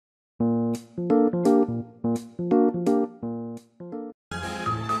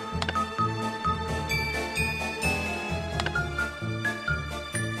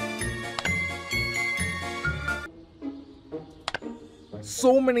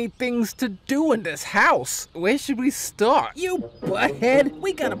so many things to do in this house. Where should we start? You butthead!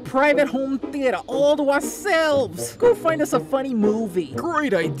 We got a private home theater all to ourselves. Go find us a funny movie.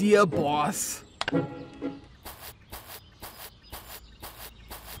 Great idea, boss.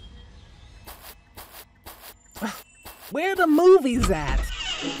 Where the movies at?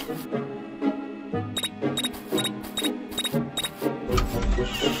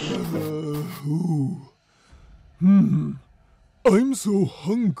 I'm so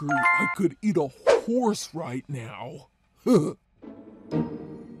hungry I could eat a horse right now.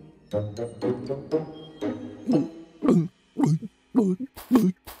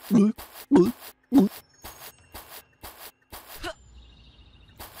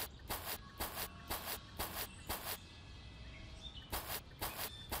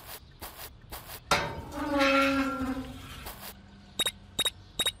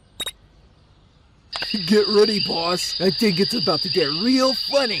 Get ready, boss. I think it's about to get real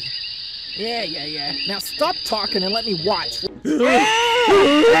funny. Yeah. Now stop talking and let me watch.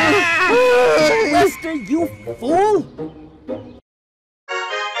 Lester, you fool!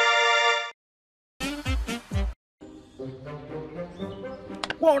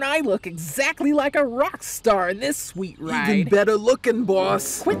 Won't I look exactly like a rock star in this sweet ride? Even better looking,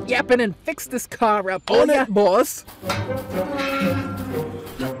 boss. Quit yapping and fix this car up, On will ya? it, boss.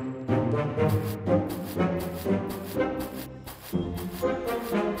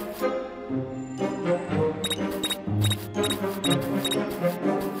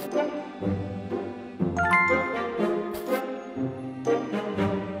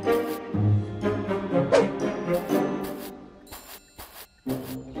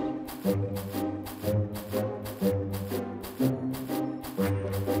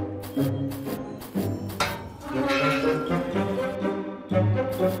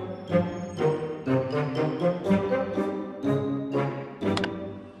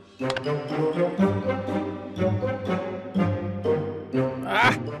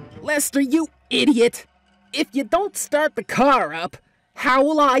 Lester, you idiot! If you don't start the car up, how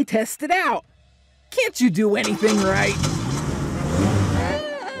will I test it out? Can't you do anything right?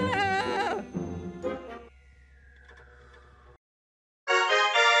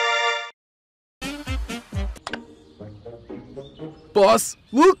 Boss,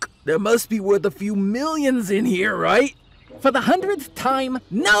 look! There must be worth a few millions in here, right? For the 100th time,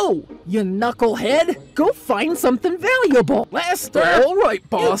 no! You knucklehead! Go find something valuable! Lester! All right,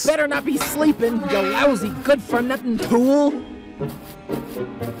 boss. You better not be sleeping, you lousy good-for-nothing tool!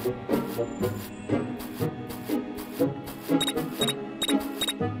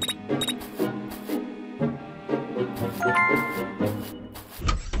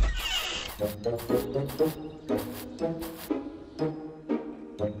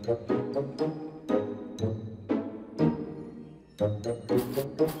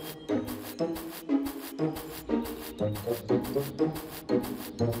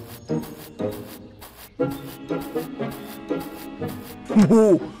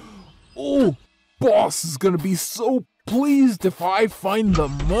 Oh, boss is gonna be so pleased if I find the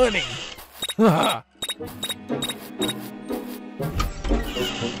money.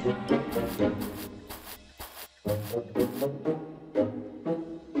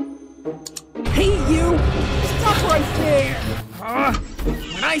 Hey, you! Stop right there!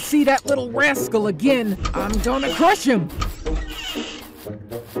 When I see that little rascal again, I'm gonna crush him!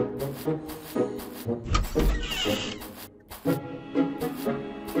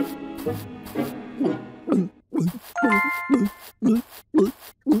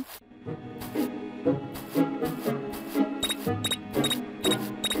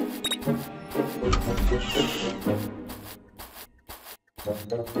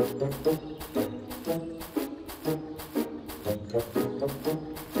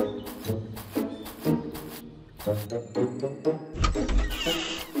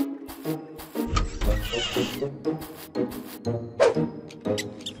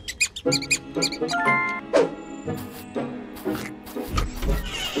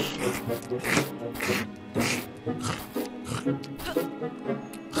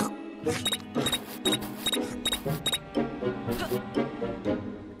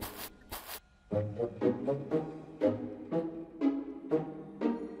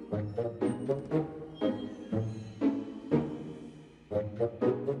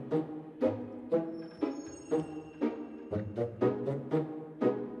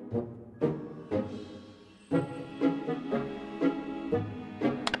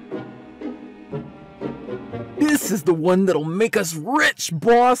 This is the one that'll make us rich,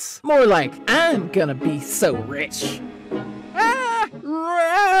 boss. More like, I'm gonna be so rich. Ah,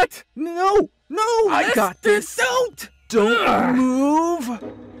 rat! No, I got this. Don't move.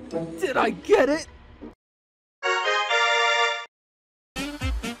 I get it.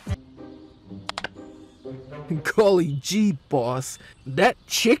 Golly gee, boss, that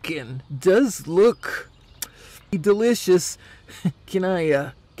chicken does look delicious. Can I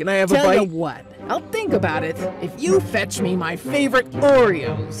have a bite? Tell you what, I'll think about it if you fetch me my favorite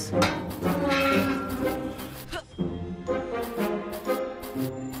Oreos.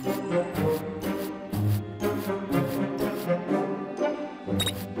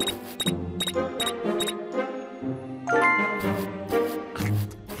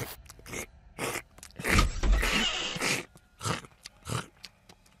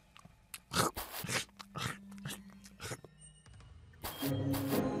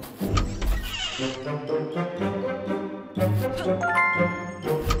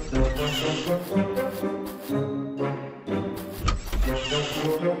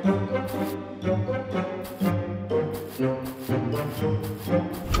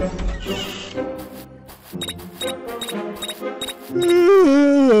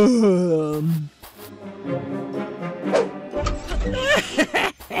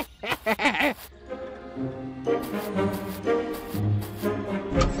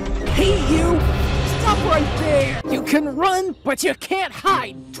 Hey, you! Stop right there! You can run, but you can't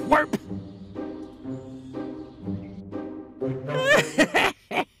hide, twerp!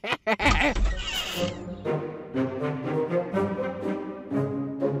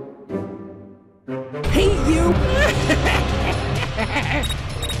 Hey, you!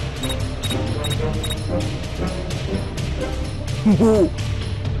 Oh,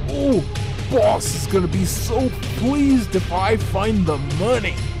 oh, boss is gonna be so pleased if I find the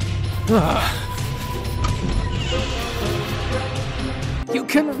money. You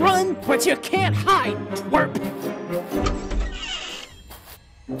can run, but you can't hide, twerp!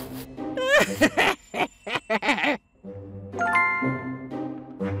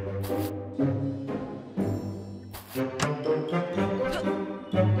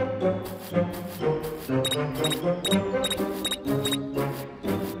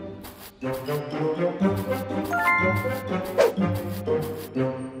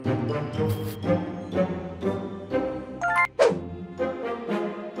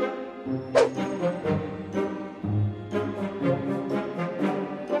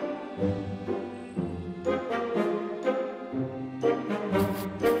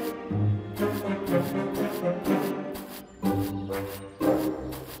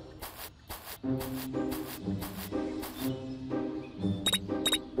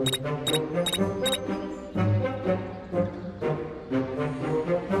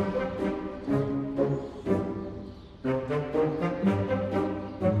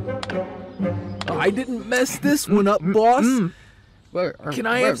 I didn't mess this one up, boss. Can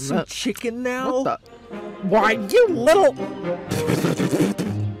I have some chicken now? What the? Why, you little...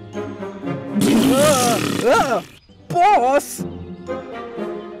 Boss!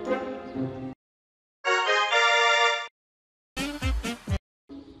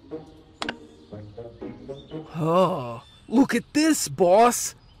 Oh, look at this,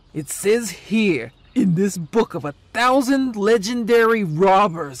 boss. It says here, in this book of 1,000 legendary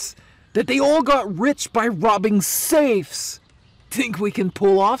robbers, that they all got rich by robbing safes. Think we can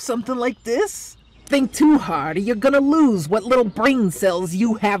pull off something like this? Think too hard or you're gonna lose what little brain cells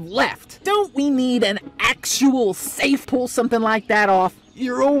you have left. Don't we need an actual safe pull something like that off?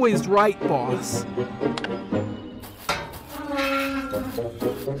 You're always right, boss.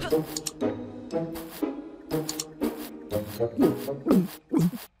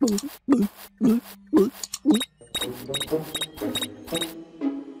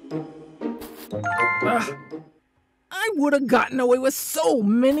 I would have gotten away with so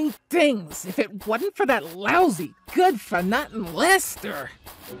many things if it wasn't for that lousy, good-for-nothing Lester.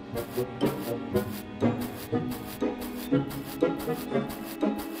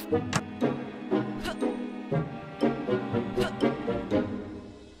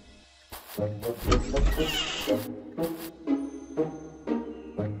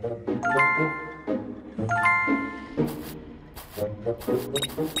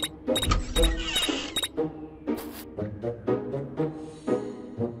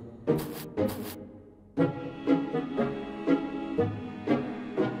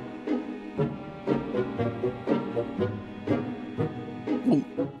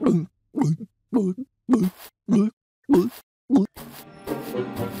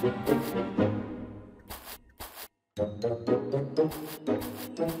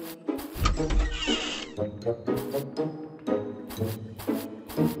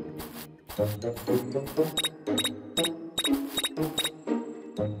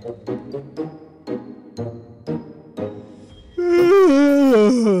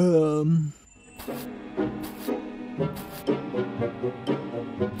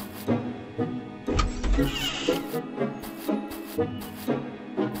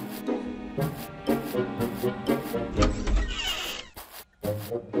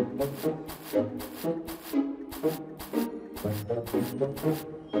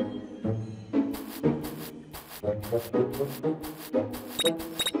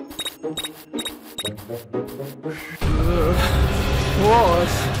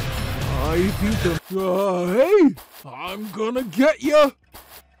 Boss, I think hey, I'm gonna get ya.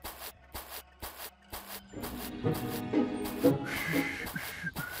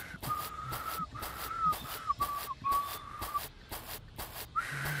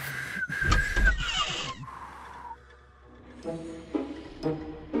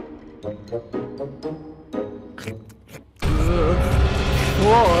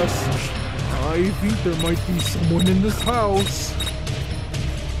 Boss, I think there might be someone in this house.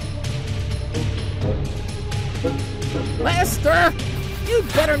 Lester! You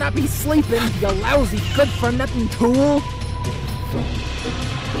better not be sleeping, you lousy good-for-nothing tool!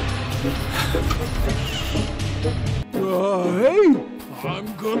 Hey,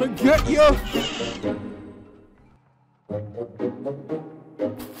 I'm gonna get ya.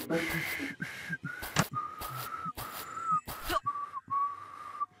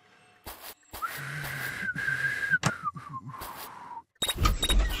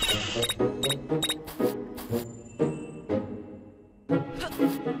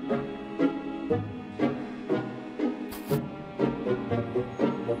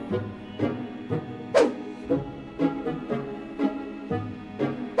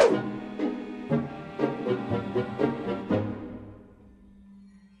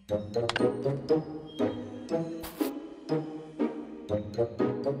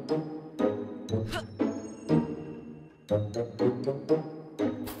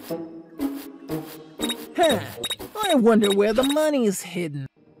 Huh, I wonder where the money's hidden.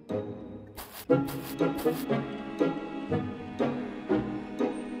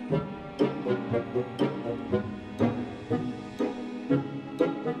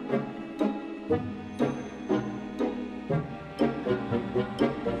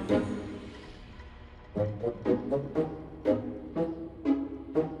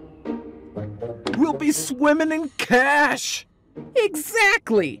 We'll be swimming in cash!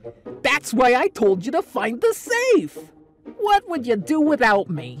 Exactly! That's why I told you to find the safe! What would you do without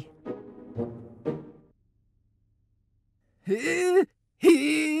me? Lester! You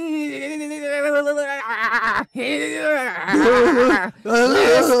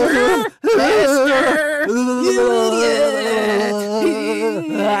idiot!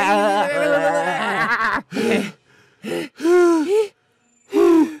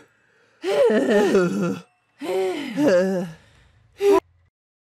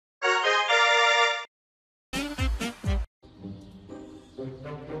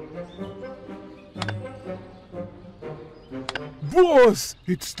 Boss,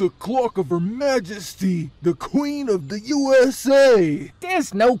 it's the clock of Her Majesty, the Queen of the USA.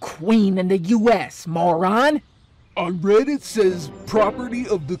 There's no queen in the US, moron! On Reddit it says property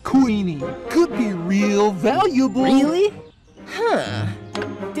of the Queenie. Could be real valuable. Really? Huh.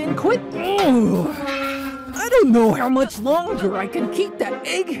 Then quit. I don't know how much longer I can keep that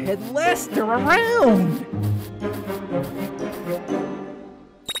egghead Lester around.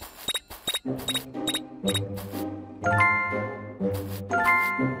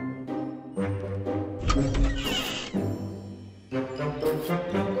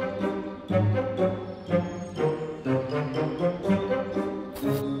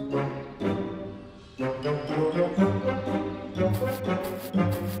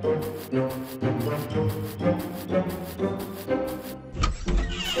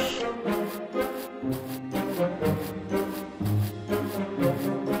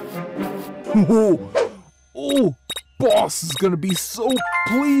 Oh, boss is gonna be so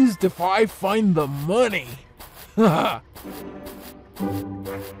pleased if I find the money. Haha.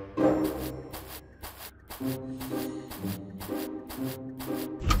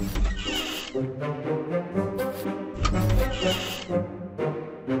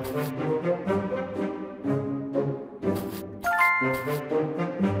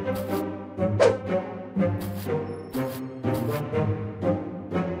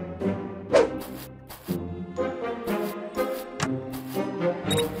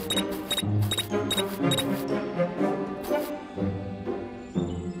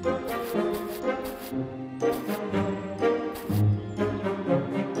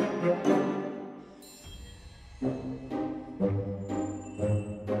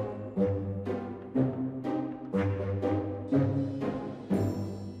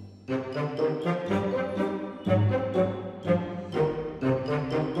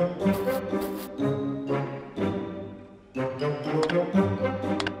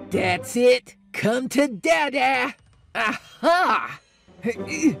 That's it. Come to Dada. Aha!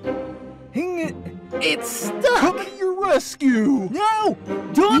 It's stuck! Coming to your rescue! No!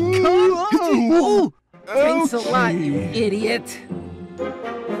 Don't come! Oh! Thanks a lot, you Okay. idiot!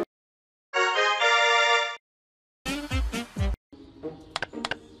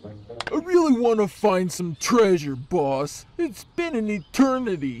 I really want to find some treasure, boss. It's been an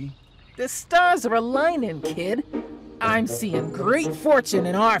eternity. The stars are aligning, kid. I'm seeing great fortune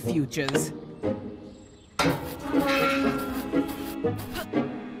in our futures.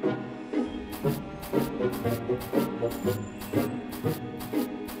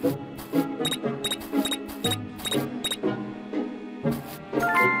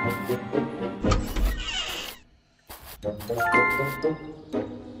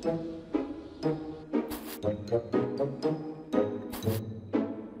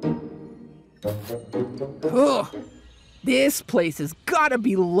 Ugh. This place has gotta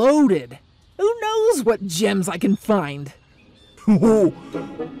be loaded. Who knows what gems I can find? Oh,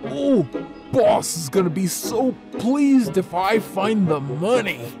 boss is gonna be so pleased if I find the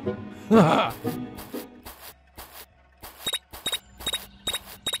money.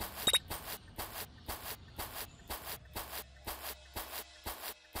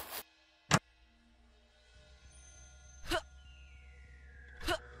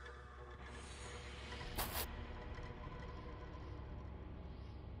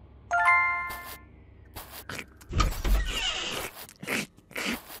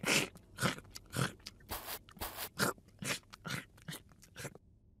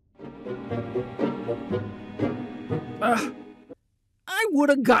 I would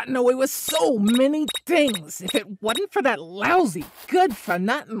have gotten away with so many things if it wasn't for that lousy,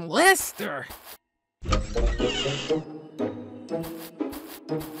 good-for-nothing Lester.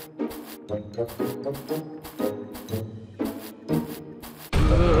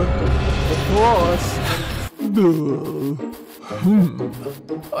 Boss.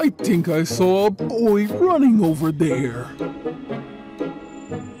 I think I saw a boy running over there.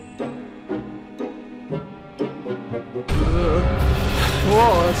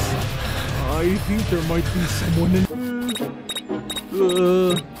 Boss, I think there might be someone in...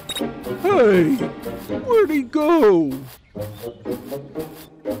 hey, where'd he go?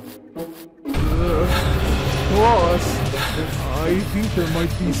 Boss, I think there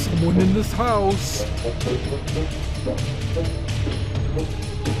might be someone in this house.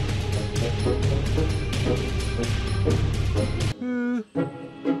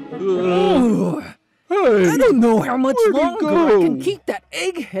 Hey, I don't know how much where'd he longer I go? can keep that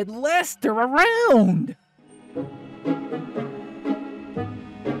egghead Lester around.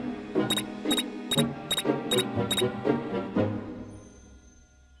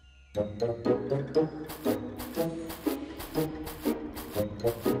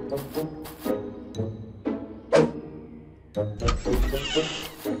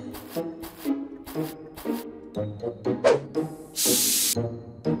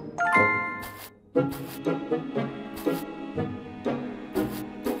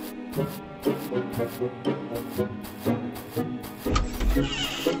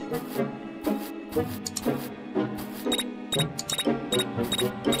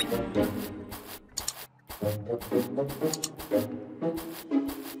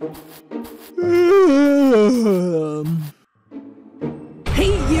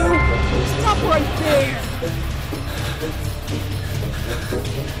 Hey, you! Stop right there!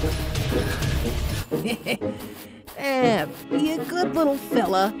 Be a good little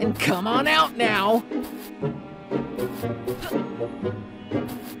fella and come on out now.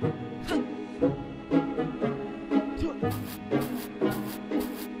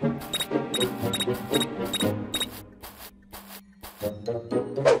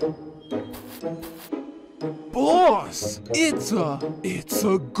 Boss, it's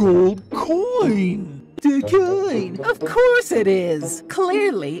a gold coin. The coin! Of course it is!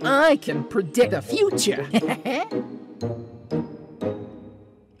 Clearly, I can predict the future.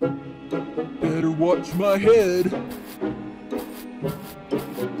 Better watch my head.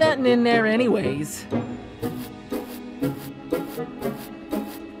 Nothing in there anyways.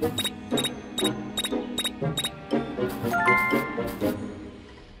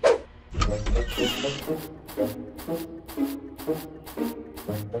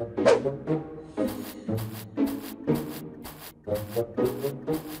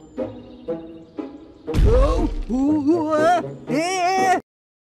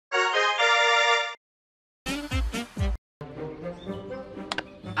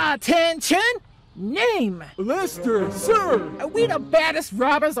 Attention! Name! Lester, sir! Are we the baddest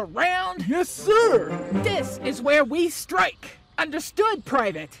robbers around? Yes, sir! This is where we strike. Understood,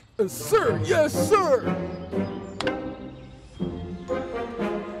 Private? Sir, yes, sir!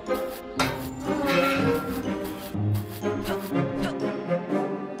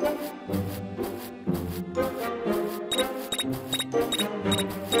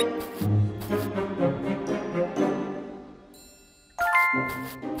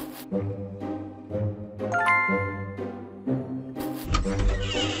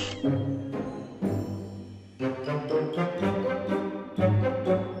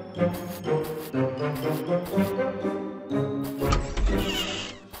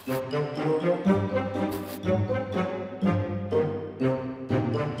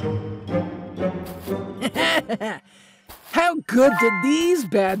 How good did these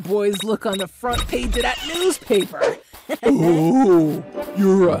bad boys look on the front page of that newspaper? Oh,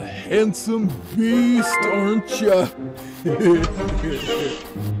 you're a handsome beast, aren't ya?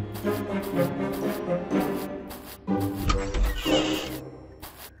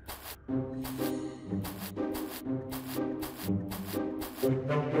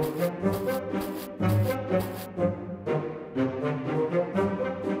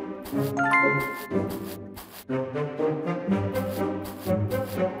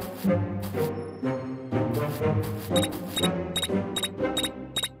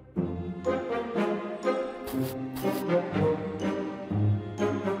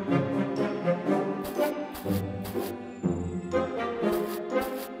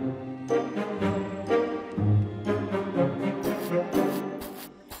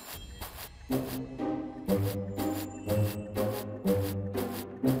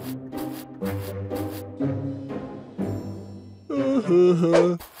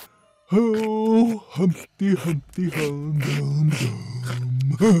 Oh, Humpty, Humpty, Hum, Dum, Dum.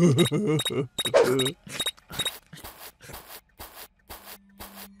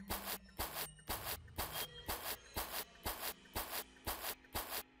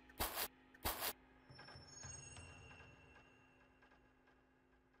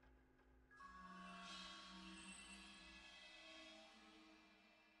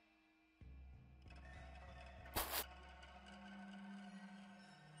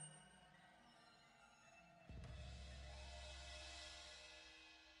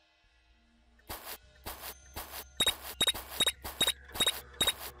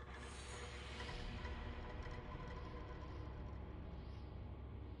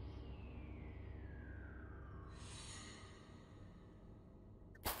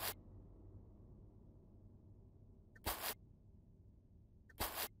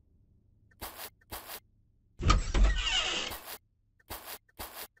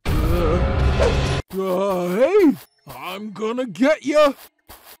 Hey, I'm gonna get ya!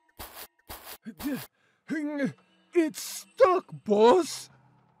 It's stuck, boss!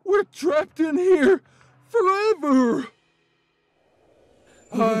 We're trapped in here forever!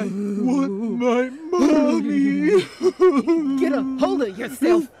 I want my mommy! Get a hold of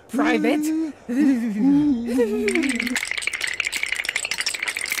yourself, Private!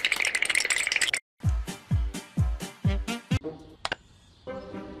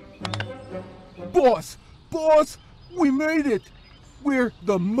 Boss, we made it! We're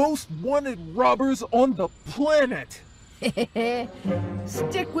the most wanted robbers on the planet!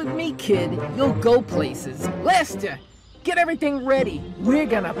 Stick with me, kid. You'll go places. Lester, get everything ready. We're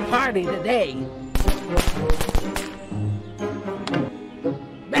gonna party today.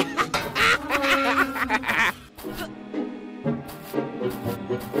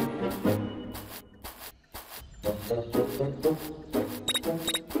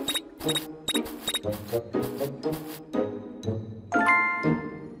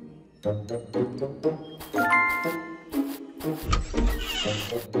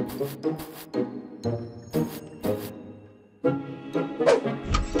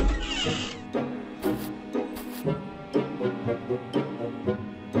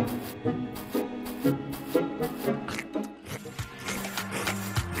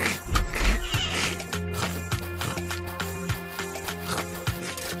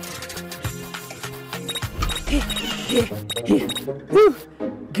 Whew,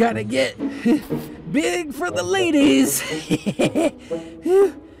 gotta get big for the ladies.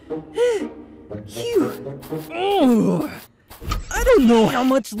 Oh, I don't know how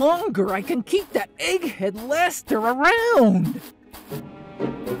much longer I can keep that egghead Lester around.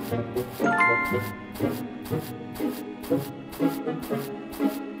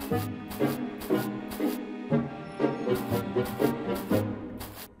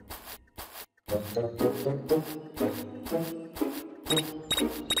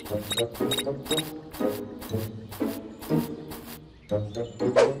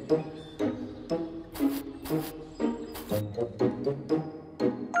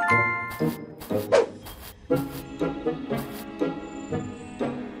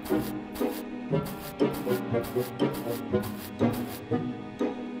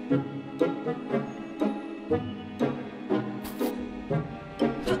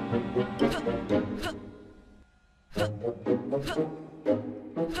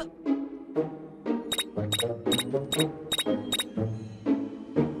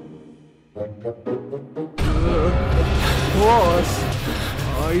 Boss,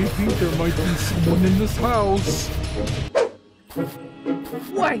 I think there might be someone in this house.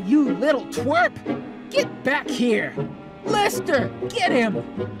 Why, you little twerp! Get back here! Lester, get him!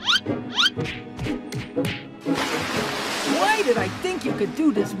 Why did I think you could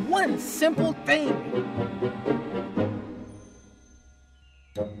do this one simple thing?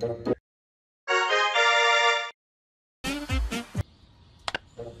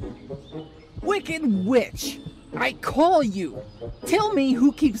 Wicked Witch! I call you! Tell me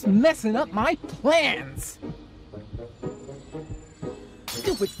who keeps messing up my plans!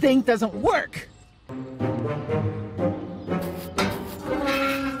 Stupid thing doesn't work!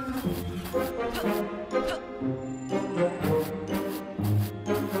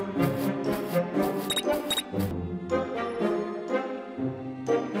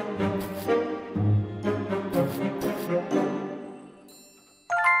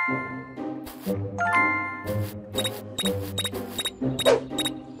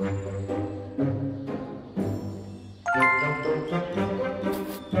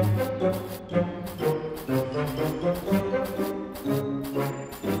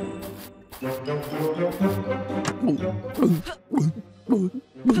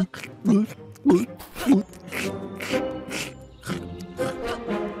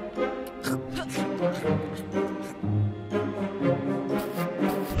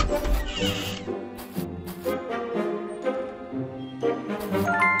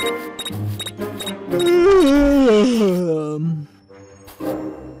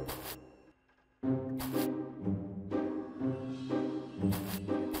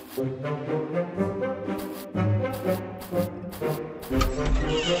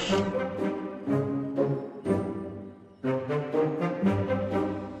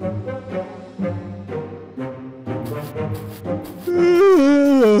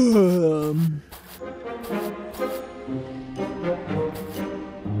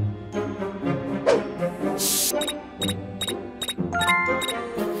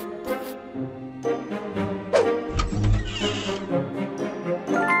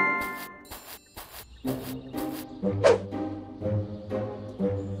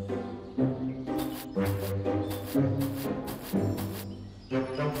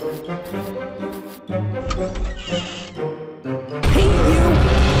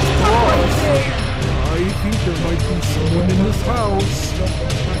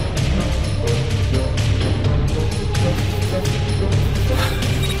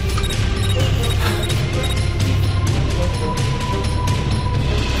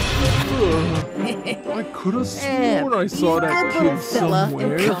 I could have sworn I saw that kid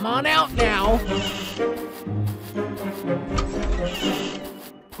somewhere. Come on out now.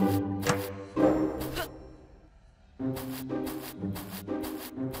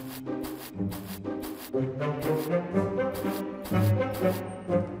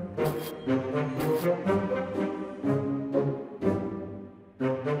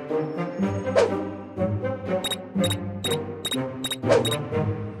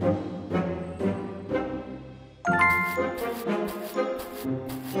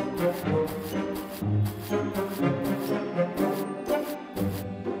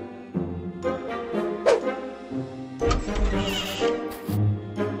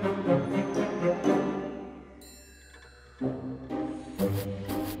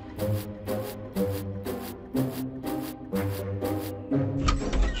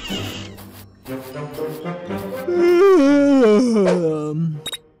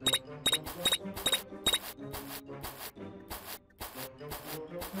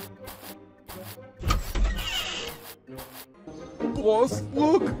 Boss,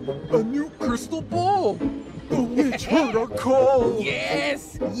 look! A new crystal ball! The witch heard our call!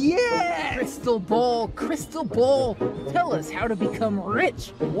 Yes! Yes! Crystal ball! Tell us how to become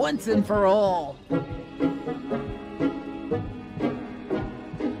rich once and for all!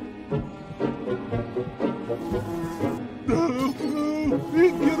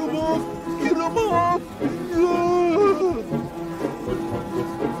 Get him off! Get him off! No!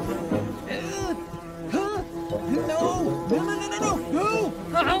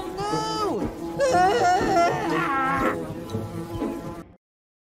 Oh, no!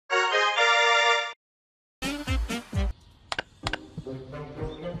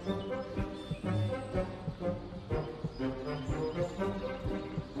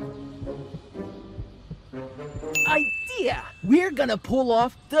 Idea! We're gonna pull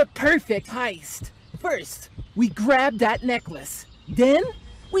off the perfect heist. First, we grab that necklace. Then,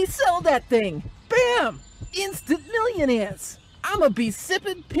 we sell that thing. Bam! Instant millionaires. I'ma be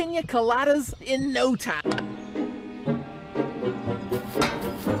sipping pina coladas in no time.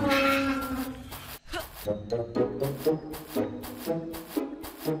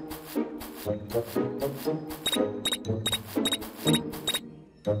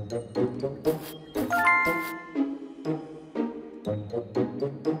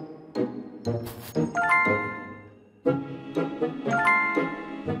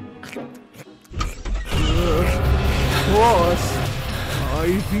 Boss,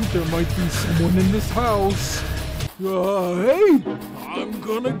 I think there might be someone in this house. Hey, I'm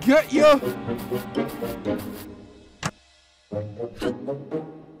gonna get ya!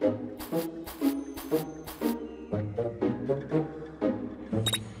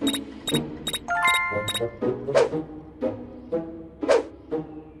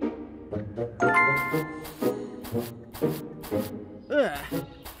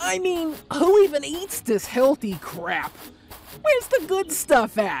 I mean, who even eats this healthy crap? Where's the good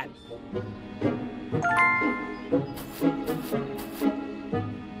stuff at?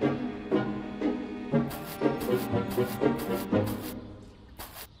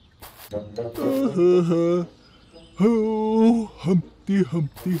 Oh, Humpty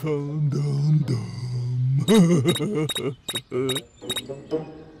Humpty Hum Dum Dum.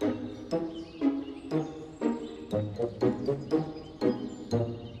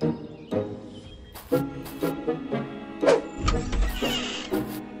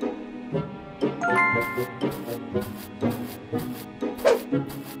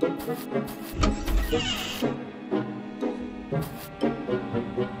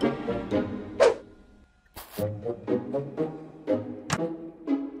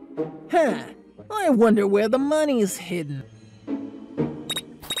 Huh, I wonder where the money's hidden.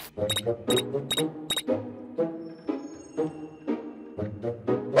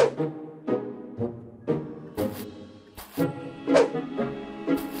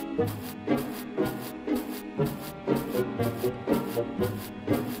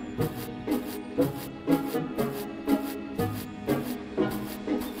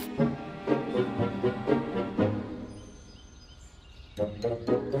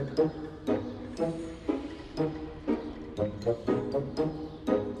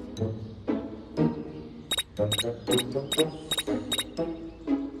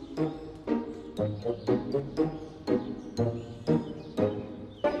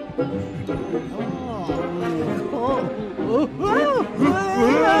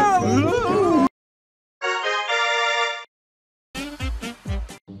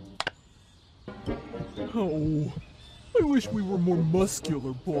 Oh, I wish we were more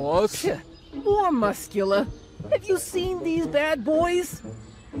muscular, boss. More muscular. Have you seen these bad boys?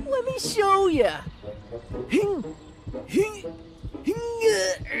 Let me show ya.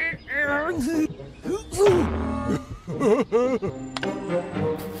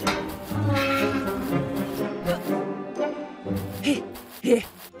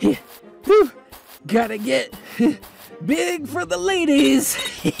 Gotta get big for the ladies.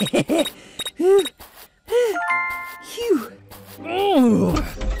 Phew.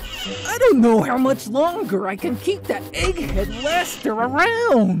 I don't know how much longer I can keep that egghead Lester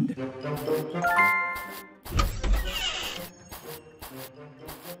around.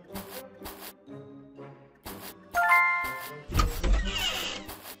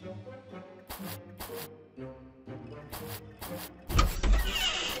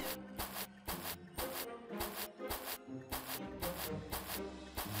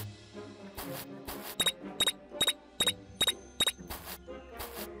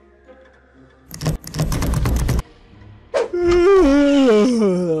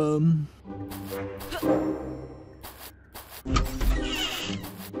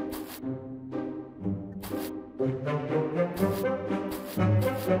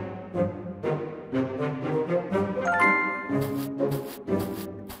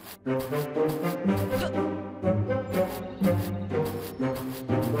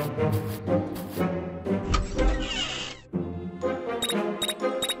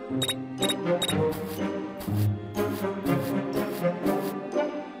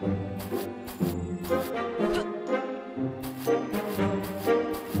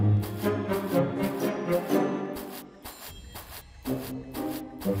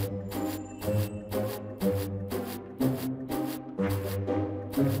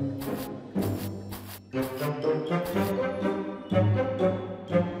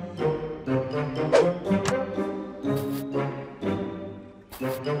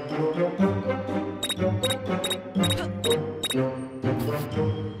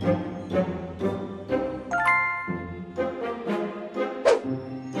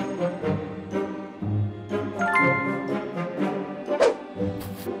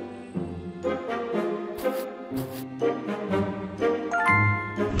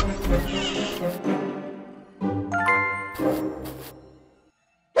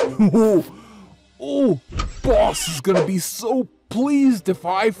 Oh, boss is gonna be so pleased if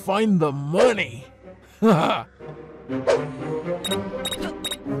I find the money. Haha.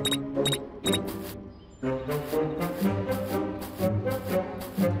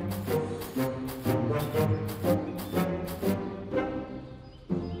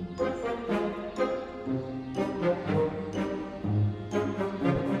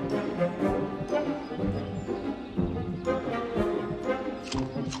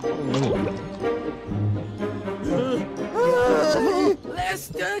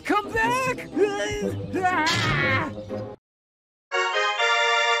 Lester, come back!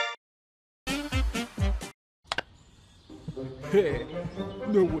 Hey,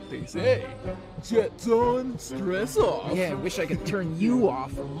 know what they say? Jets on, stress off. Yeah, I wish I could turn you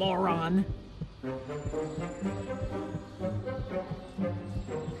off, moron.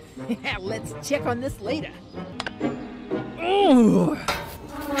 Let's check on this later. Oh,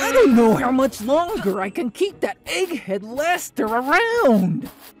 I don't know how much longer I can keep that egghead Lester around.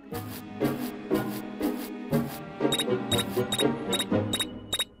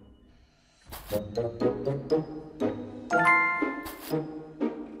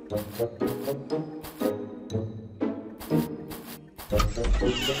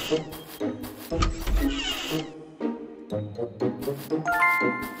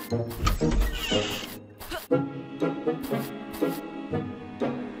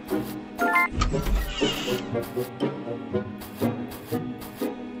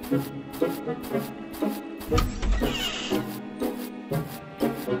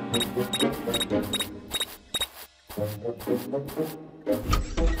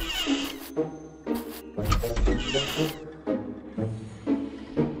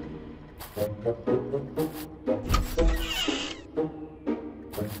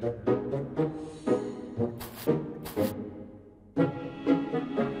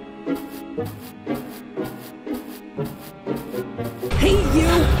 Hey, you!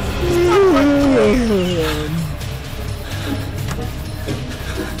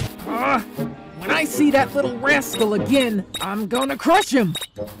 When I see that little rascal again, I'm gonna crush him!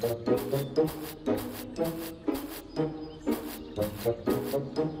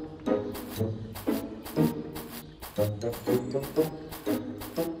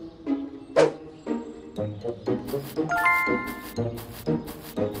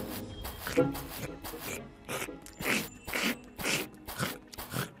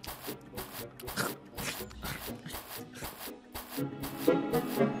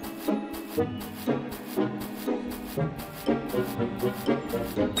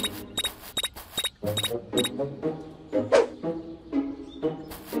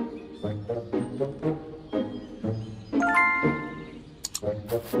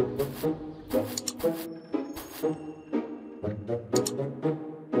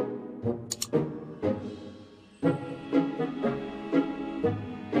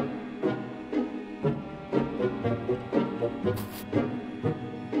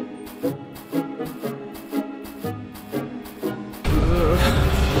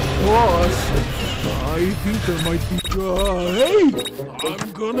 Boss, I think there might be... hey!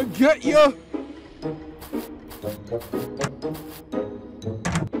 I'm gonna get ya!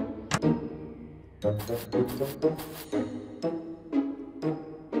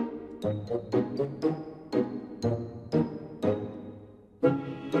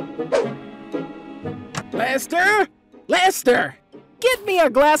 Lester? Lester! Get me a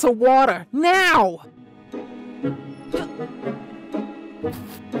glass of water, now!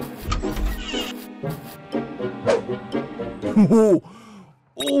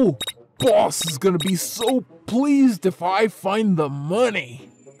 Oh, boss is gonna be so pleased if I find the money.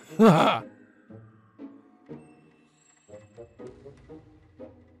 Haha.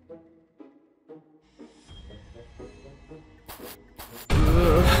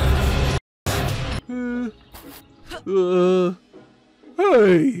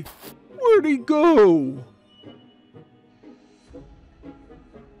 Hey, where'd he go?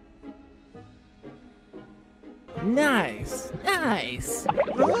 Nice, nice.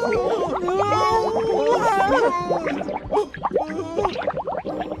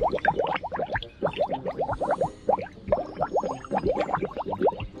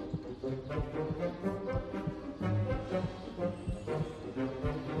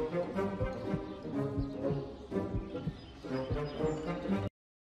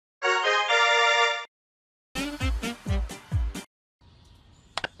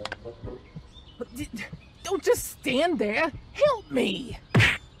 Don't just stand there. Help me.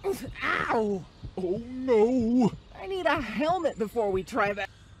 Ow. Oh no. I need a helmet before we try that.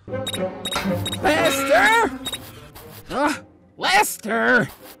 Lester! Lester!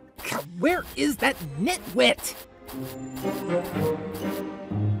 Where is that nitwit?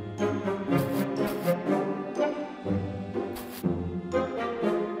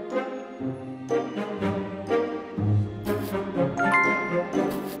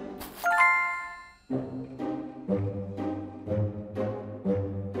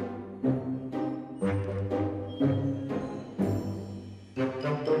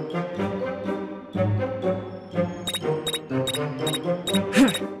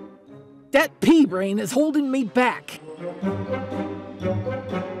 That pea-brain is holding me back.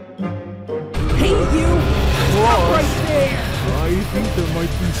 Hey, you! Stop right there! I think there might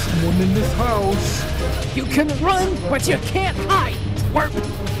be someone in this house. You can run, but you can't hide! Twerp!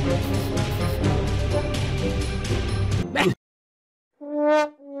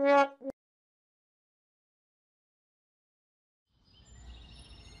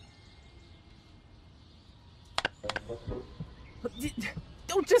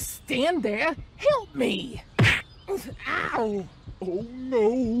 Don't just stand there! Help me! Ow! Oh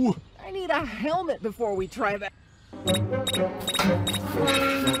no! I need a helmet before we try that.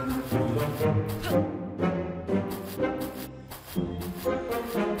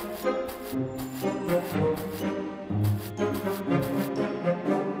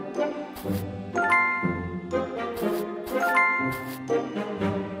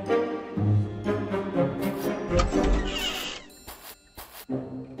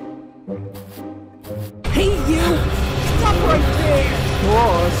 Hey, you! Stop right there!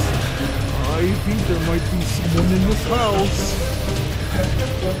 Claus, I think there might be someone in this house.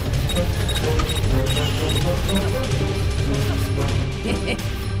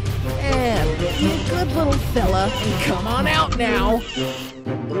 Yeah, you good little fella. Come on out now.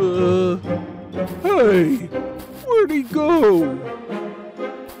 Hey, where'd he go?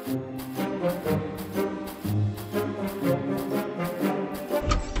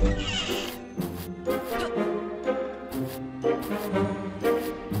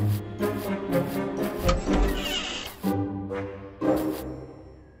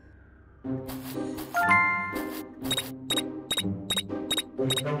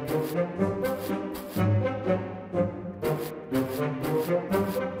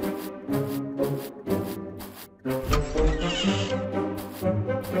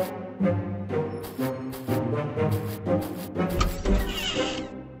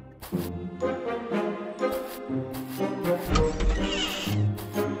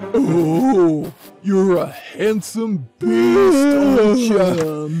 Oh, you're a handsome beast, aren't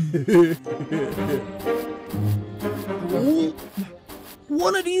you?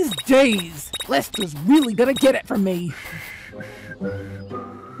 One of these days, Lester's really gonna get it from me.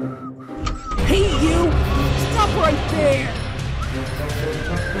 Hey, you! Stop right there!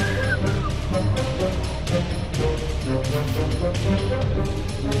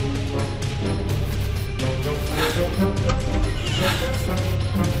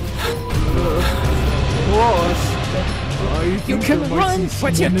 Claus, I You think can there might run, be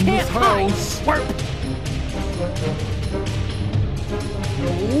but you someone in can't this hide! house. Twerp!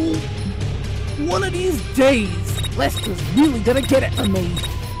 One of these days, Lester's really gonna get it from me.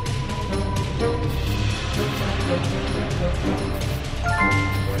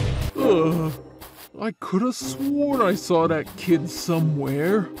 I could have sworn I saw that kid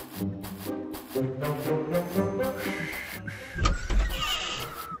somewhere.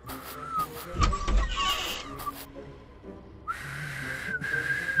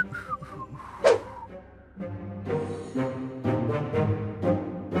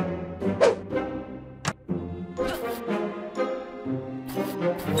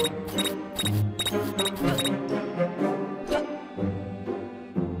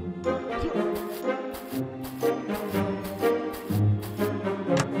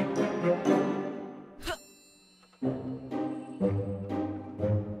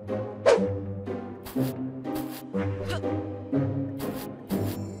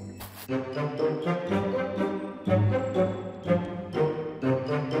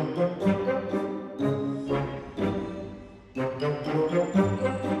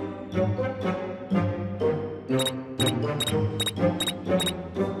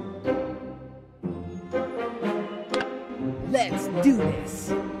 Let's do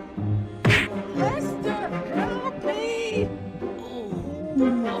this. Lester, help me!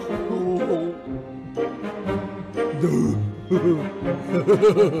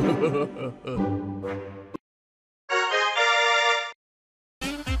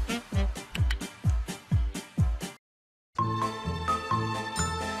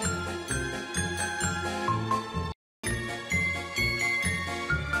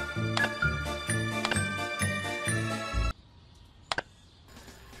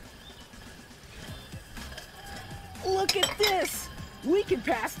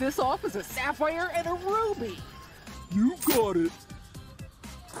 this off as a sapphire and a ruby. You got it.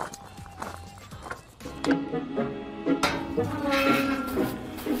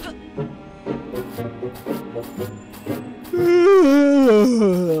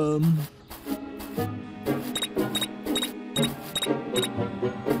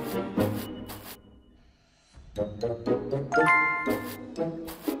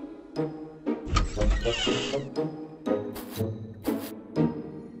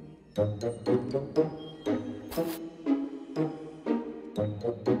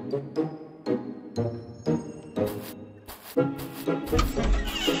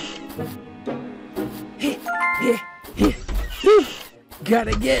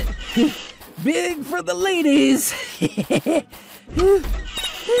 Gotta get big for the ladies. Phew.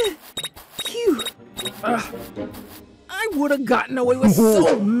 I would have gotten away with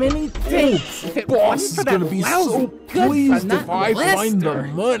so many things if it Boss wasn't is for that gonna be lousy so good pleased for if I nothing find the Lester.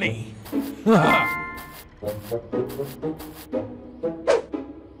 money.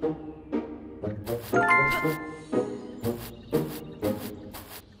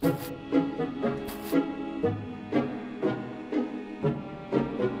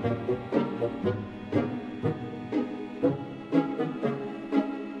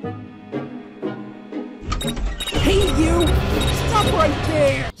 Hey you! Stop right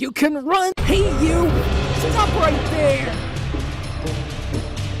there! You can run! Hey you! Stop right there!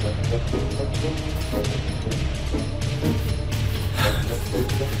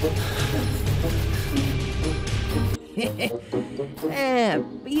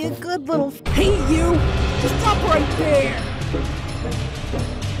 Be a good little... Hey you! Stop right there!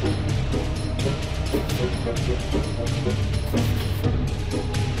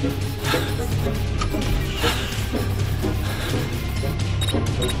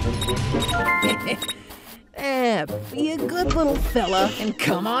 Be a good little fella and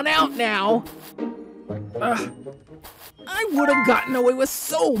come on out now. I would have gotten away with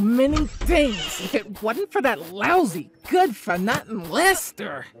so many things if it wasn't for that lousy good-for-nothing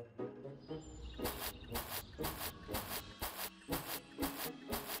Lester.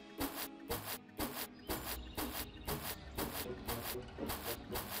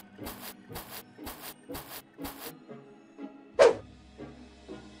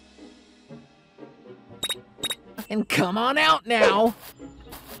 And come on out now.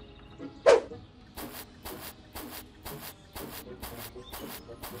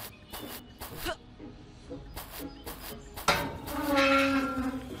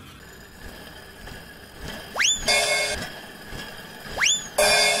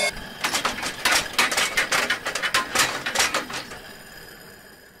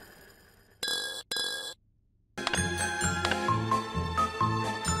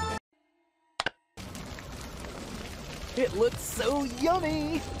 It looks so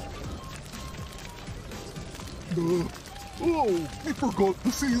yummy! Oh, I forgot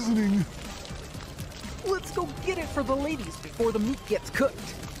the seasoning. Let's go get it for the ladies before the meat gets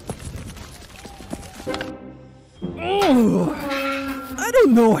cooked. I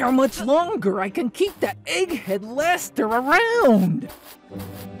don't know how much longer I can keep that egghead Lester around.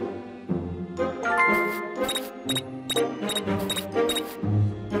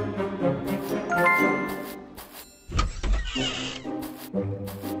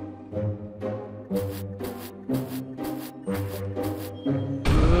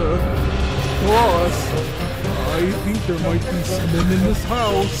 Boss, I think there might be someone in this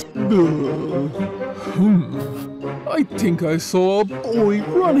house. I think I saw a boy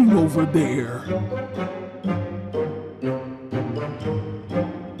running over there.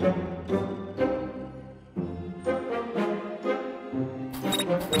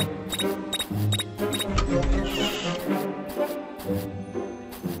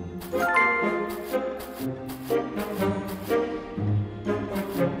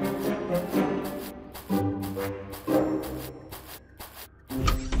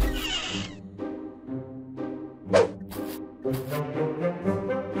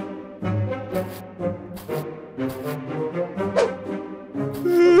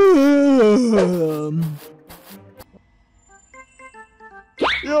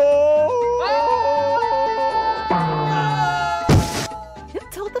 Who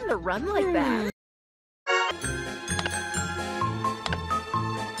told them to run like that?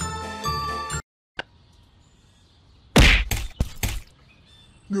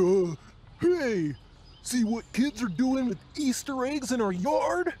 Hey, see what kids are doing with Easter eggs in our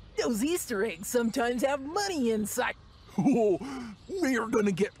yard? Those Easter eggs sometimes have money inside. Oh, we are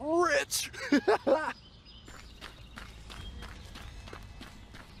gonna get rich!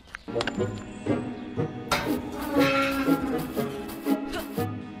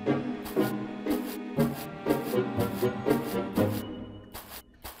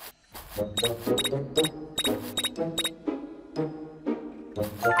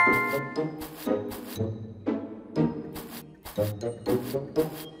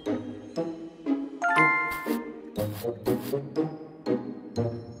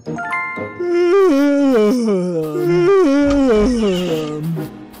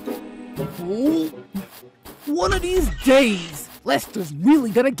 One of these days, Lester's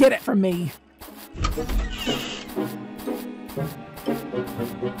really gonna get it from me.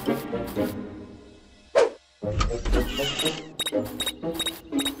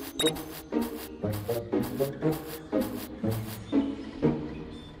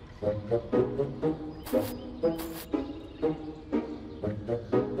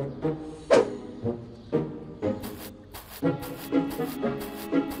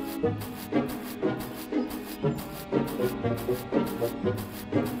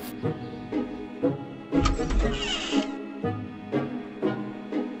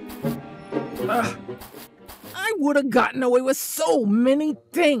 I would have gotten away with so many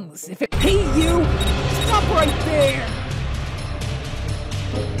things if it... Hey, you! Stop right there!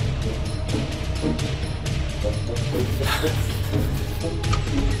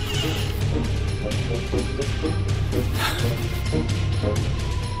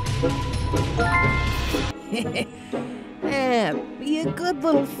 Be a good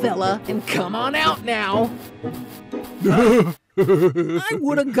little fella and come on out now. I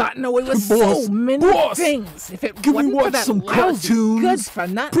would have gotten away with so many things if it Can we wasn't watch for that some lousy cartoons? good for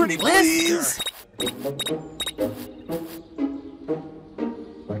nothing Pretty please. Lester.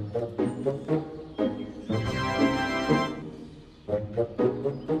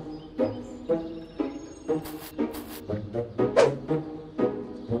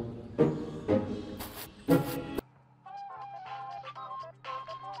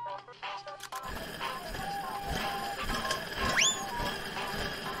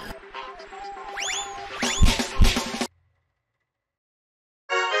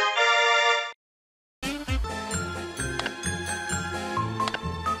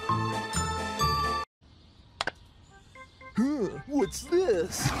 What's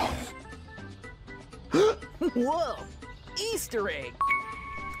this? Whoa! Easter egg!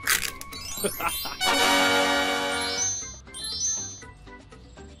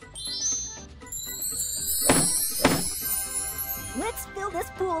 Let's fill this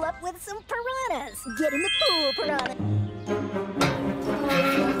pool up with some piranhas. Get in the pool, piranha.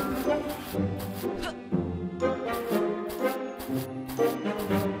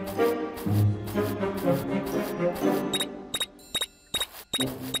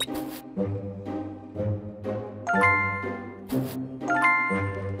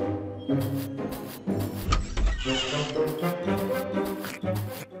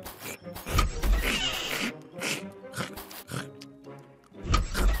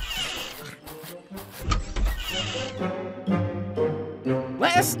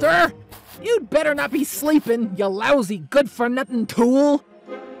 Lester! You'd better not be sleeping, you lousy good-for-nothing tool!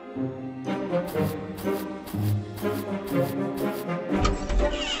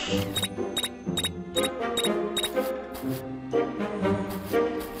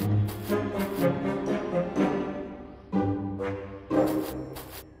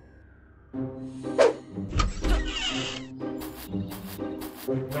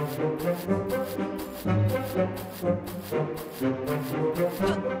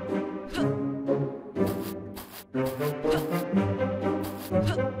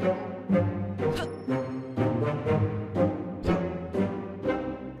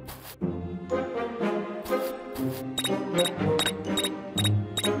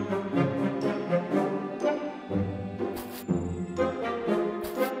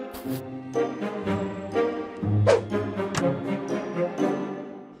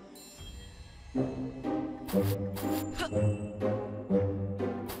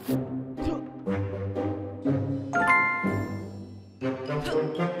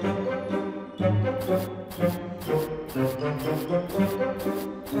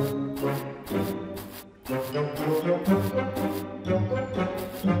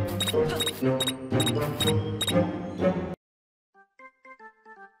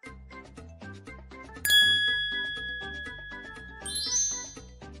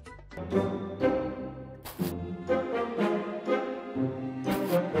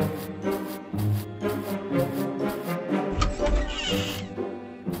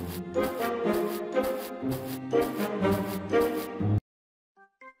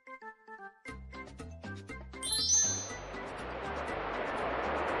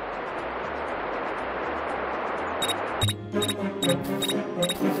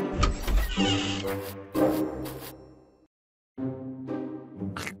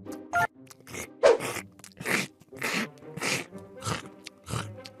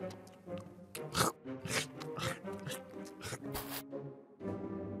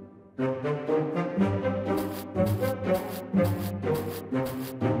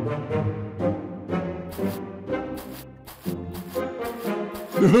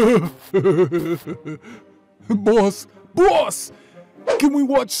 Boss, boss! Can we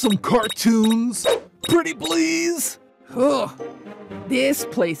watch some cartoons? Pretty please? Ugh. This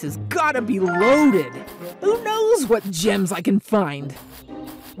place has gotta be loaded. Who knows what gems I can find?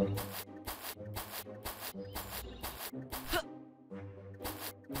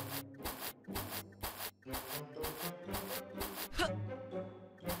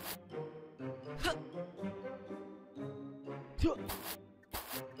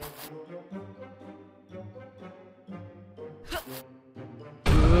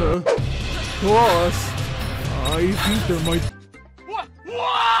 Boss, I think there might...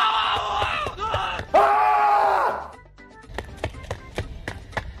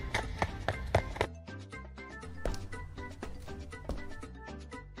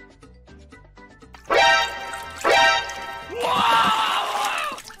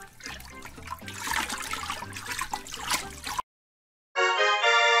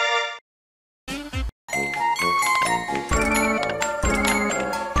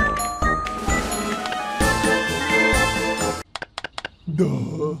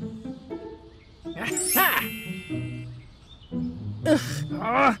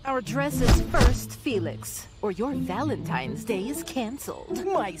 Our dress is first, Felix, or your Valentine's Day is canceled.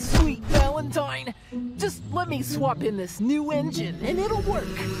 My sweet Valentine! Just let me swap in this new engine and it'll work.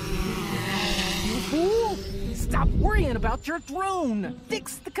 You fool! Stop worrying about your drone!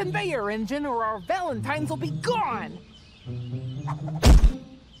 Fix the conveyor engine or our Valentines will be gone!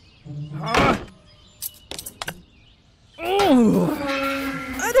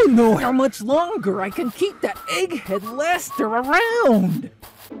 I don't know how much longer I can keep that egghead Lester around.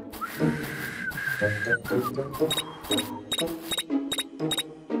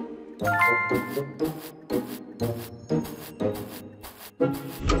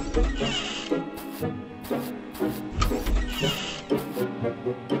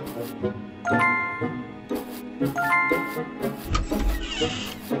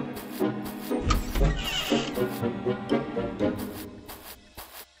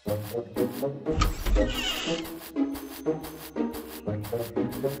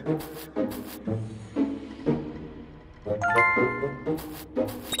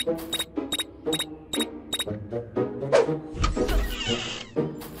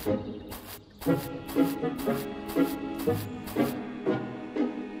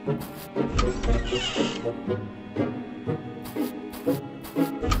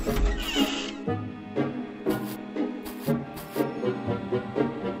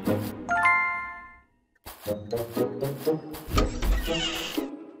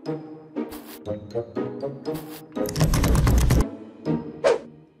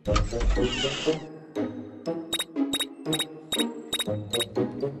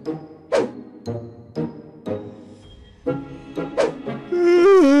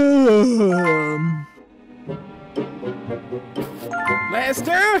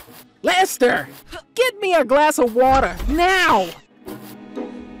 Lester? Lester! Get me a glass of water, now!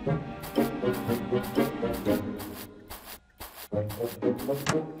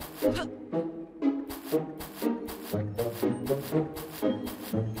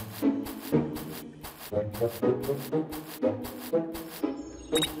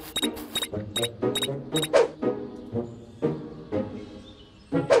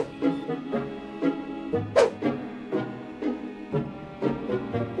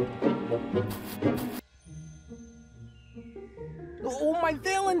 Oh, my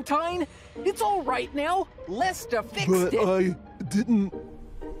Valentine! It's all right now. Lester fixed it. I didn't...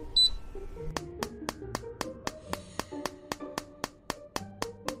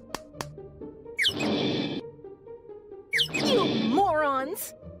 You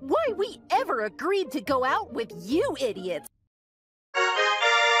morons! Why we ever agreed to go out with you idiots?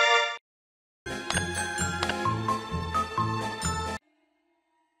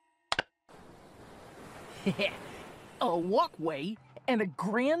 A walkway and a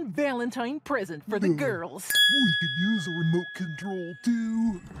grand Valentine present for the girls. We could use a remote control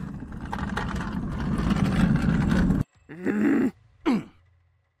too.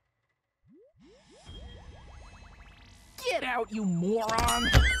 Get out, you moron!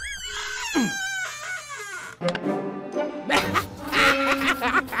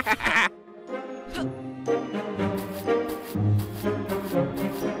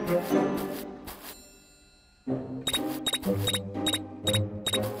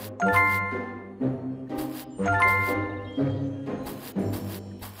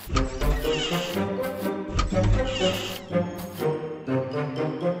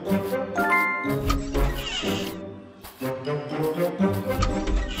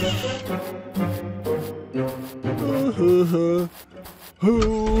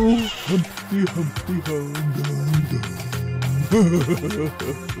 Oh, Hey,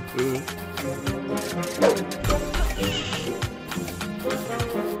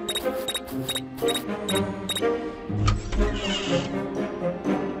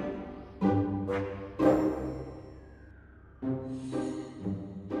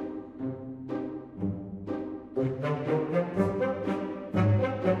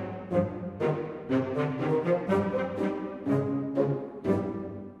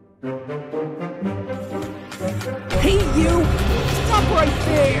 you! Stop right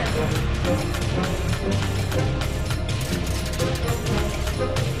there!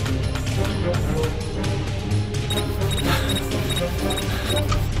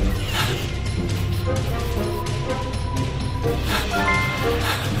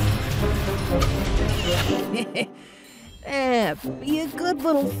 Be a good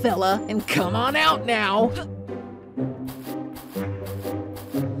little fella and come on out now.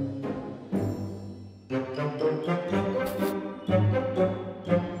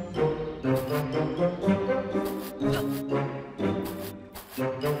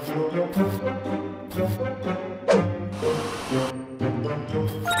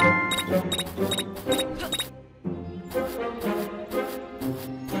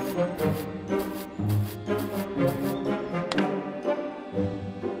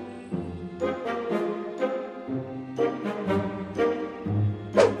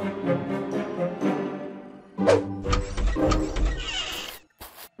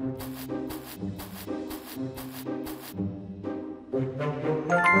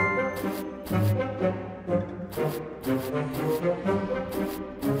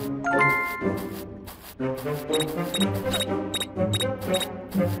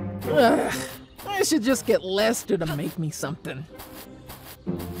 I should just get Lester to make me something.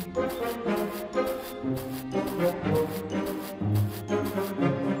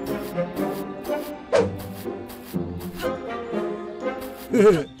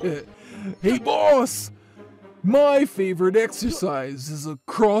 Hey, boss! My favorite exercise is a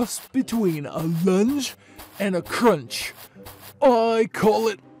cross between a lunge and a crunch. I call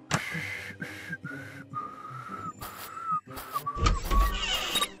it...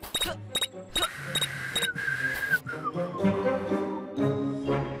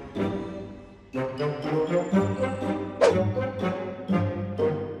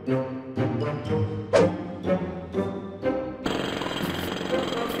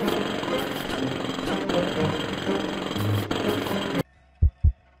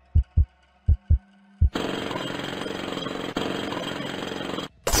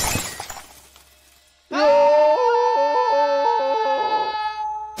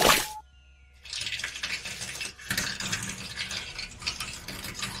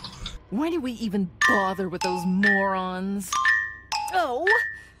 Why do we even bother with those morons? Oh,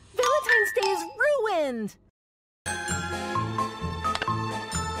 Valentine's Day is ruined!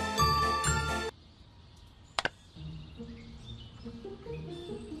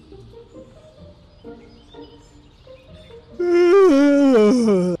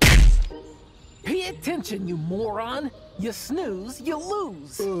 Pay attention, you moron! You snooze, you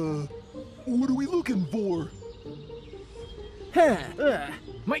lose! What are we looking for?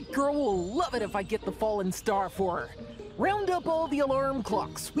 My girl will love it if I get the fallen star for her. Round up all the alarm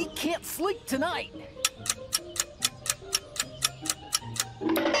clocks. We can't sleep tonight.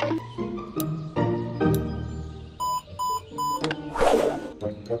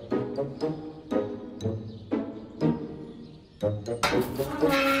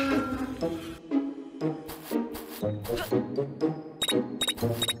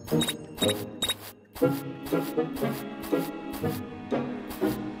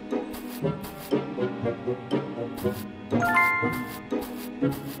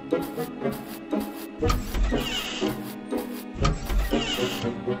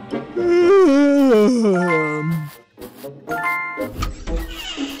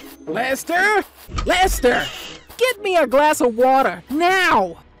 Lester? Lester! Get me a glass of water,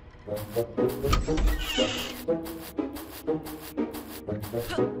 now!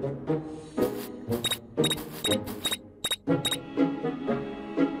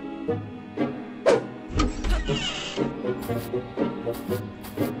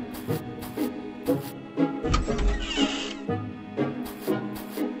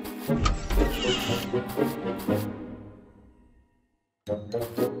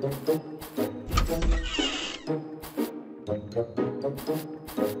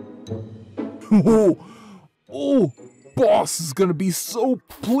 Oh, boss is gonna be so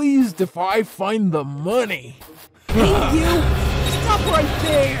pleased if I find the money. Hey, you! Stop right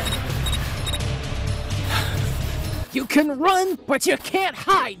there! You can run, but you can't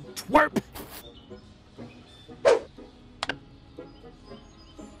hide, twerp!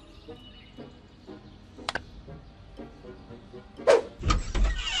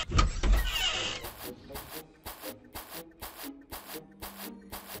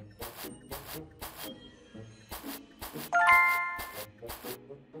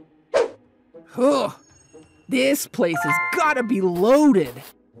 Ugh. This place has gotta be loaded.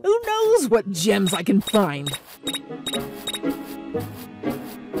 Who knows what gems I can find?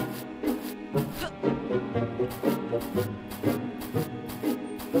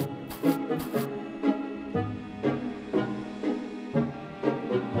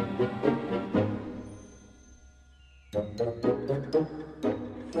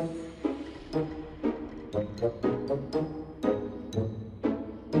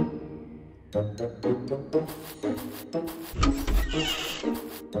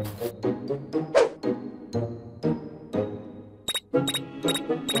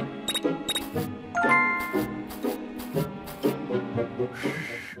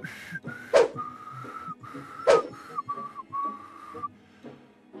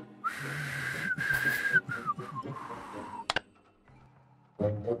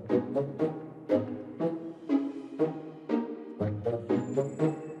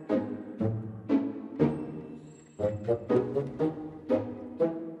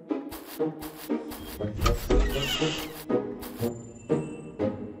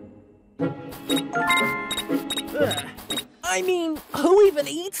 I mean, who even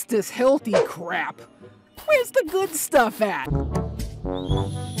eats this healthy crap? Where's the good stuff at?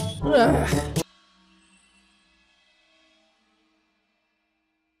 Ugh.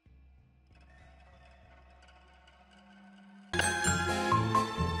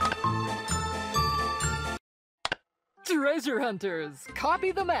 Treasure hunters,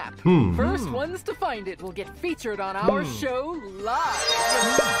 copy the map. First ones to find it will get featured on our show live.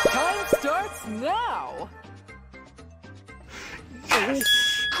 Time starts now.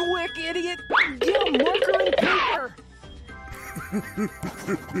 Quick, idiot! Get a marker and paper!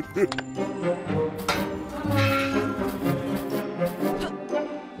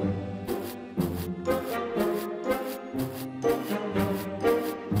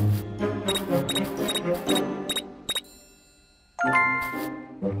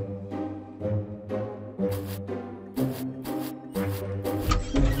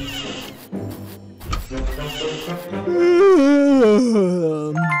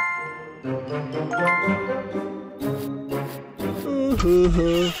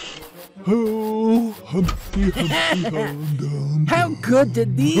 How good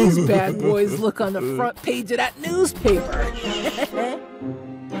did these bad boys look on the front page of that newspaper?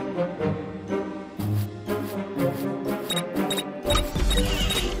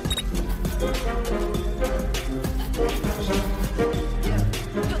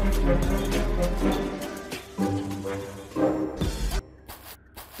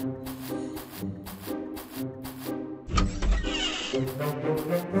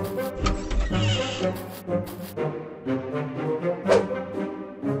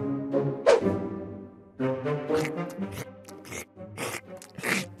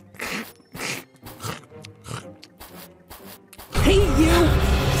 Hey, you!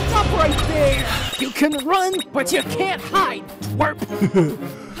 Stop right there! You can run, but you can't hide, twerp!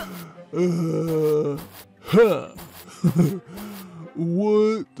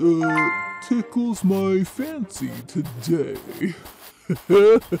 What tickles my fancy today?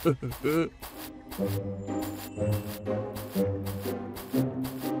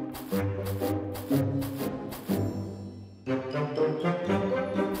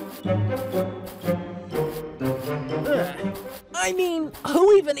 I mean,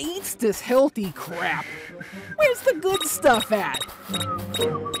 who even eats this healthy crap? Where's the good stuff at?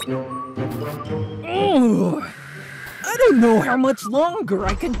 Ugh. I don't know how much longer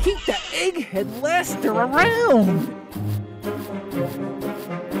I can keep that egghead Lester around.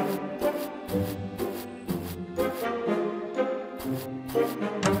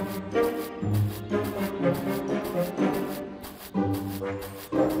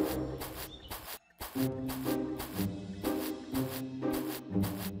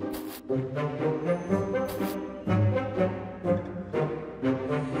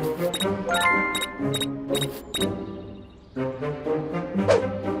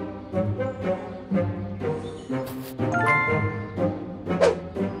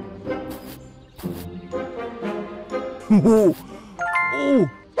 Oh,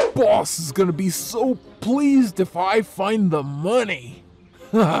 boss is gonna be so pleased if I find the money.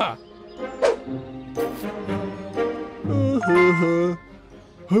 Oh,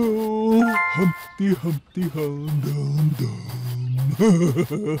 Humpty Humpty Hum Dum Dum.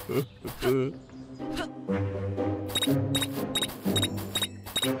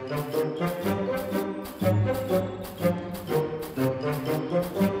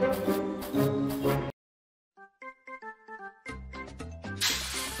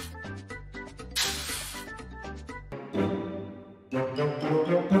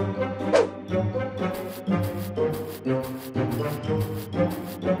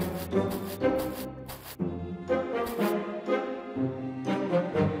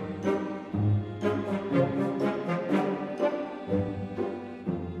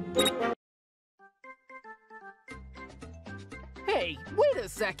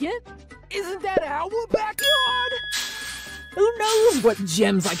 second. Isn't that our backyard? Who knows what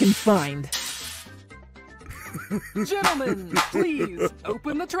gems I can find? Gentlemen, please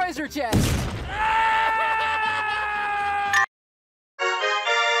open the treasure chest.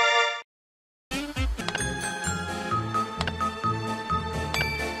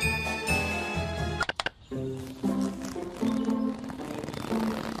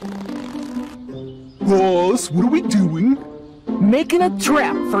 Boss, what are we doing? Making a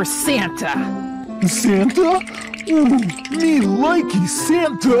trap for Santa. Santa? Ooh, me likey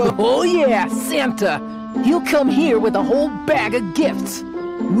Santa! Oh yeah, Santa. He'll come here with a whole bag of gifts.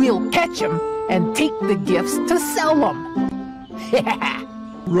 We'll catch him and take the gifts to sell them.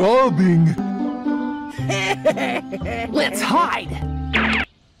 Robbing! Let's hide.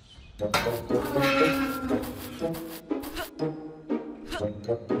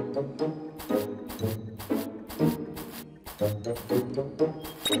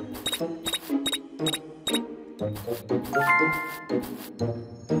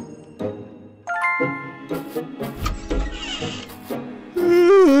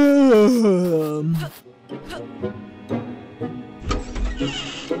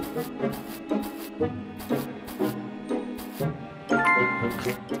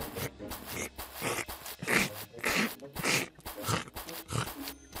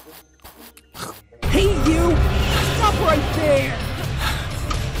 Hey, you! Stop right there!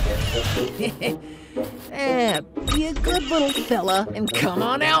 Be a good little fella and come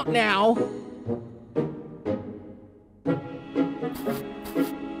on out now.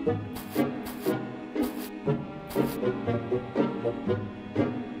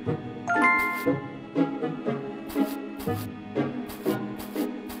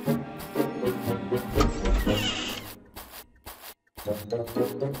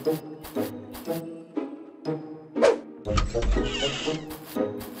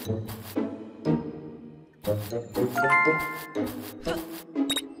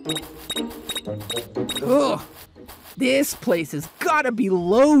 Ugh, this place has gotta be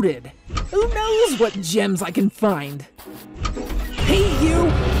loaded. Who knows what gems I can find? Hey, you!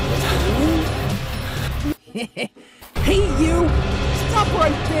 Hey, you! Stop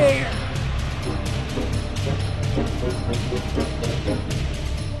right there!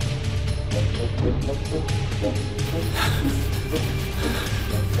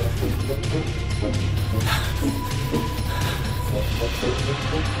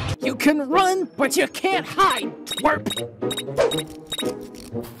 You can run, but you can't hide, twerp!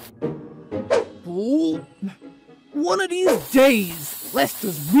 Fool. One of these days,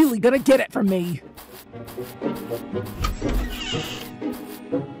 Lester's really gonna get it from me.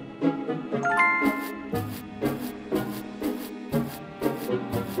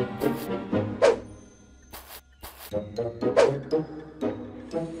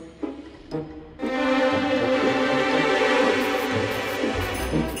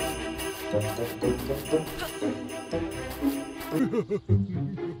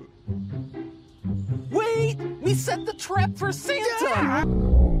 Wait! We set the trap for Santa!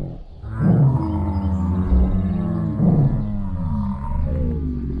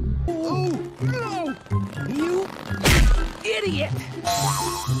 Oh, no! You idiot!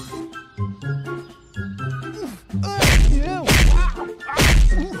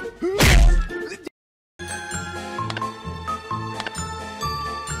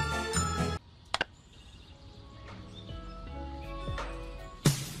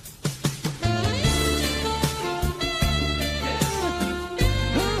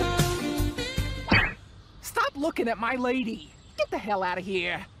 Looking at my lady. Get the hell out of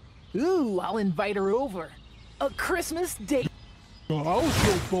here. Ooh, I'll invite her over. A Christmas date. I'll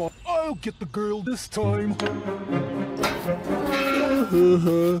show Bob. I'll get the girl this time.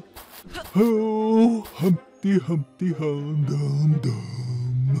 Oh, Humpty Humpty Hum Dum Dum.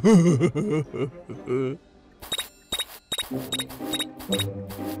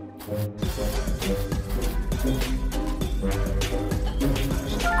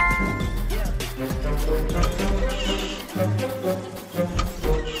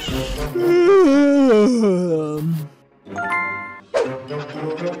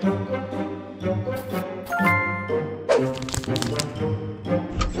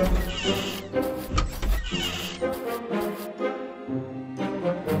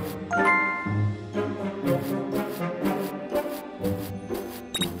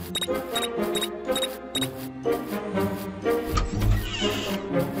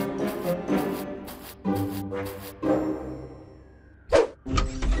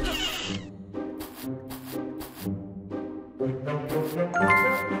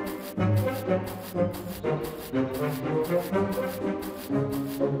 When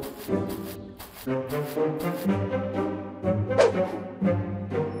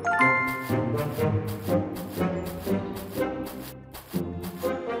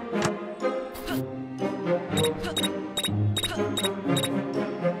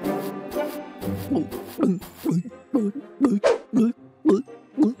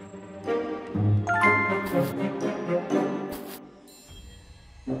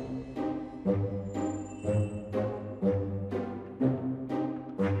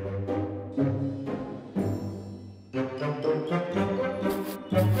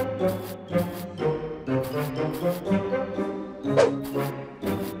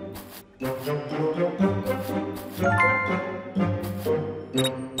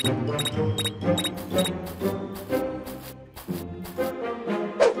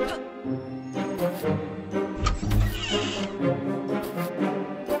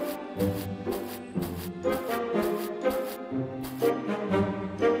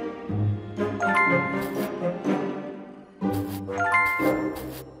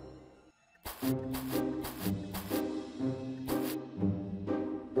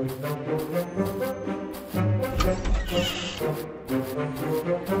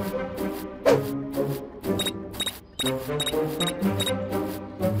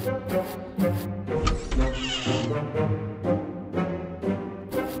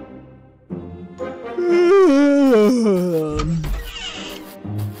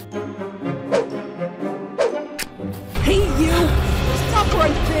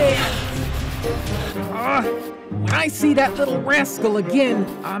I see that little rascal again,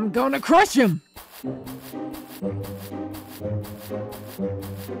 I'm gonna crush him!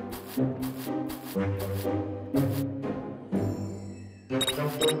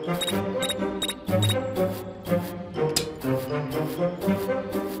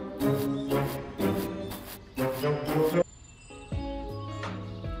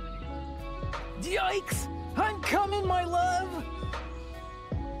 Yikes! I'm coming, my love!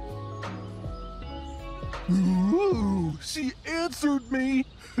 Ooh, she answered me!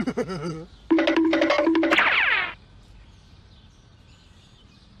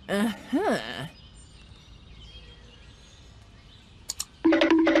 Uh-huh.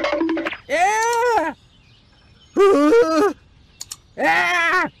 Yeah!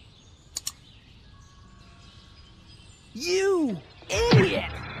 Ah! You idiot!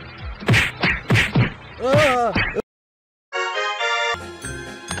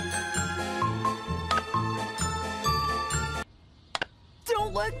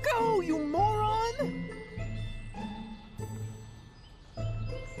 Don't let go, you moron!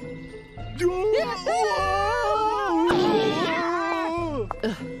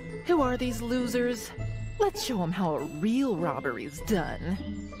 Who are these losers? Let's show them how a real robbery's done.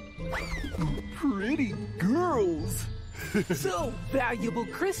 Pretty girls! So valuable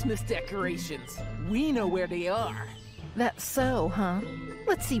Christmas decorations. We know where they are. That's so, huh?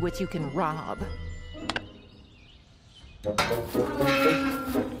 Let's see what you can rob.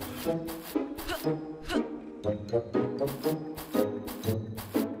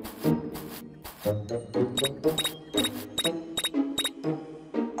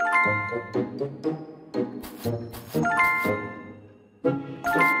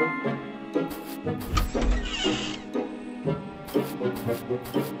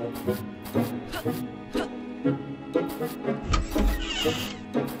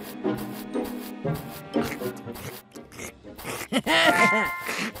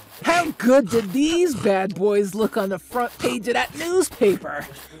 How good did these bad boys look on the front page of that newspaper?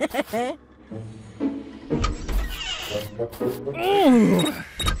 I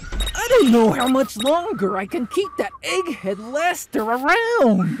don't know how much longer I can keep that egghead Lester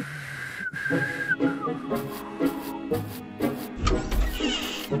around.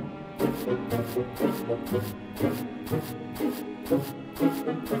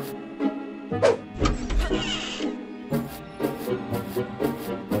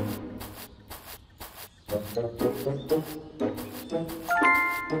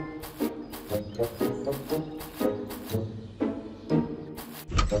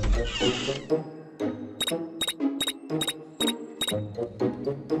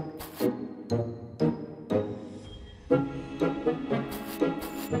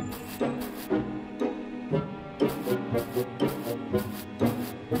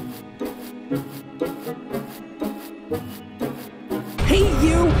 Hey,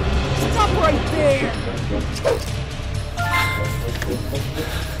 you! Stop right there!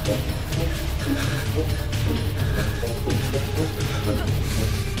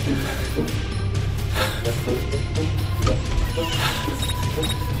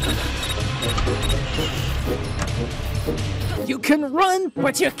 You can run,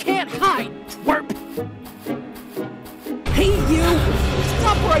 but you can't hide, twerp! Hey, you!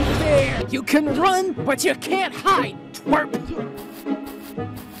 Stop right there! You can run, but you can't hide, twerp!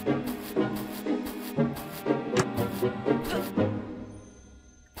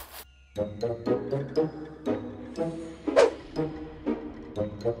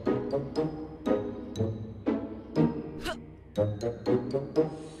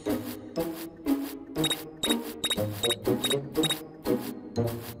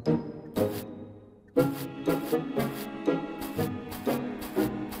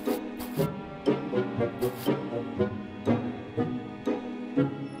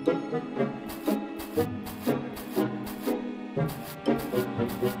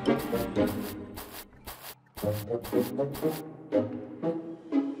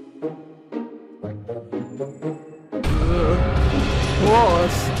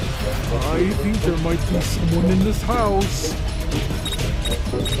 Boss, I think there might be someone in this house.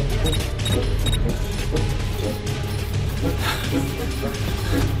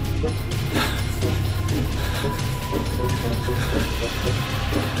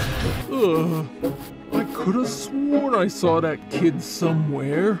 I could have sworn I saw that kid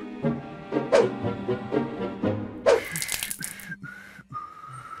somewhere.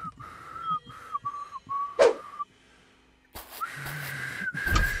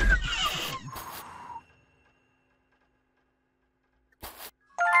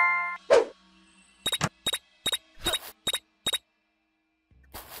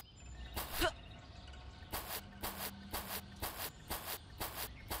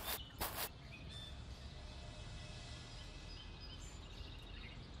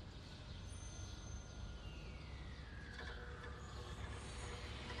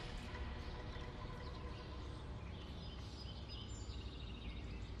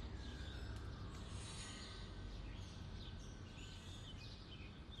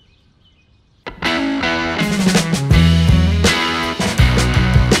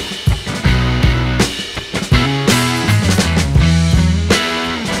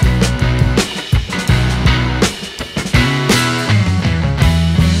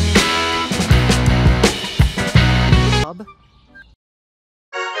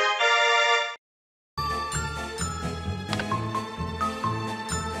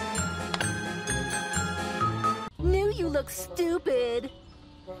 Look stupid.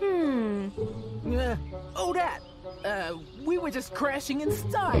 Oh, that. We were just crashing in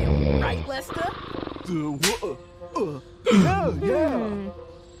style, right, Lester? Yeah.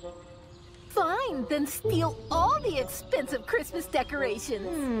 Fine, then steal all the expensive Christmas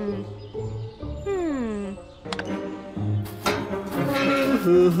decorations.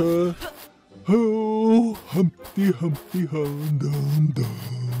 Oh, Humpty Humpty Hum Dum Dum.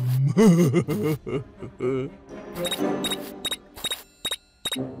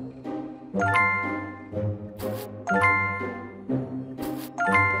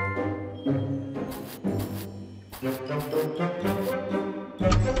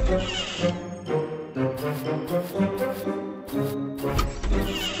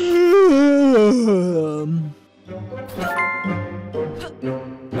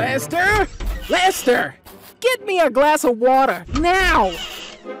 Lester? Lester! Get me a glass of water, now!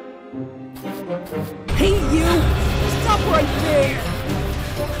 Hey, you! Stop right there!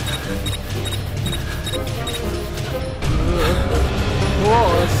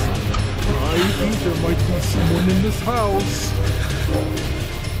 Boss, I think there might be someone in this house.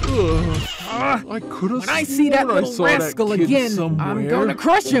 I could have When I see that little rascal again, I'm gonna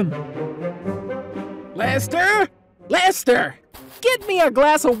crush him! Lester? Lester! Get me a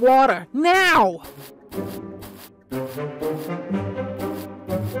glass of water, now!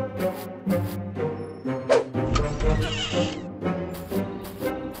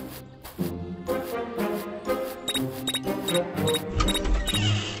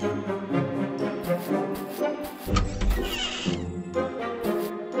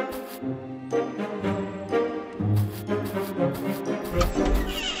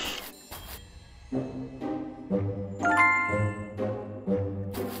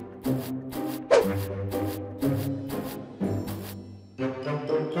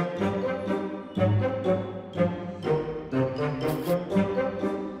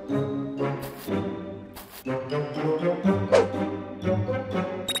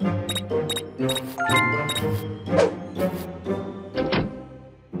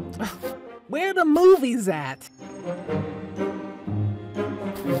 Where are the movies at?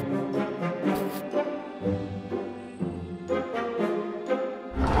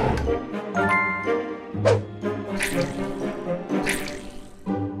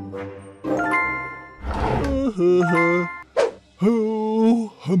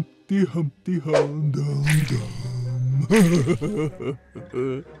 Oh, Humpty Humpty Hum Dum Dum.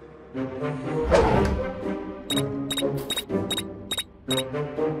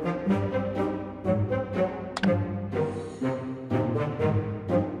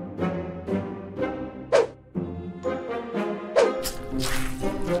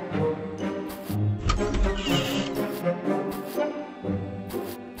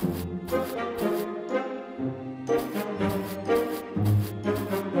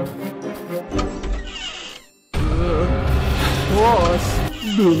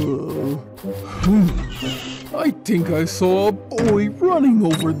 I think I saw a boy running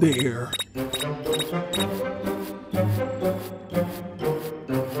over there.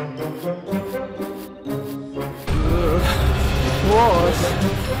 Claus,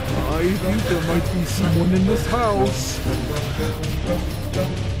 I think there might be someone in this house.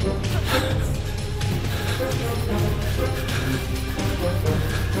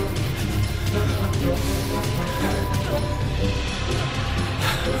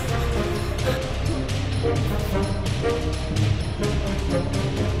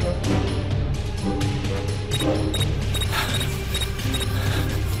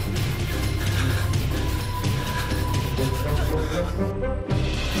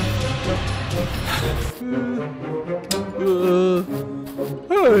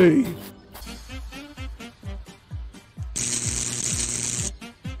 Hey!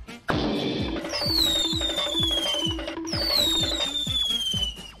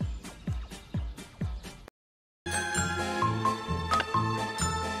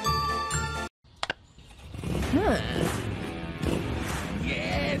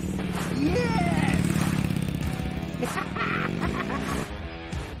 Yes! Yes!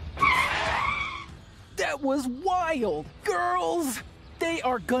 That was wild! Girls! They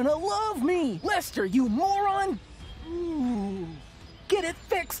are gonna love me! Lester, you moron! Ooh. Get it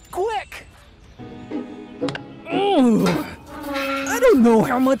fixed quick! Ooh. I don't know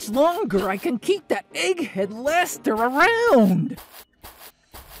how much longer I can keep that egghead Lester around!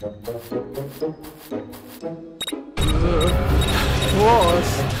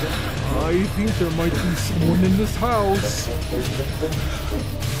 Claus, I think there might be someone in this house.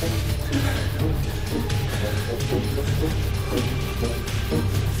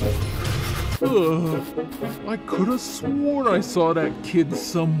 I could have sworn I saw that kid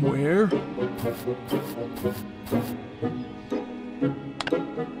somewhere.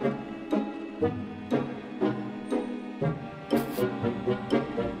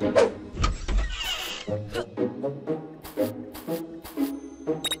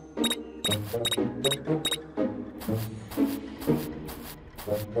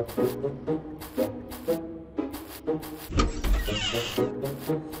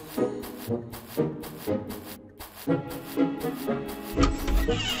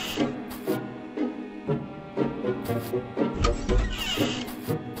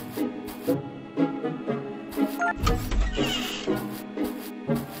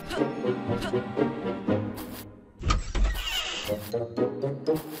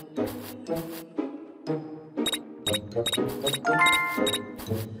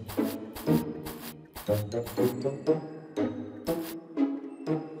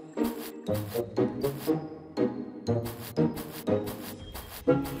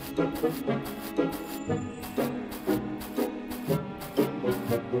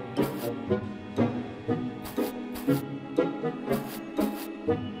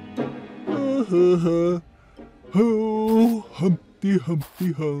 Oh, Humpty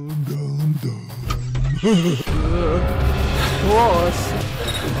Humpty Hum Dum Dum. Claus,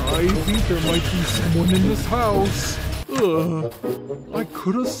 I think there might be someone in this house. I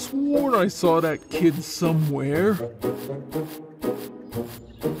could have sworn I saw that kid somewhere.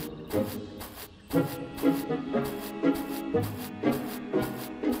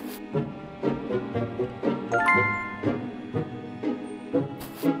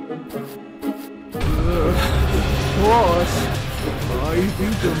 Claus, I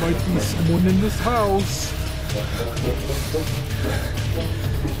think there might be someone in this house.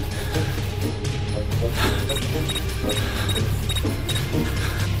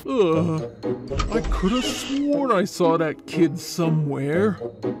 I could have sworn I saw that kid somewhere.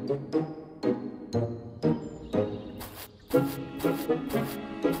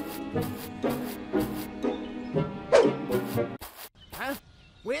 Huh?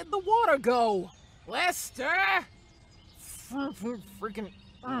 Where'd the water go? Lester! Freaking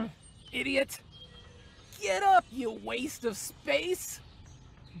idiot! Get up, you waste of space!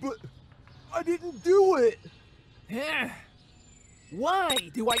 But I didn't do it! Why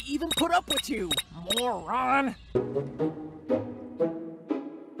do I even put up with you, moron?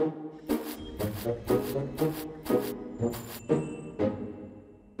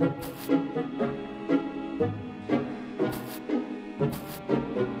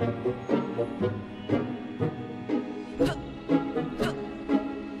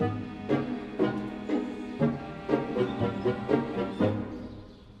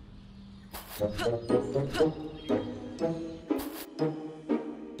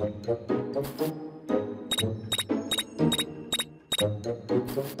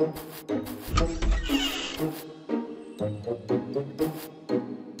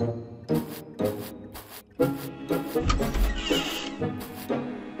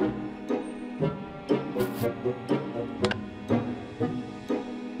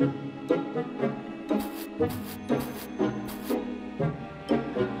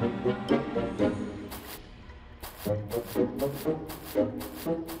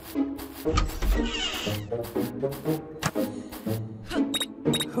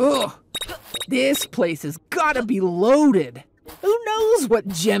 Ugh. This place has gotta be loaded. Who knows what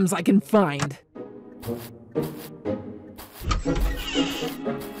gems I can find?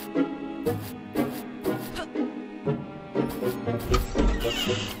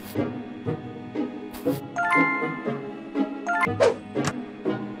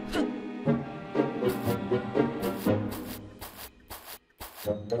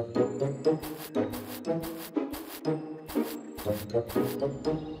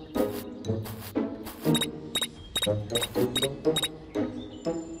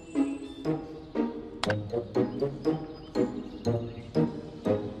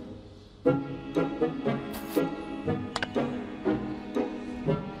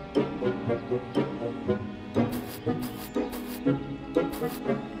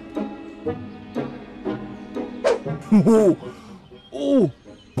 Whoa. Oh,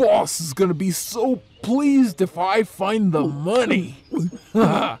 boss is gonna be so pleased if I find the money.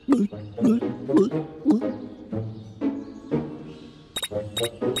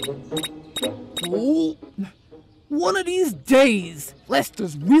 Oh, one of these days,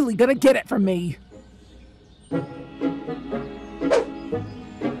 Lester's really gonna get it from me.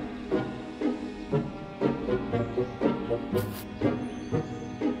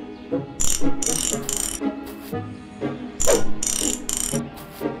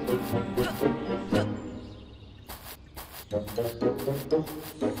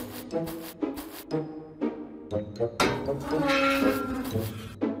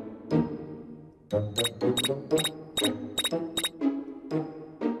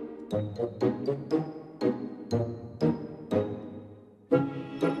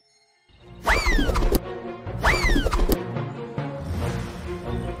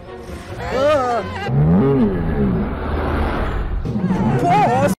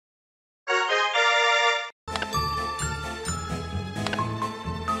 Boss!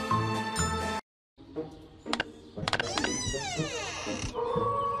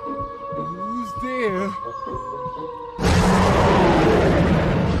 Who's there?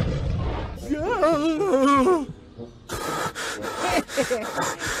 Yeah.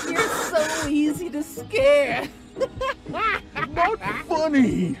 You're so easy to scare. Not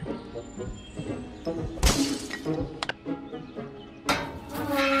funny.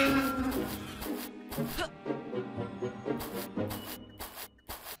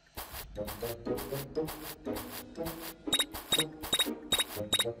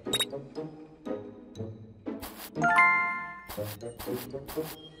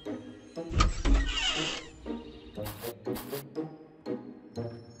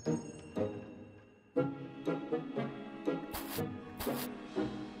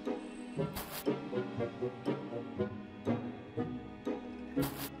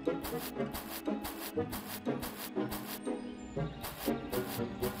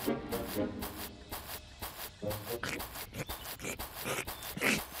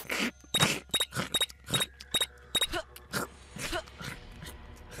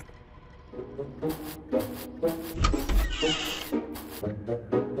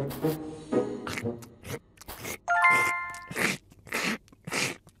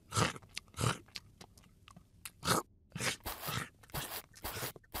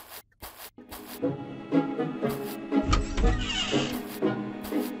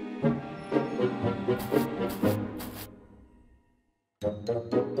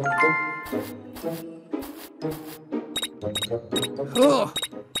 Ugh.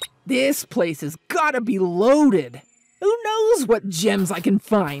 This place has gotta be loaded. Who knows what gems I can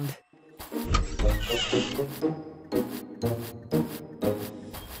find?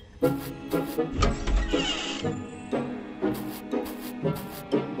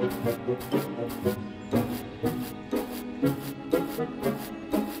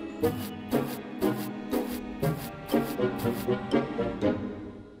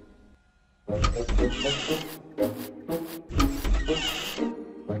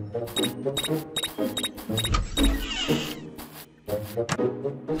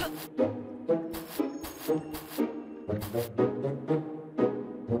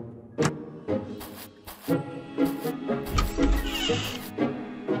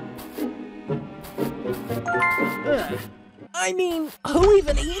 I mean, who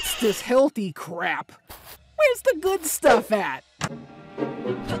even eats this healthy crap? Where's the good stuff at?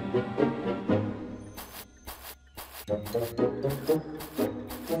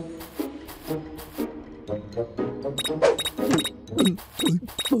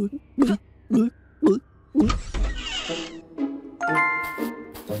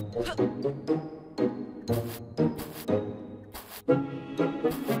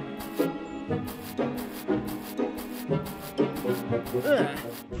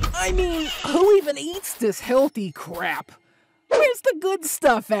 I mean, who even eats this healthy crap? Where's the good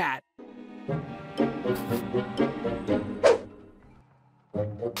stuff at?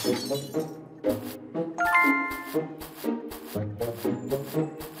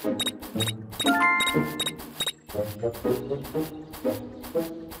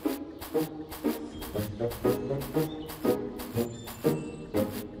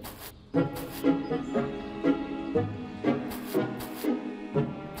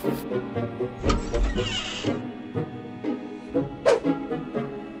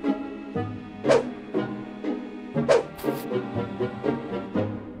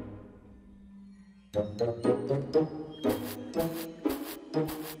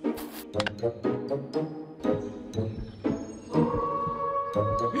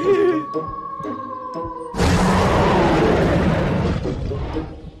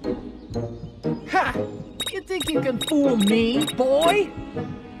 Ha! You think you can fool me, boy?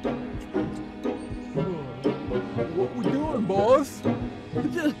 What we doing, boss?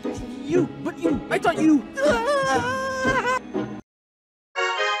 I thought you...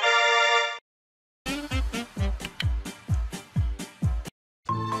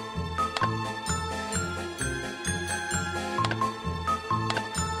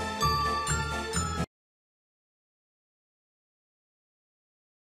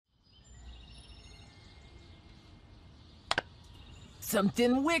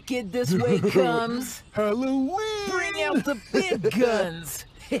 Something wicked this way comes. Halloween! Bring out the big guns.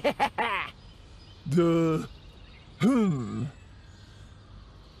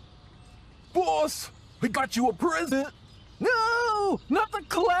 Boss, I got you a present. No, not the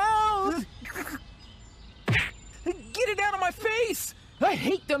clown. Get it out of my face. I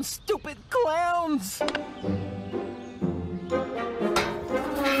hate them stupid clowns.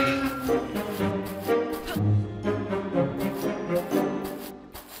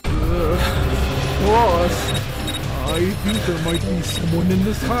 Boss, I think there might be someone in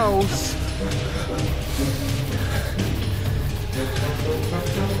this house.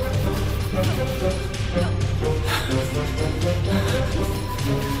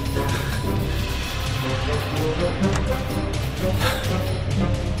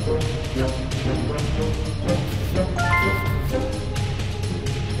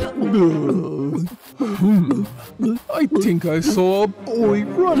 I think I saw a boy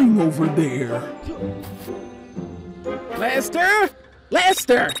running over there. Lester?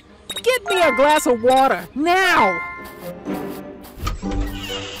 Lester! Get me a glass of water, now!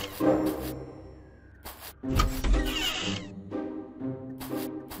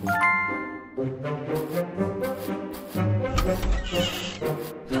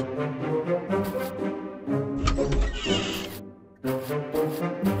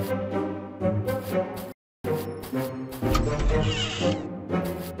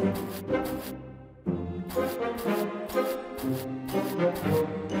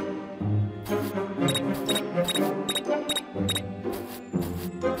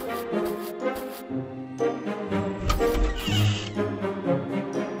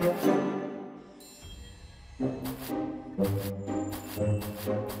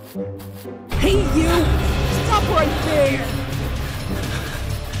 Hey, you! Stop right there!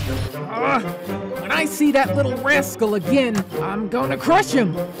 When I see that little rascal again, I'm gonna crush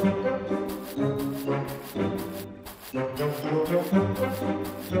him!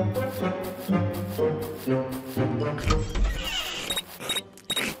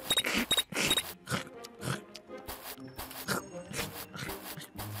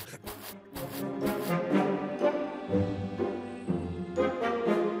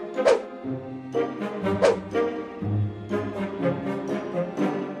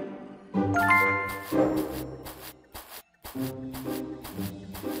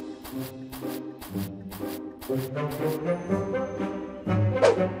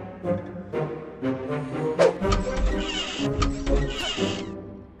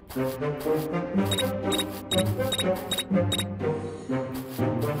 Wee!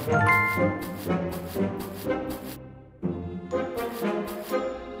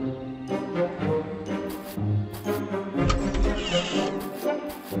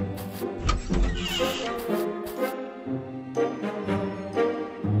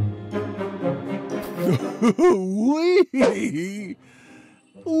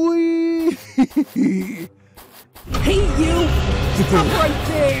 Wee! Hey, you! Stop right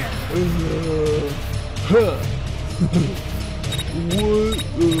there! Huh. What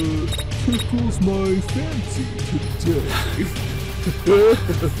tickles my fancy today?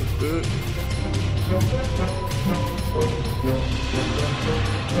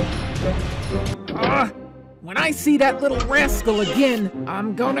 When I see that little rascal again,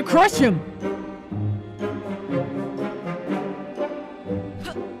 I'm gonna crush him!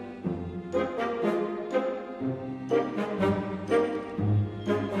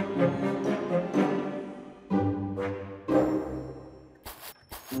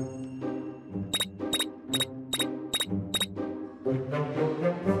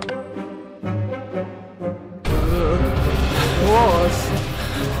 Boss,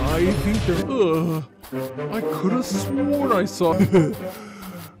 I think they're. I could have sworn I saw.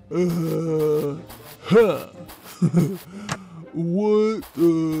 Huh. What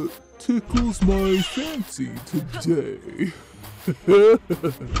tickles my fancy today?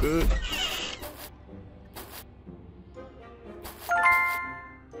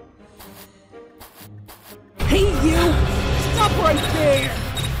 Hey, you! Stop right there!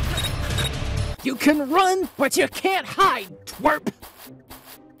 You can run, but you can't hide, twerp!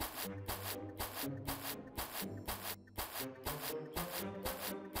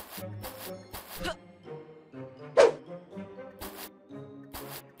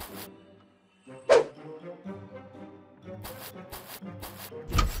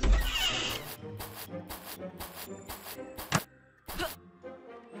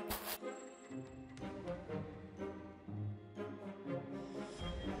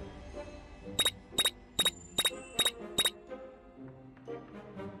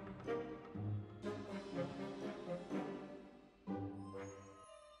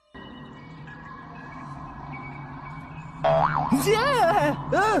 Yeah!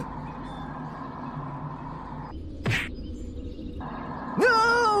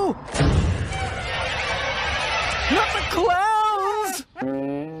 No! Not the clowns!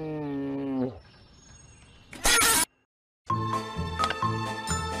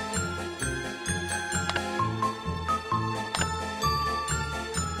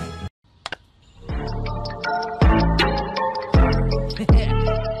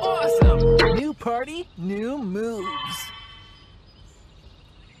 Awesome! New party, new moves.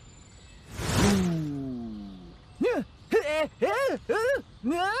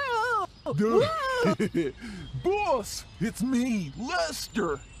 No! Boss, it's me,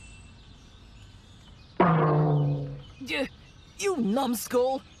 Lester. You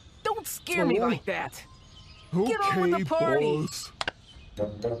numbskull! Don't scare me like that! Okay, Get on with the party. boss.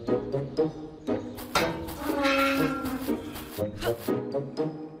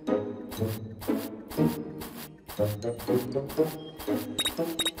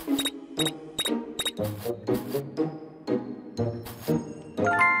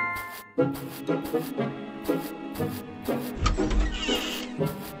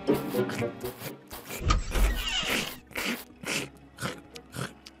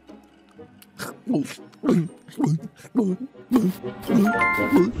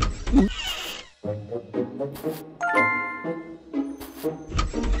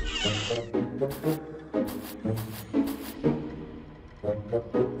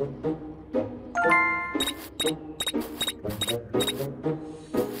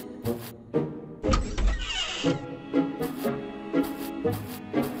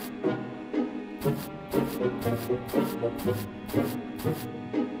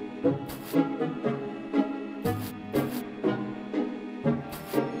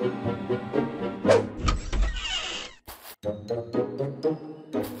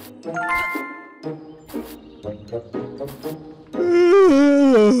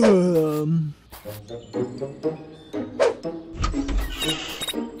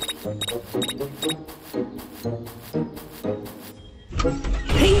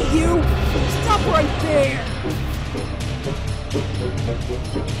 Hey, you! Stop right there!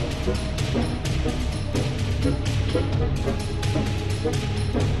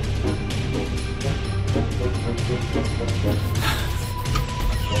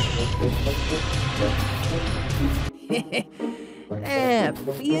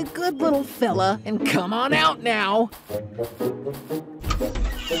 Be a good little fella and come on out now.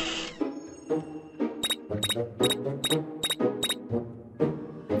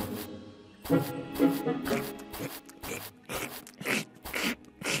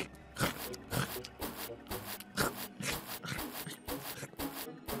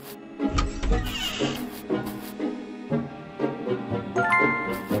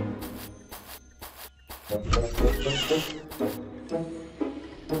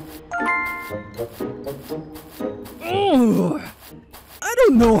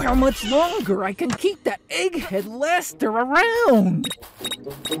 know how much longer I can keep that egghead Lester around.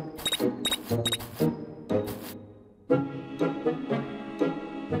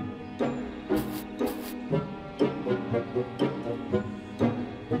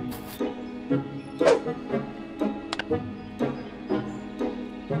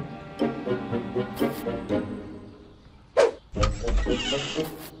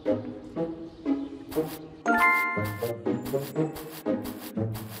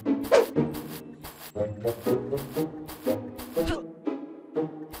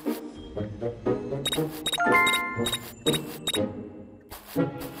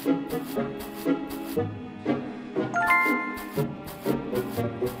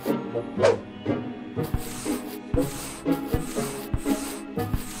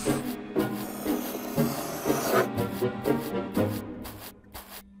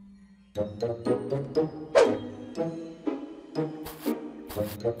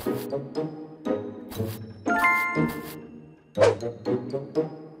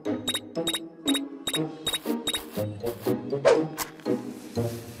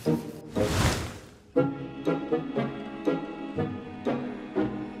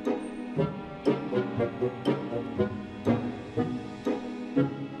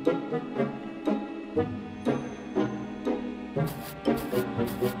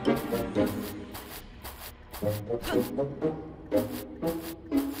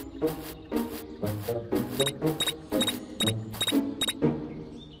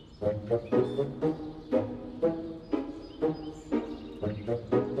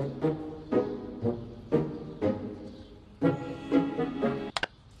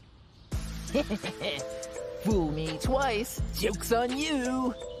 Fool me twice, joke's on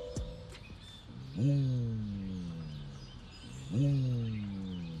you. No!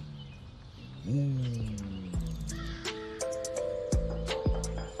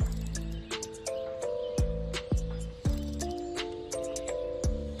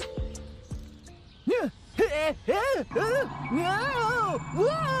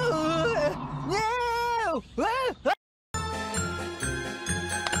 Whoa! No!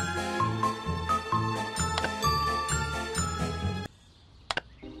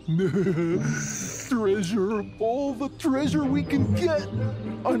 Treasure, all the treasure we can get.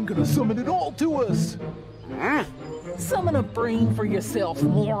 I'm gonna summon it all to us. Summon a brain for yourself,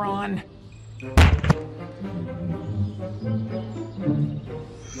 moron.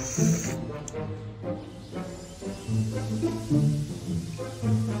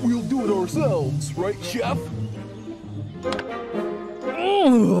 We'll do it ourselves, right, Chef?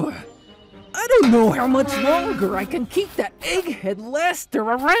 Ugh. I don't know how much longer I can keep that egghead Lester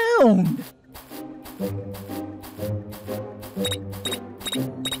around.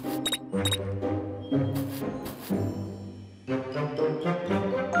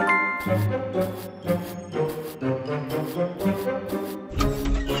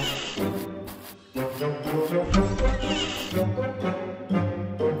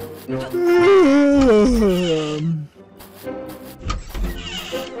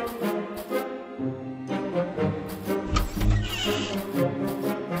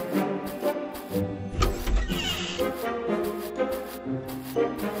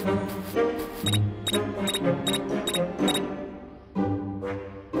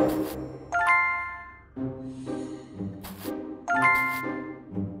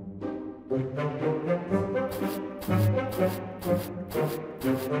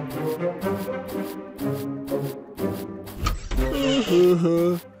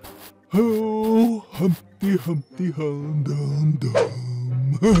 Oh, Humpty Humpty Hum Dum Dum.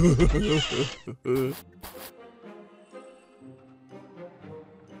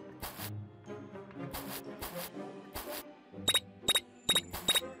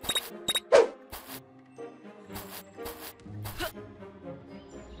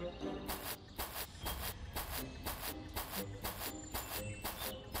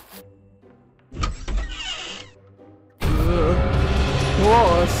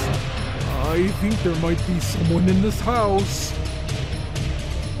 Boss, I think there might be someone in this house.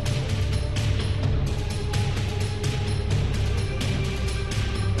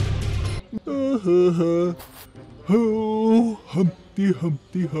 Oh, Humpty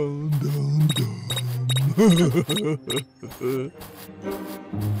Humpty Hum Dum Dum.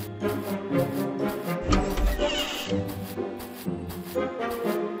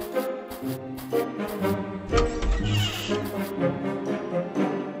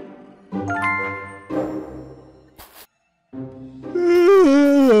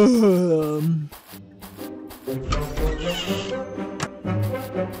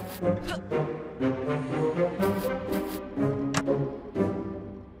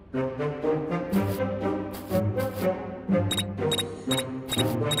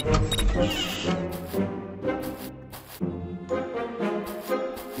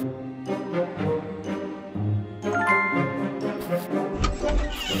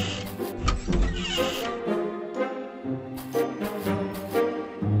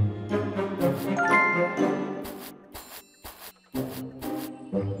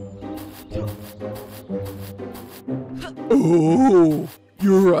 Oh,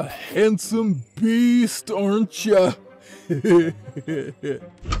 you're a handsome beast, aren't ya?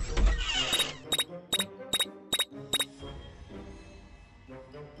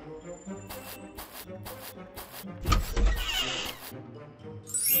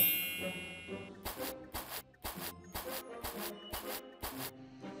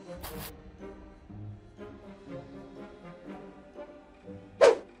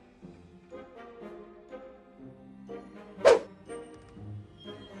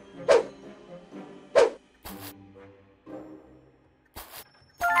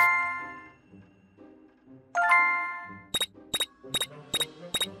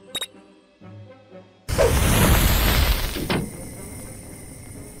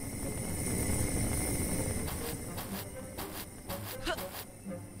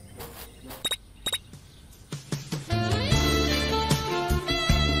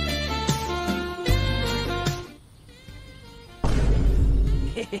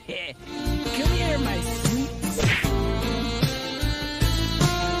 Come here, my sweet.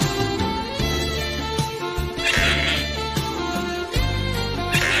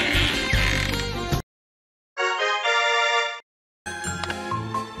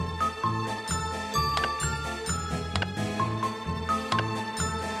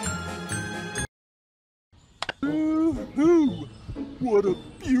 Woohoo! What a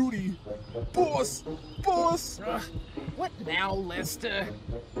beauty! Boss! Boss! What now, Lester?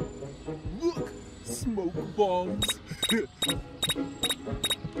 Look! Smoke bombs!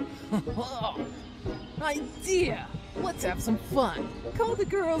 Oh, idea! Let's have some fun. Call the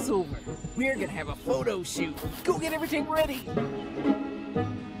girls over. We're gonna have a photo shoot. Go get everything ready.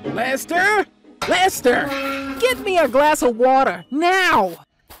 Lester? Lester! Get me a glass of water, now!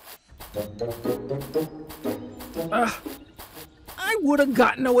 I would have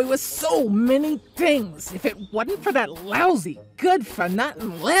gotten away with so many things if it wasn't for that lousy,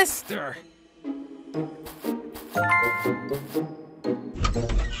 good-for-nothing Lester.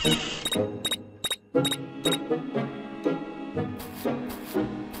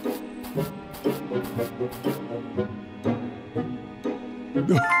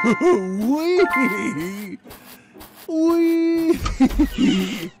 Wee!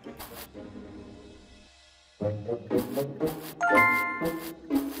 Wee!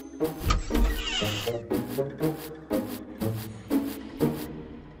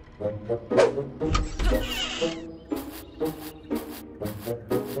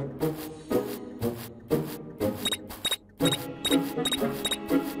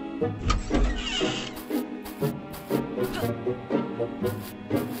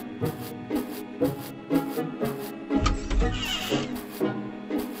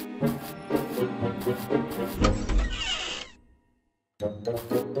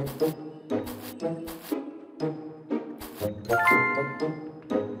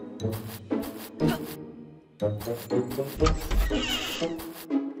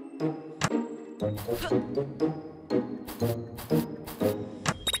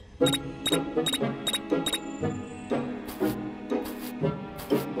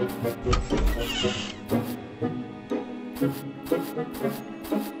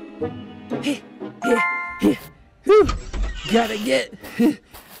 Gotta get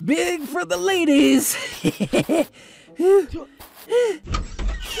big for the ladies.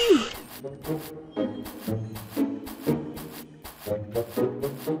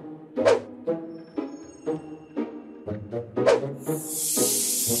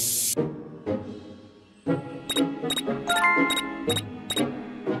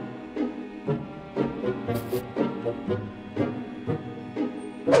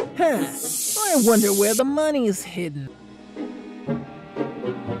 I wonder where the money's hidden.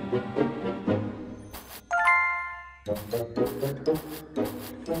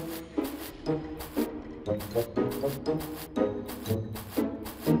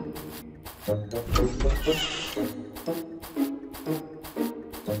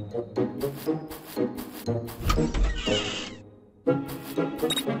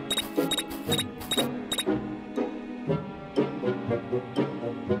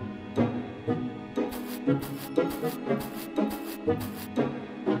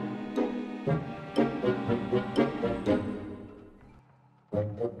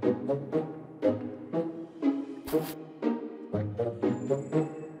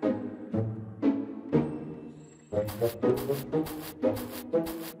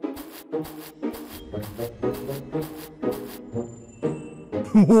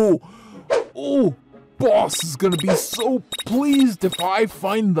 Oh, boss is gonna be so pleased if I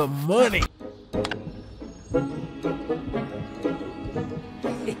find the money.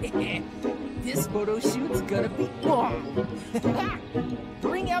 This photo shoot's gonna be bomb.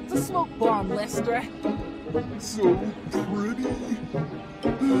 Bring out the smoke bomb, Lester. So pretty.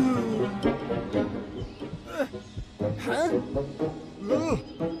 Huh?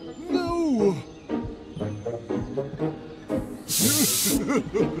 No.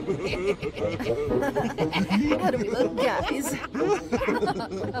 How do we look, guys?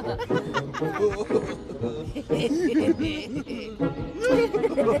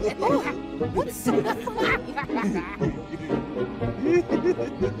 What's so funny?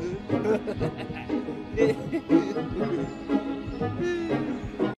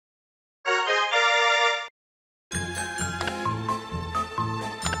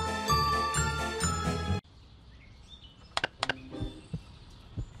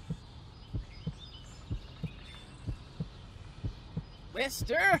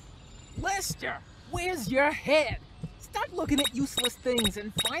 Lester? Lester, where's your head? Stop looking at useless things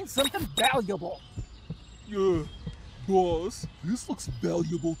and find something valuable. Boss, this looks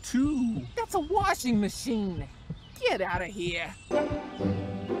valuable too. That's a washing machine. Get out of here.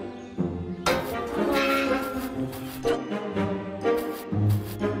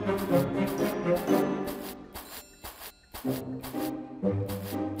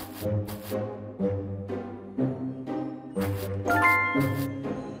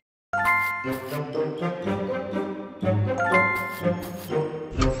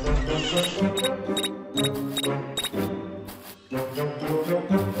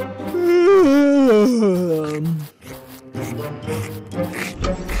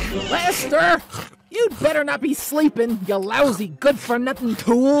 Lester! You'd better not be sleeping, you lousy good-for-nothing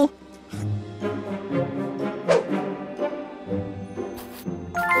tool!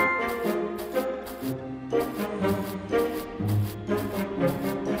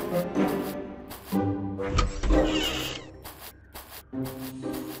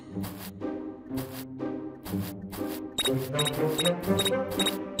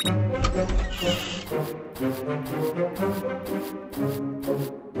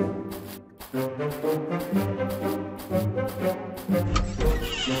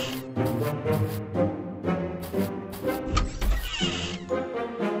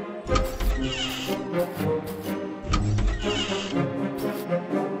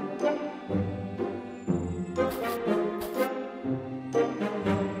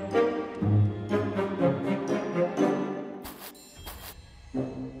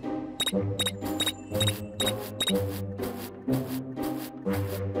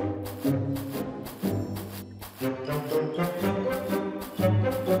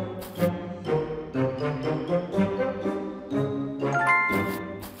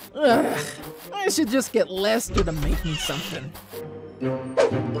 Ugh, I should just get Lester to make me something.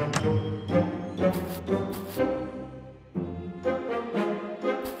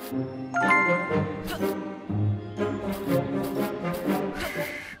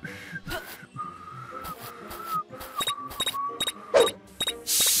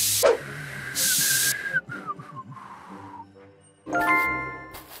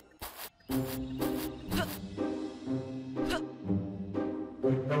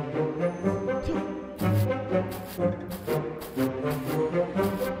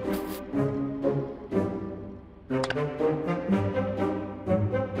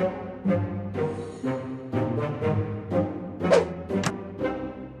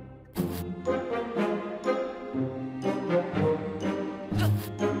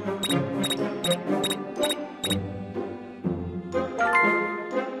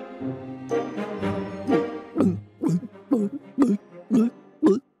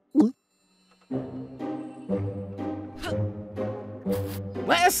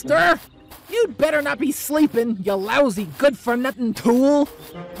 Lester! You'd better not be sleeping, you lousy good-for-nothing tool!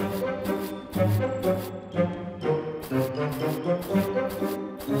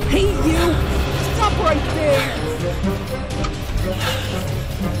 Hey, you! Stop right there!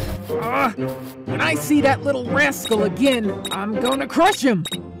 When I see that little rascal again, I'm gonna crush him!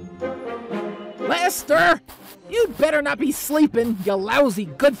 Lester! You'd better not be sleeping, you lousy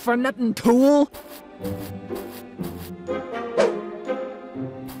good-for-nothing tool!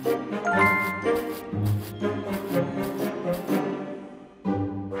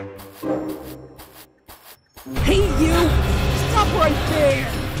 Hey, you! Stop right there!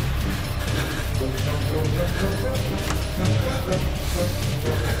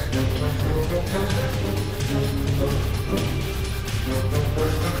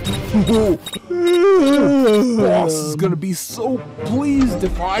 Boss is gonna be so pleased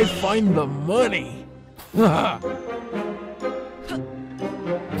if I find the money.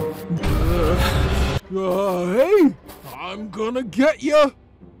 Hey, I'm gonna get ya.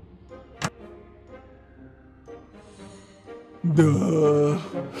 Duh.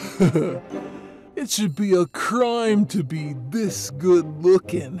 It should be a crime to be this good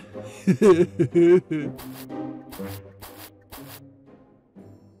looking.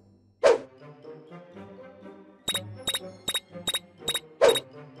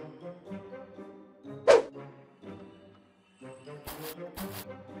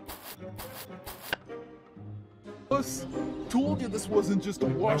 Told you this wasn't just a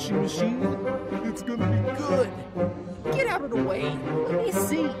washing machine. It's gonna be good. Get out of the way. Let me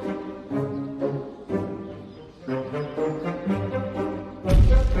see.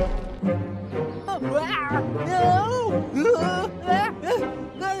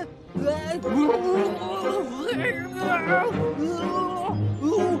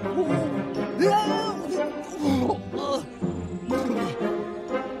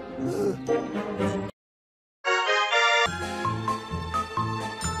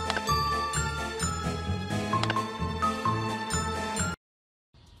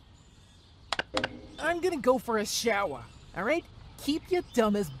 I'm gonna go for a shower, alright? Keep your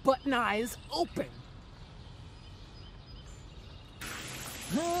dumb as button eyes open.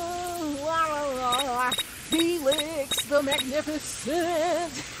 Felix the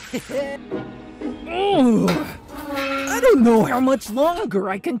Magnificent! I don't know how much longer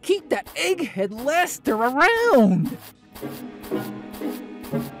I can keep that egghead Lester around!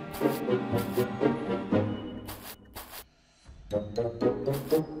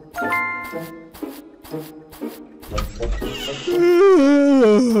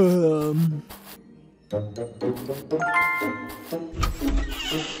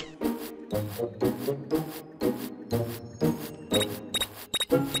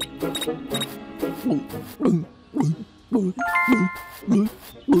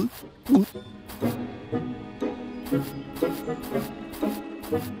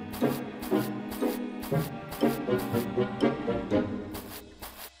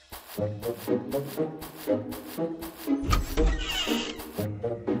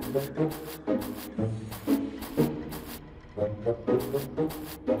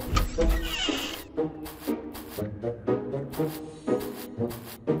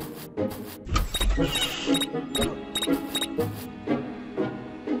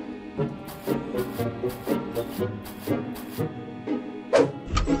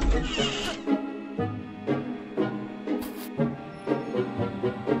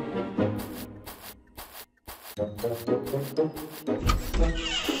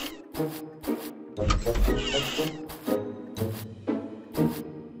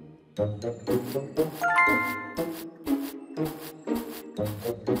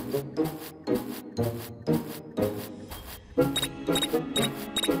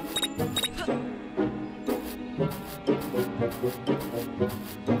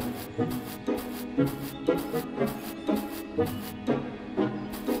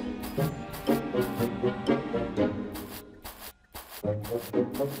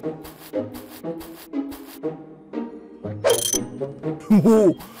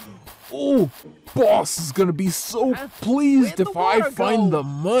 Oh, boss is gonna be so pleased if I find the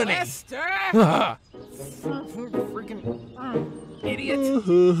money. Freaking idiot!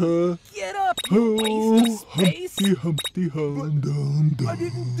 Get up, you waste of space! Humpty Hum I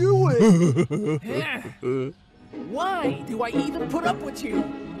didn't do it! Why do I even put up with you,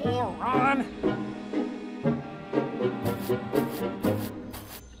 moron?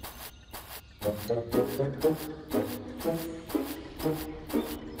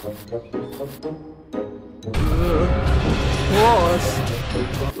 Boss,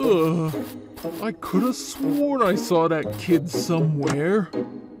 I could have sworn I saw that kid somewhere.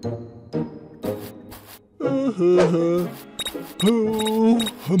 Oh,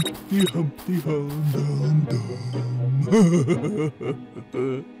 Humpty Hum Dum.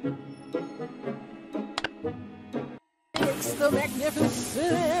 It's the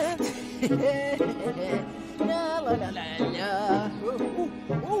Magnificent! La la la la la!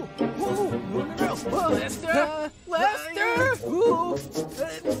 Lester! Lester!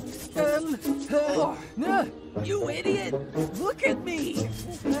 You idiot! Look at me!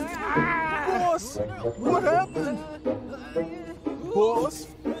 Boss, what happened? Boss,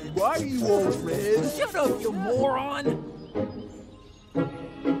 why are you all red? Shut up, you moron!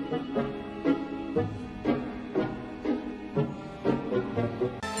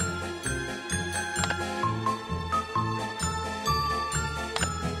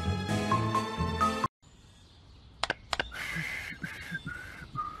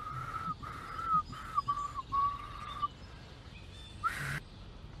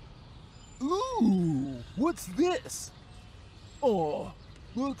 Ooh, what's this? Oh,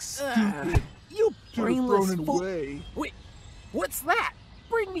 looks stupid. You Should have brainless thrown it fool! away. Wait, What's that?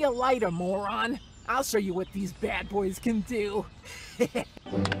 Bring me a lighter, moron. I'll show you what these bad boys can do.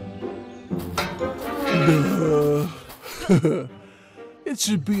 It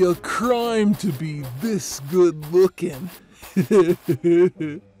should be a crime to be this good looking.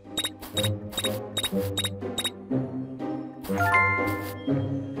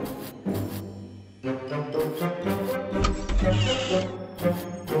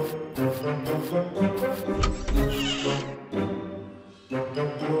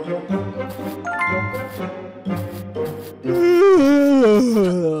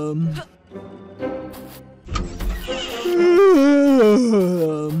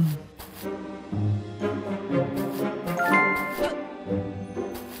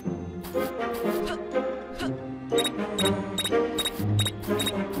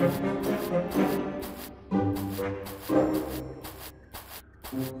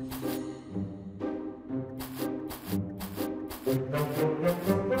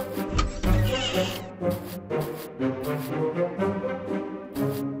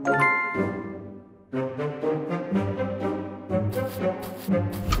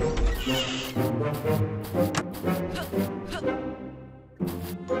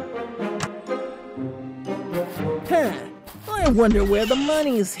 I wonder where the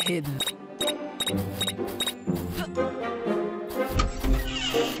money's hidden.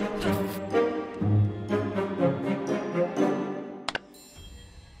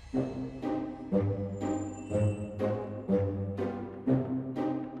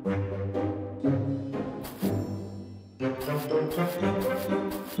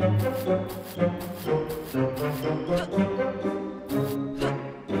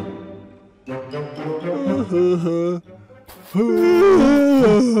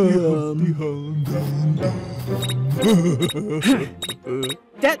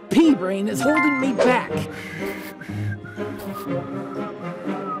 That pea brain is holding me back.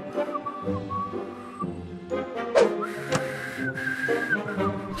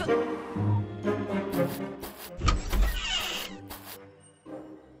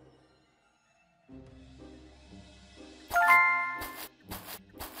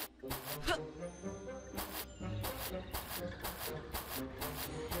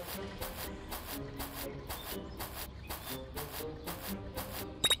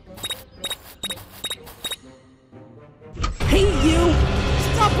 Hey, you!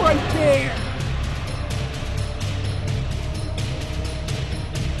 Stop right there!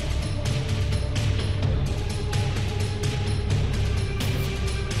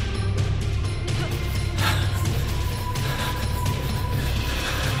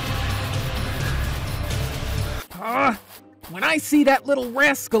 When I see that little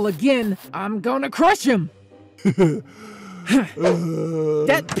rascal again, I'm gonna crush him!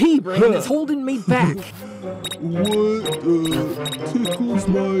 That pea brain is holding me back. What tickles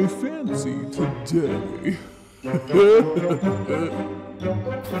my fancy today?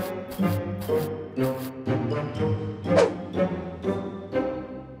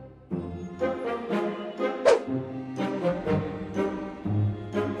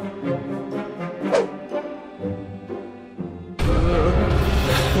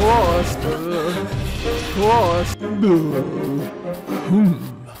 Claus.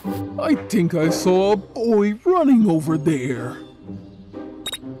 I think I saw a boy running over there.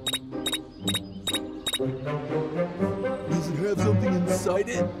 Does it have something inside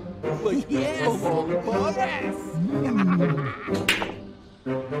it? Like Yes! a lollipop? Yes!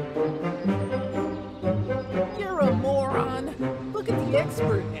 You're a moron. Look at the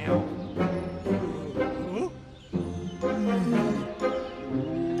expert now.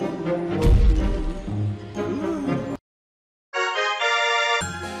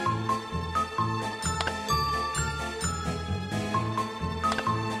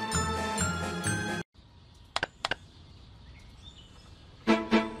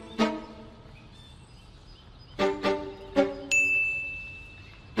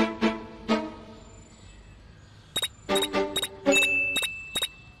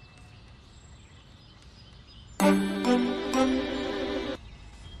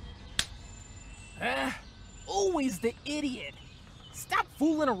 Always the idiot. Stop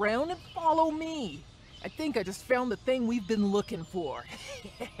fooling around and follow me. I think I just found the thing we've been looking for.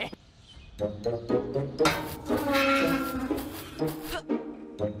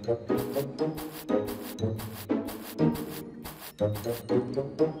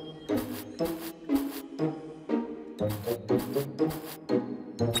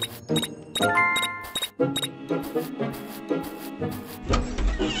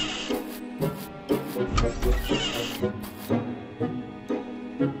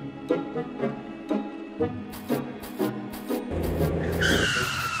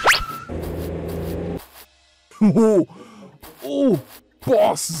 Oh, oh,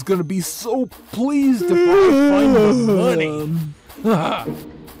 boss is gonna be so pleased if I find the money.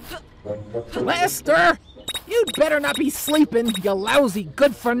 Lester! You'd better not be sleeping, you lousy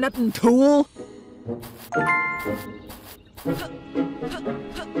good-for-nothing tool!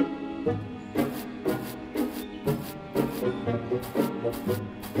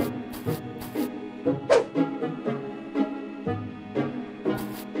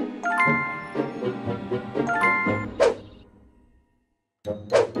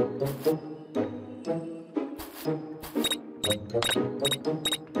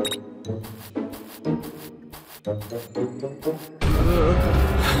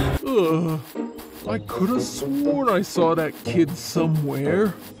 I could have sworn I saw that kid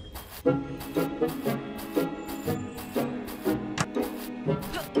somewhere.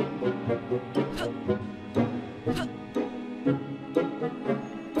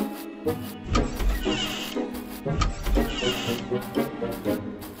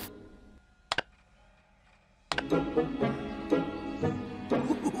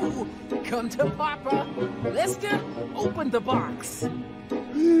 Come to Papa! Lester, open the box!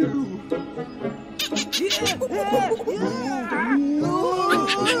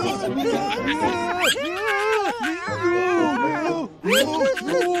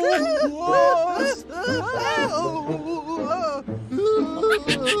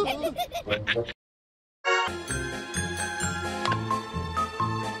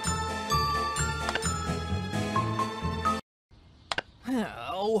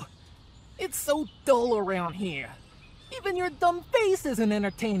 Oh, it's so dull around here. Even your dumb face isn't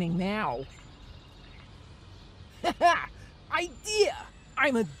entertaining now. Idea!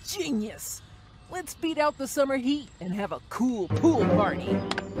 I'm a genius! Let's beat out the summer heat and have a cool pool party.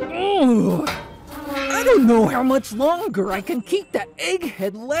 Ugh. I don't know how much longer I can keep that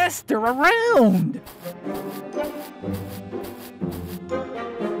egghead Lester around!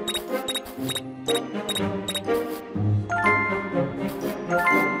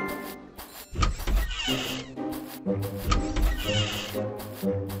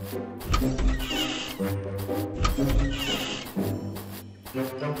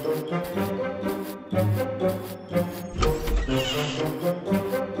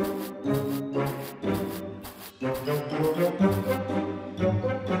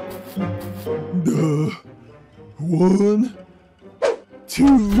 One,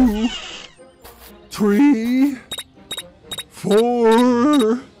 two, three,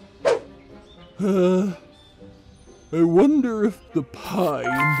 four. I wonder if the pie in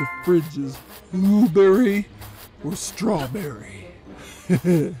the fridge is blueberry or strawberry.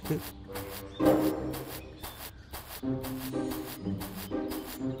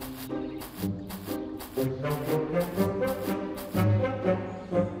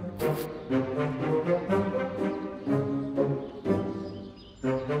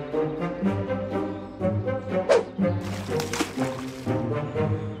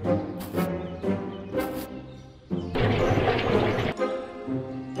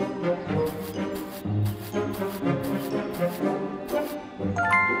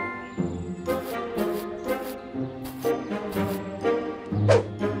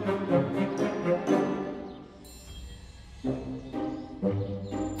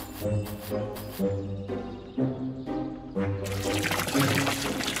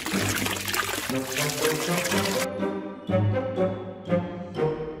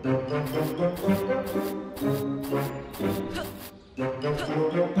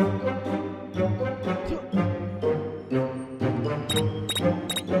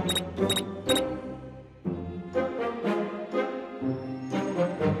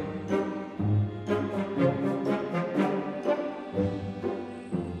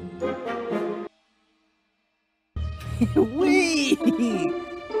 Whee!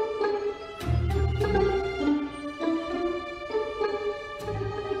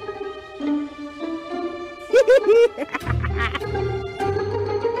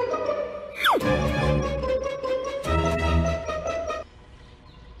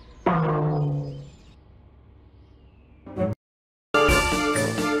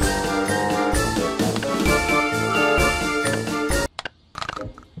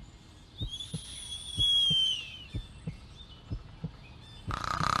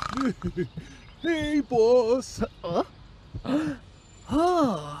 Hey, boss.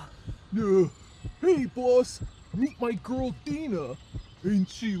 Hey, boss. Meet my girl Dina. Ain't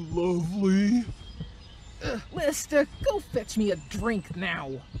she lovely? Lester, go fetch me a drink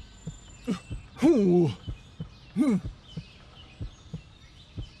now. Oh.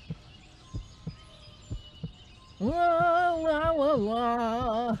 La la la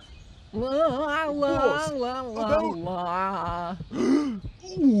la. La la la la la.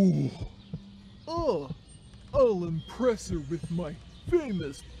 Ooh. Oh, I'll impress her with my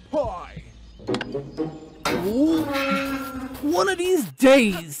famous pie. Ooh. One of these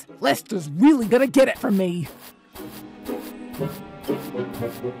days, Lester's really gonna get it from me.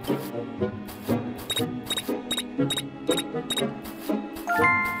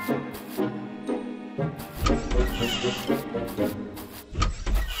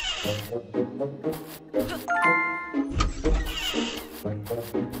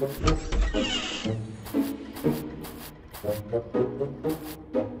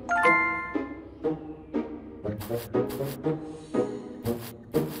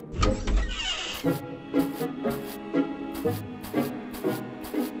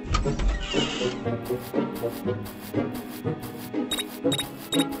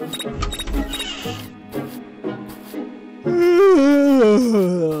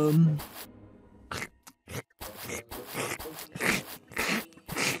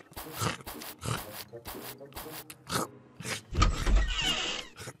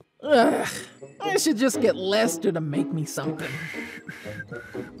 Ugh, I should just get Lester to make me something.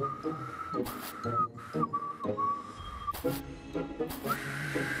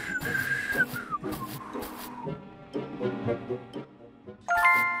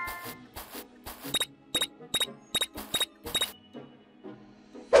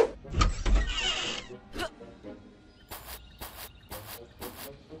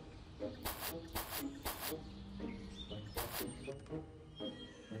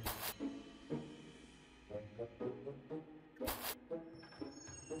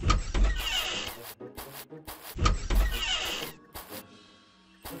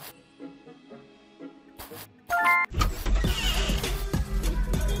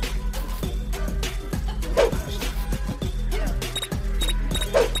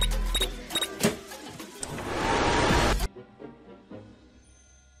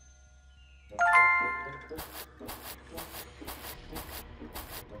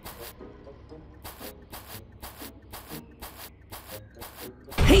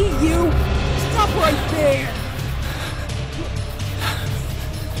 Hey, you! Stop right there!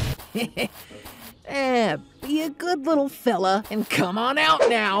 Be a good little fella and come on out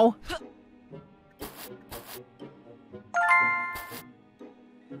now.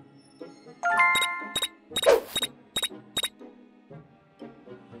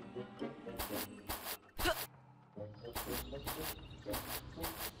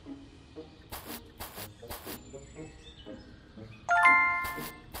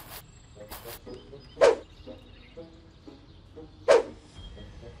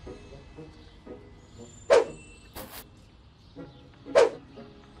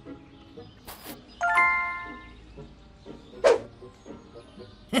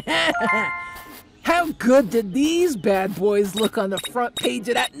 How good did these bad boys look on the front page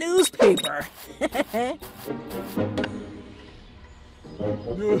of that newspaper?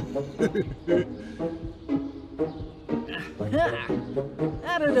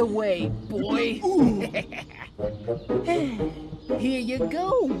 Out of the way, boy. Here you go,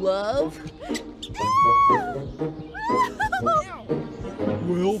 love.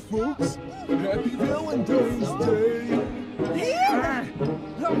 Well, folks, happy Valentine's Day. Yeah!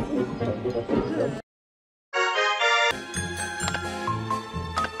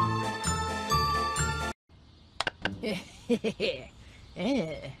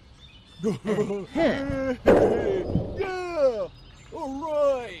 All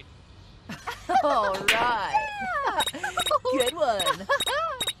right! All right. Good one.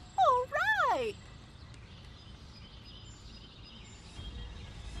 All right.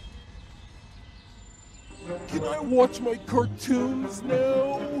 Can I watch my cartoons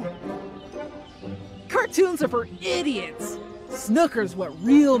now? Cartoons are for idiots. Snooker's what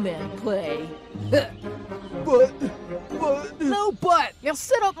real men play. But... No but! Now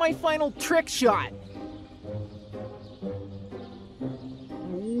set up my final trick shot.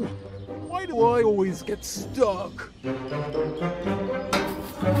 Why do I always get stuck?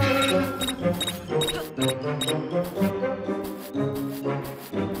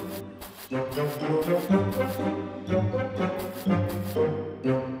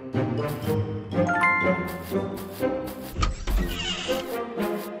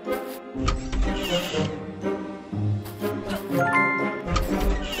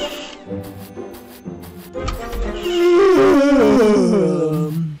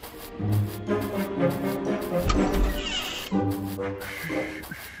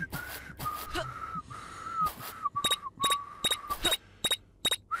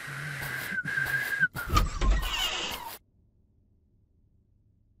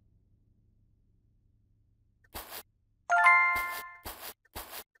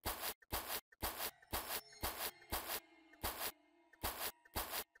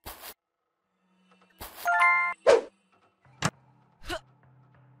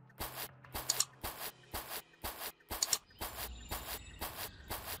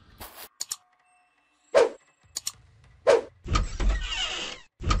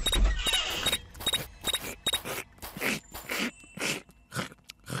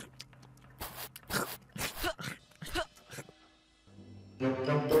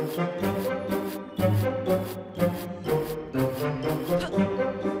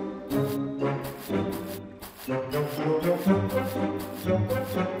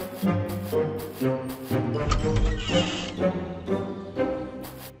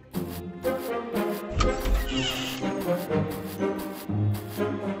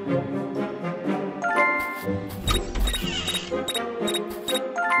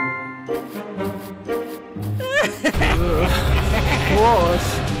 Boss,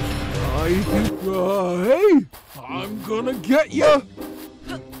 I think, hey, I'm gonna get ya!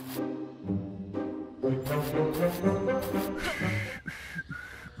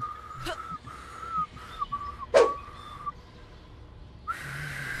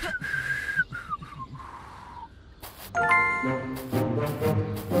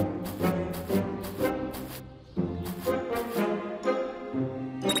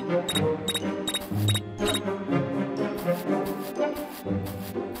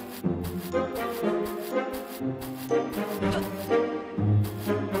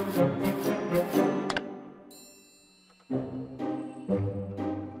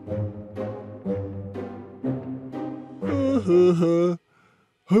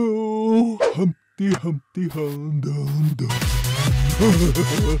 Oh, Humpty Humpty Hum Dum Dum.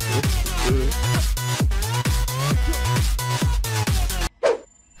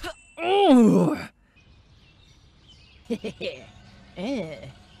 Oh.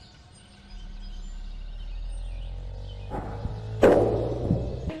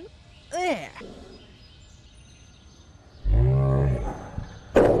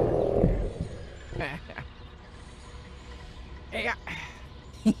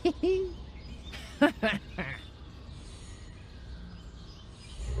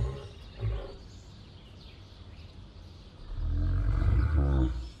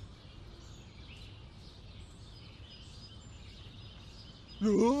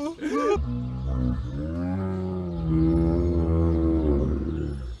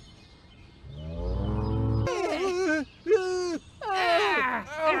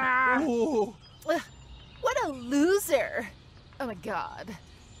 What a loser! Oh my god.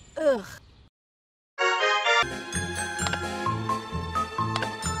 Ugh.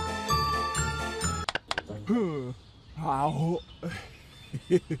 Ow.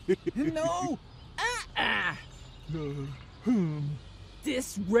 No!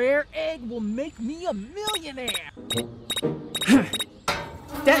 This rare egg will make me a millionaire!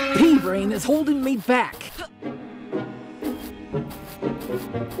 That pea brain is holding me back!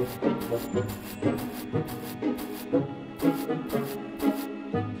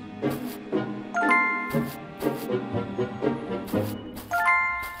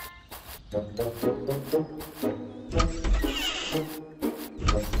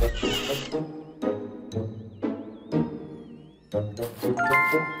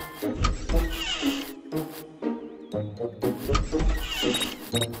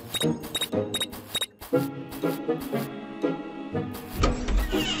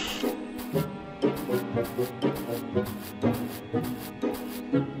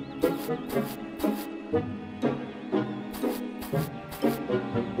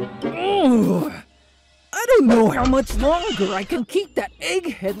 I don't know how much longer I can keep that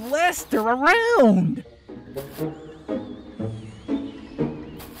egghead Lester around.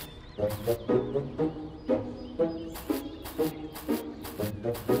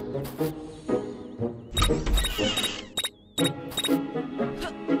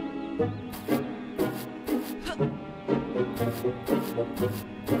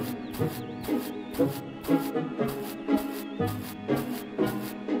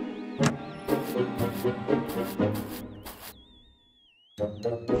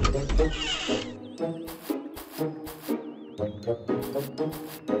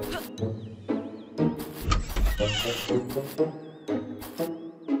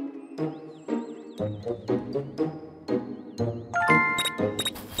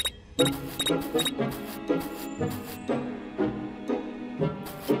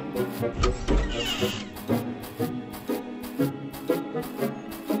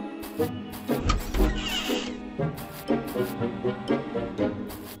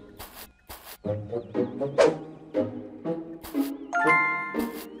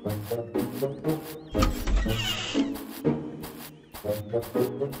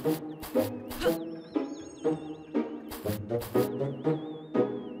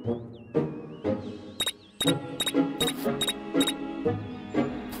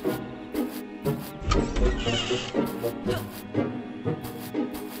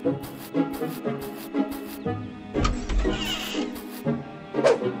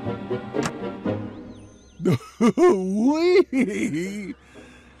 Wee!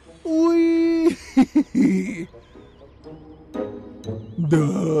 Wee!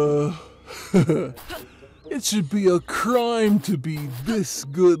 Duh. It It should be a crime to be this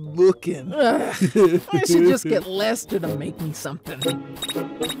good looking. I should just get Lester to make me something.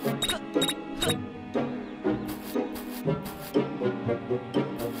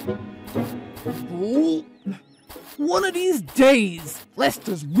 Ooh. One of these days,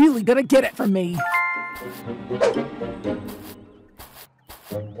 Lester's really gonna get it from me.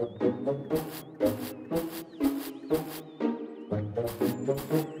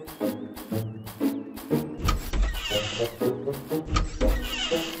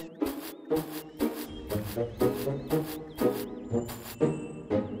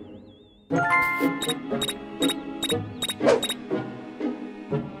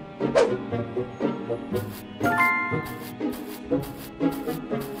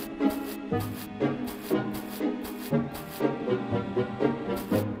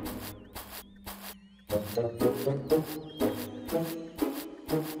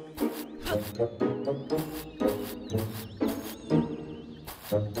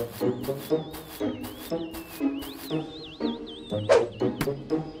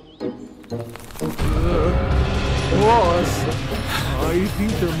 Boss, I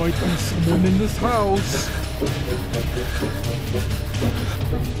think there might be someone in this house.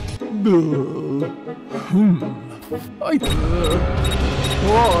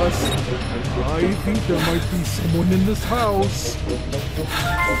 Boss, I think there might be someone in this house.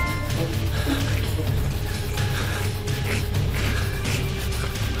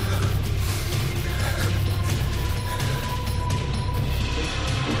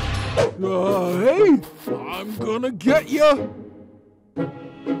 Hey, I'm gonna get ya!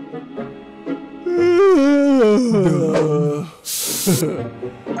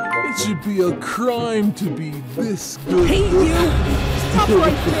 It should be a crime to be this good. Hey, you! Stop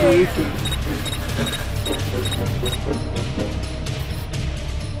right there!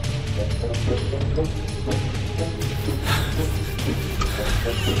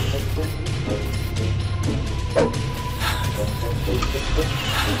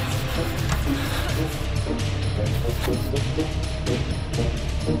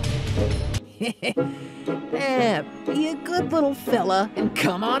 Be a good little fella and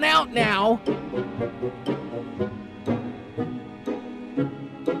come on out now.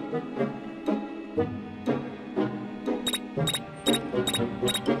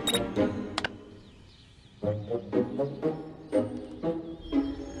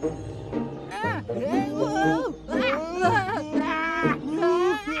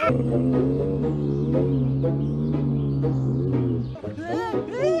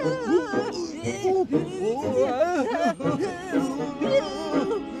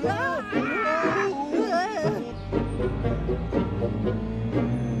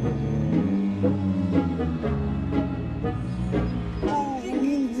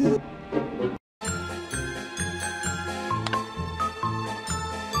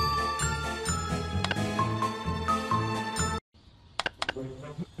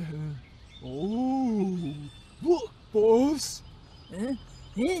 Oh, look, boss.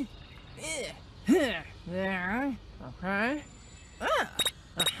 Okay.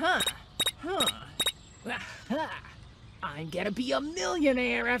 I'm gonna be a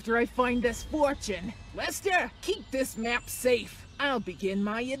millionaire after I find this fortune. Lester, keep this map safe. I'll begin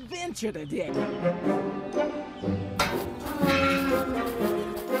my adventure today.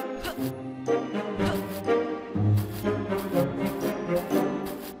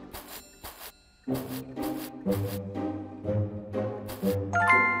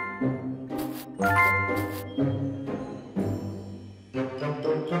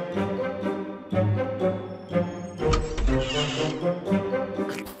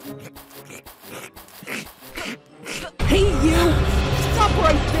 Hey, you! Stop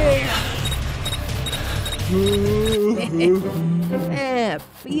right there!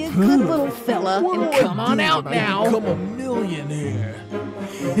 Be a good little fella and come on out now. Become a millionaire.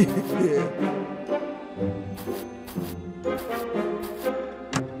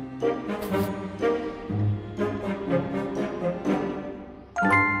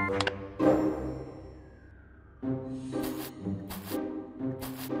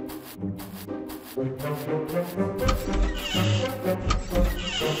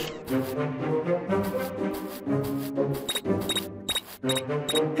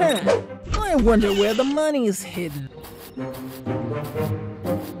 I wonder where the money's hidden.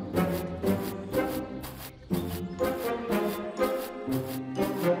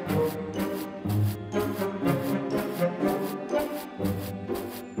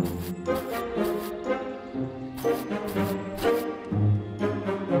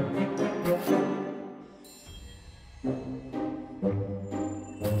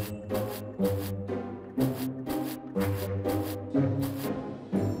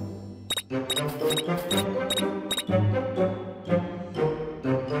 Boss,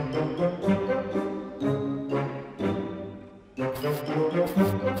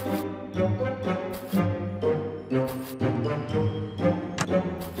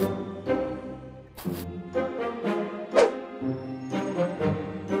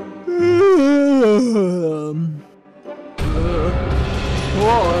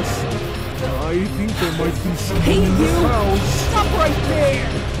 I think there might be some Hey, in the you! house. Stop right there!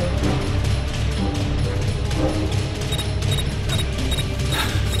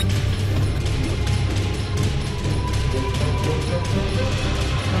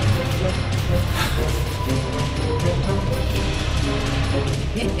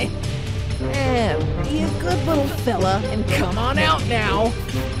 Be a good little fella and come on out now.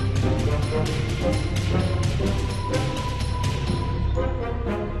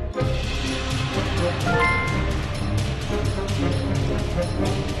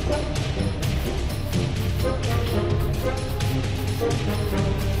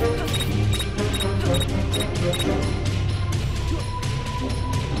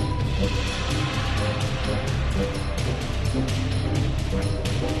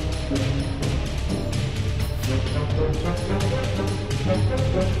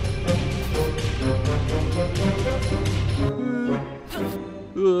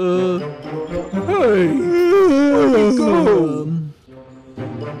 Hey, where'd you go?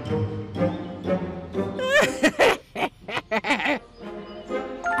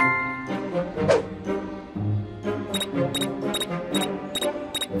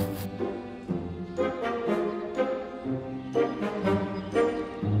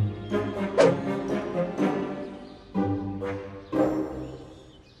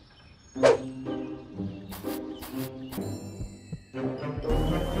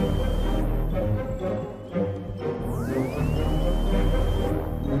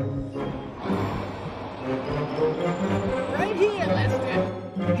 Right here, Lester.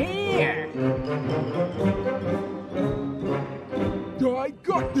 Here. I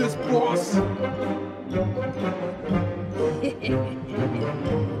got this, boss.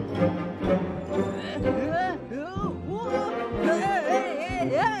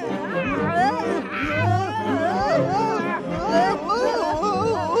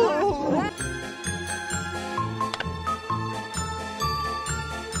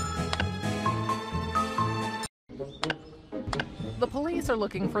 The police are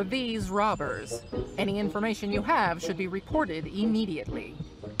looking for these robbers. Any information you have should be reported immediately.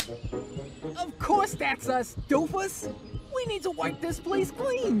 Of course that's us, doofus. We need to wipe this place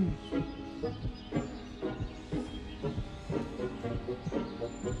clean.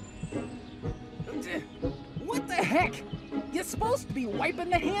 What the heck? You're supposed to be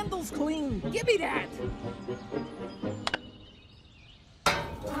wiping the handles clean. Give me that.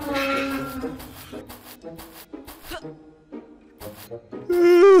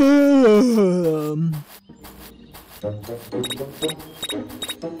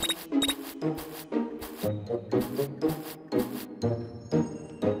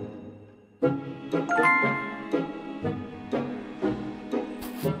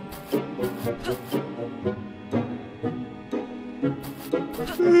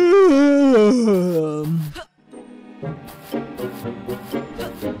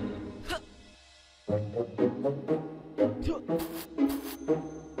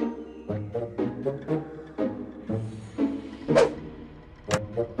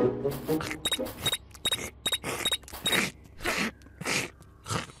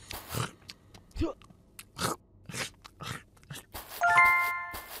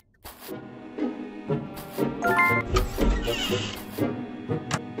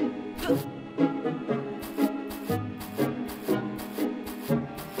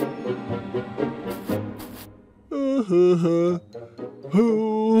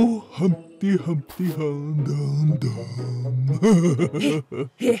 Oh, Humpty Humpty Hum Dum Dum.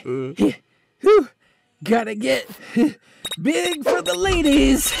 Whew. Gotta get big for the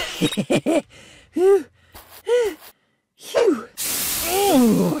ladies. Phew.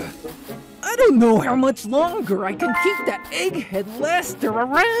 Oh, I don't know how much longer I can keep that egghead Lester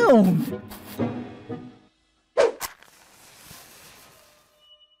around.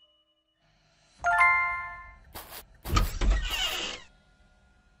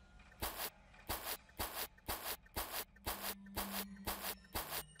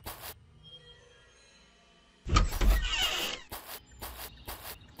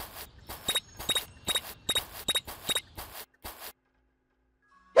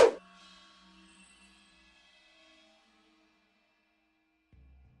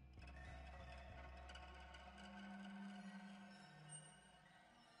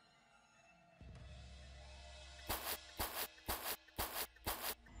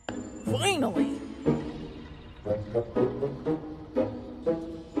 Finally!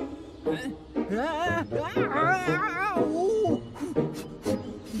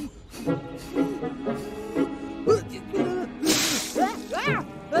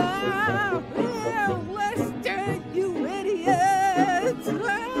 Lester, you idiots!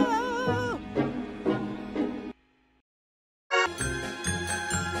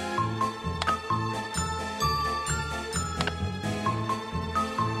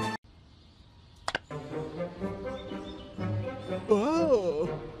 Oh.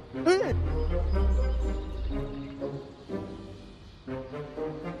 Hey.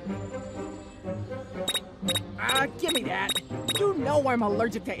 Give me that. You know I'm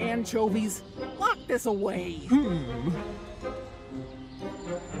allergic to anchovies. Lock this away.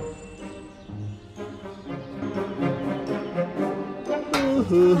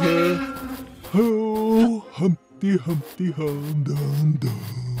 Oh, Humpty Humpty Hum Dum Dum.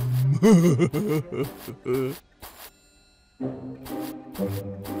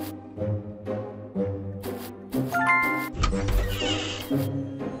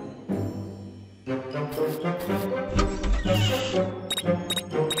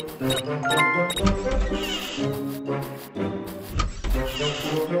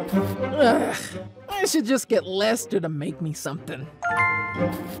 Ugh, I should just get Lester to make me something.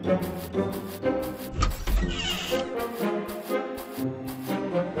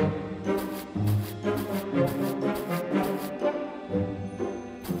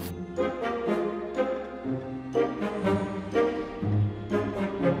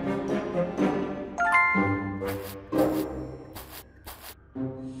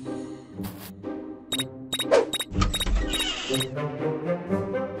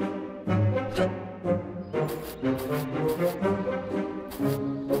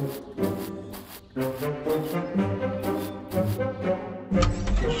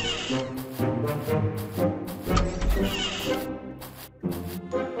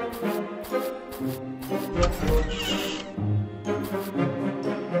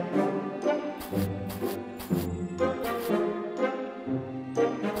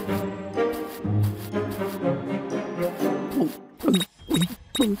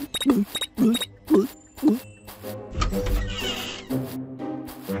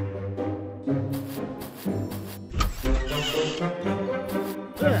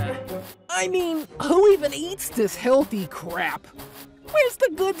 I mean, who even eats this healthy crap? Where's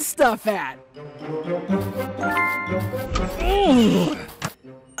the good stuff at? Ugh.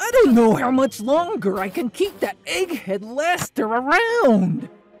 I don't know how much longer I can keep that egghead Lester around.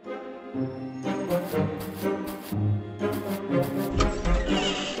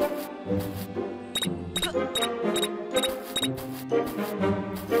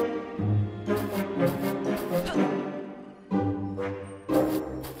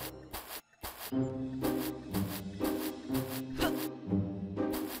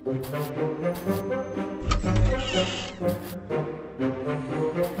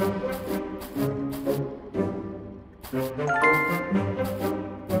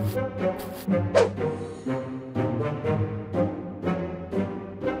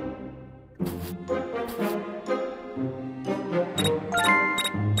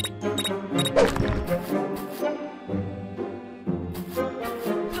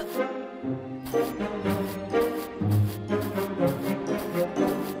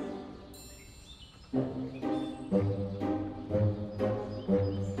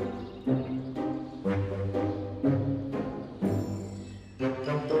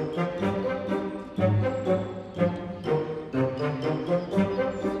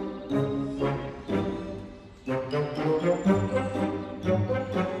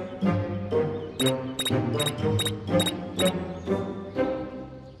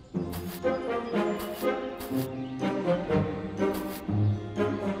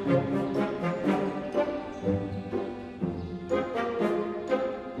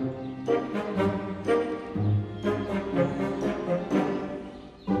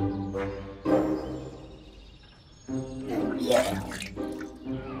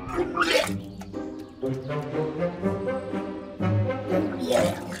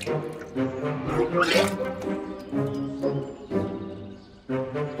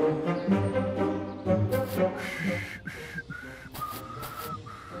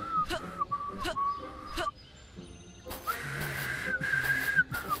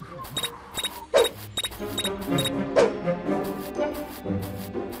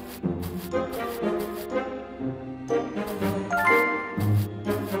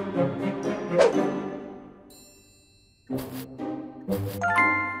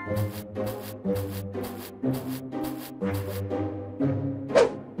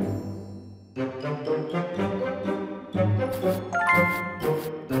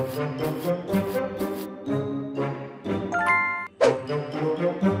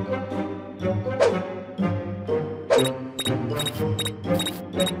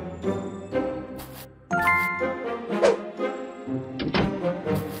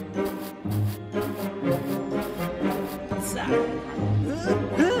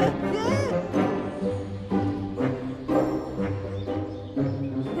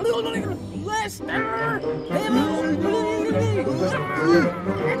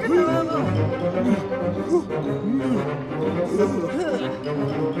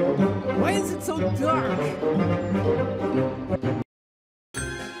 Why is it so dark?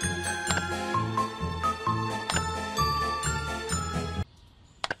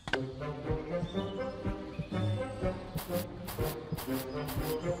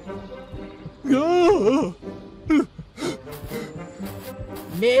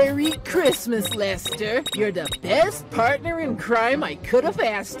 Merry Christmas, Lester. You're the best partner in crime I could have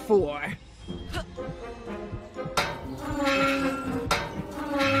asked for.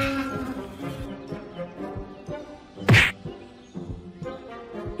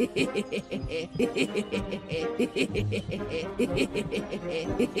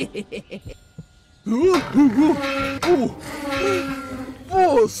 Oh,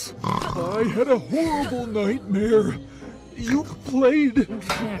 boss, I had a horrible nightmare. You played.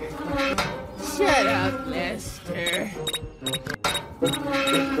 Shut up, Lester.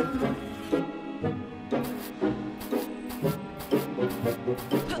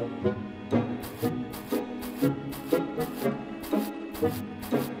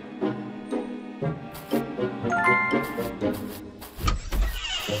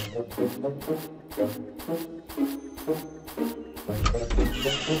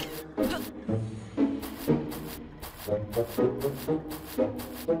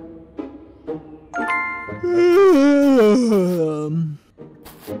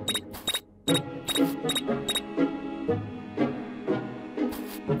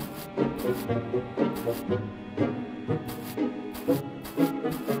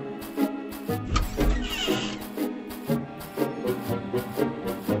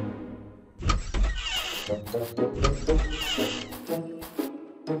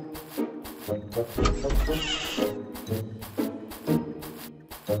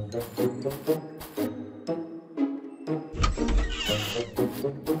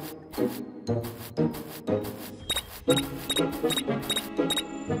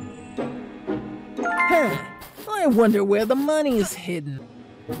 I wonder where the money's hidden.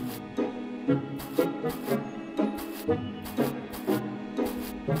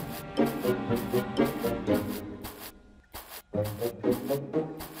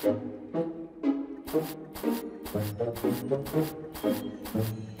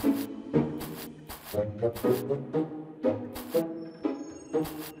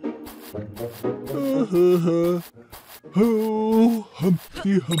 Oh,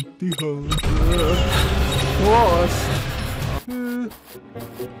 Humpty Humpty Hump. Boss.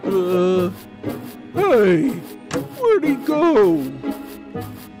 Hey, where'd he go?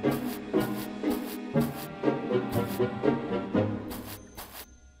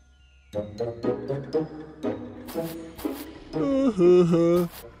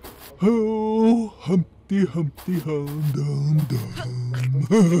 Oh, Humpty Humpty Hum Dum Dum.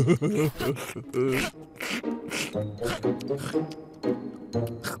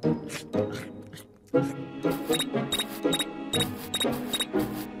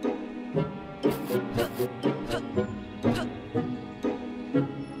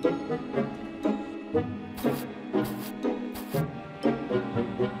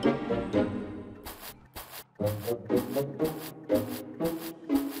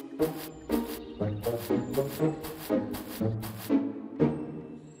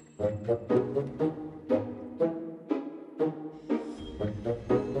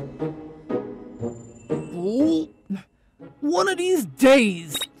 One of these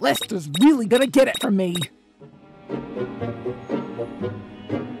days, Lester's really gonna get it from me.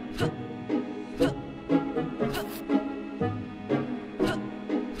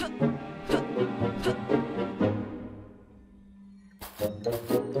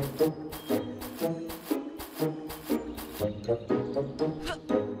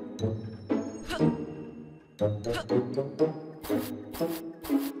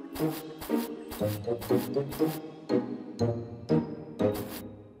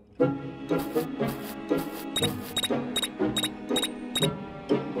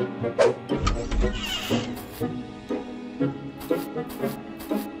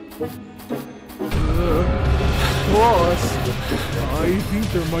 Claus, I think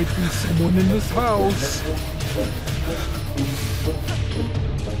there might be someone in this house.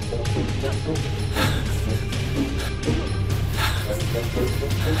 I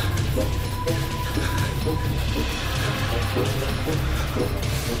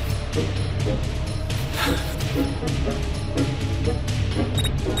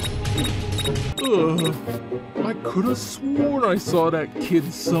could have sworn I saw that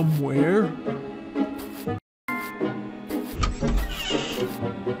kid somewhere.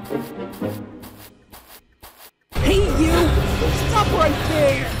 Hey, you! Stop right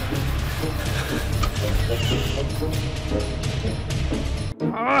there!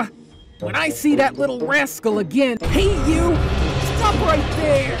 When I see that little rascal again, hey, you! Stop right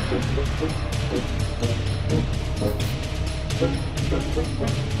there!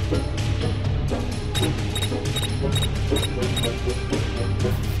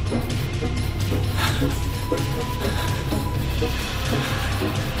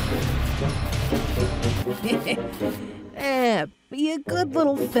 Be a good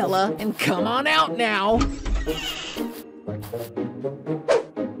little fella and come on out now.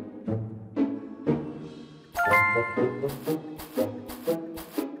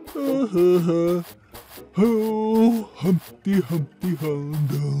 Oh, Humpty Humpty Hum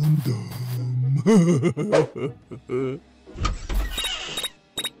Dum Dum.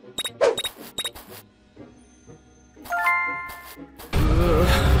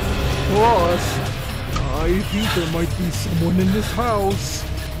 Boss, I think there might be someone in this house.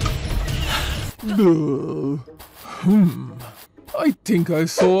 I think I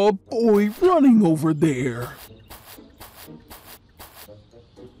saw a boy running over there.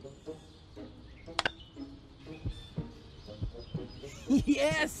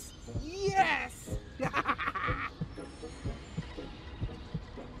 Yes! Yes!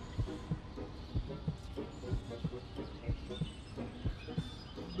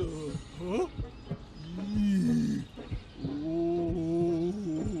 Huh?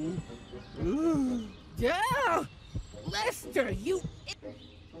 Yeah! Lester, you...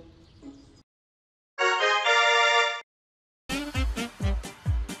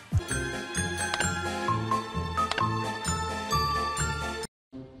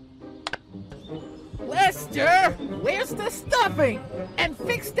 Lester, where's the stuffing? And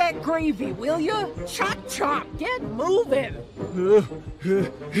fix that gravy, will ya? Chop chop, get moving.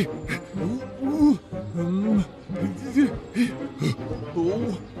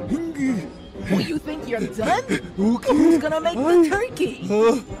 Oh, you think you're done? Who's gonna make the turkey?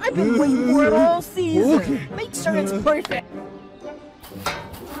 I've been waiting for it all season. Make sure it's perfect.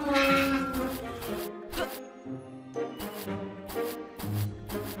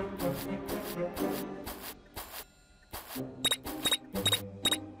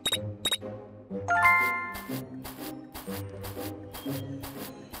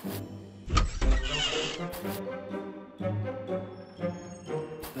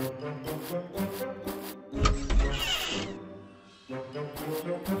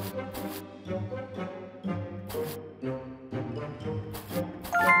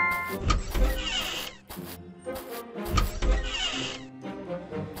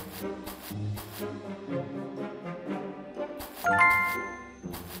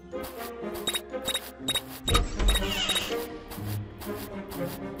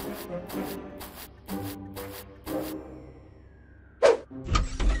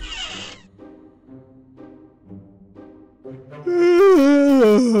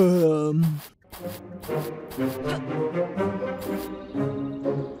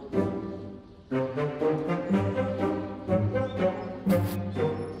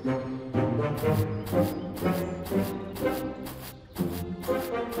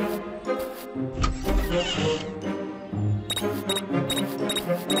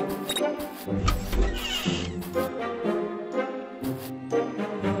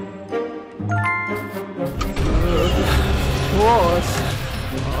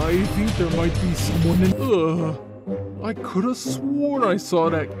 I think there might be someone in... I could have sworn I saw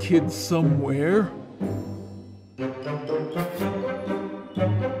that kid somewhere.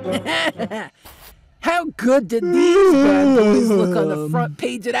 How good did these bad boys look on the front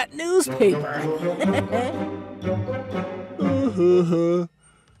page of that newspaper?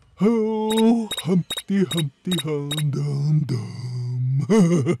 Oh, Humpty Humpty Hum Dum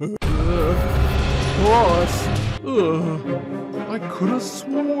Dum. Boss, I could have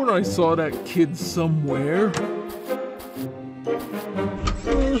sworn I saw that kid somewhere.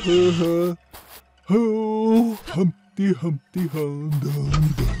 Oh, Humpty Humpty Hum Dum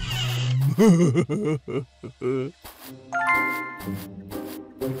Dum.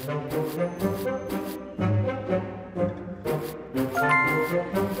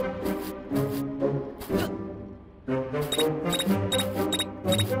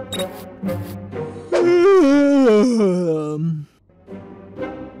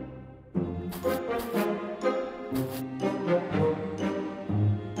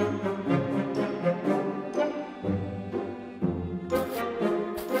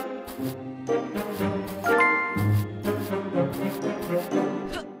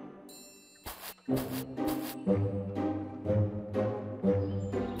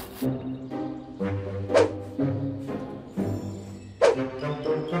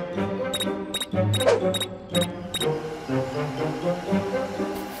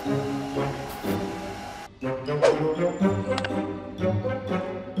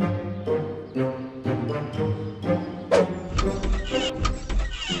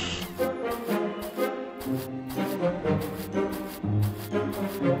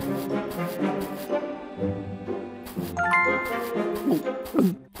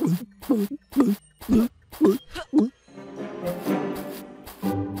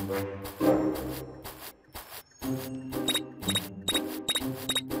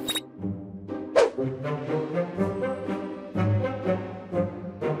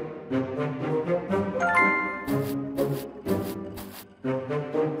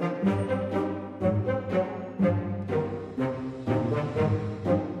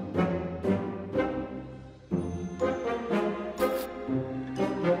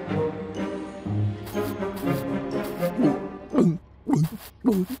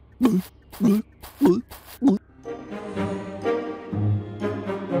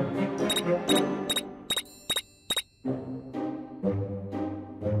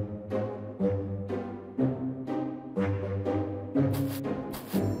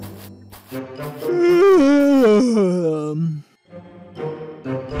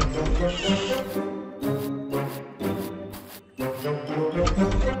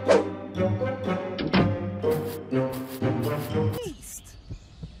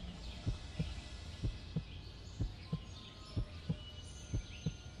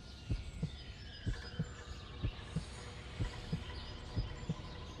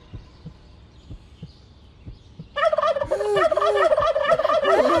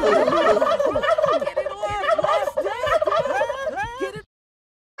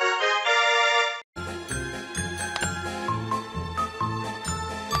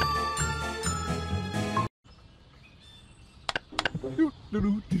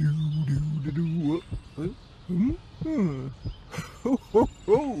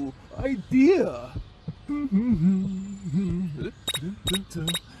 Idea!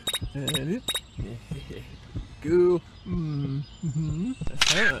 Go.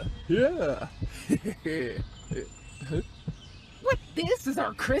 Yeah. What, this is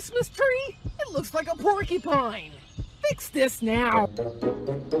our Christmas tree? It looks like a porcupine. Fix this now.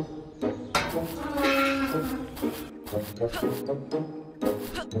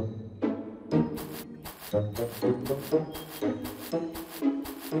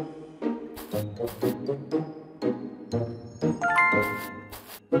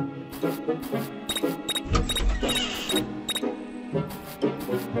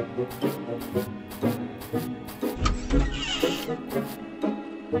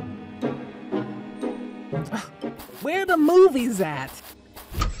 Where the movies at?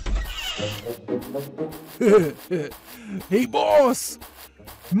 Hey, boss!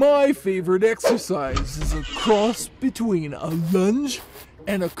 My favorite exercise is a cross between a lunge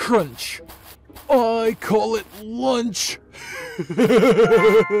and a crunch. I call it lunch.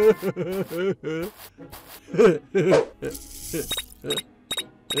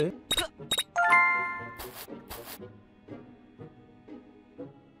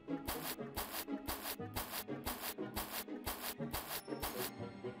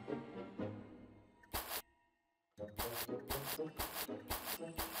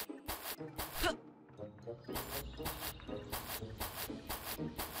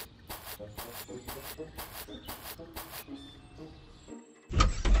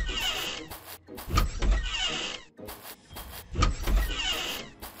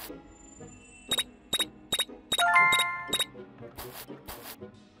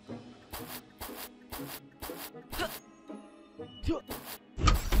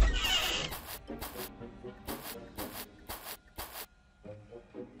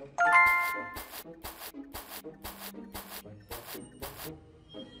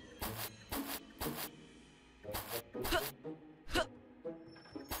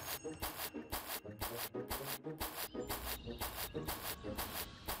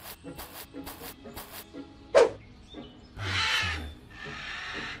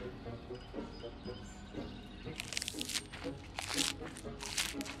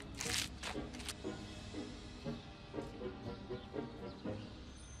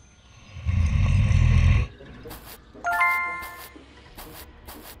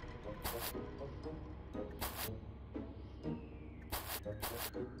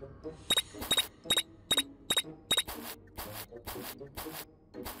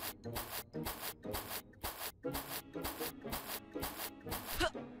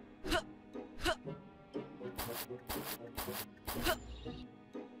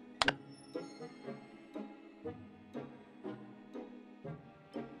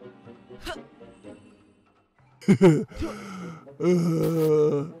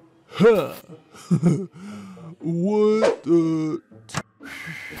 Huh. What the...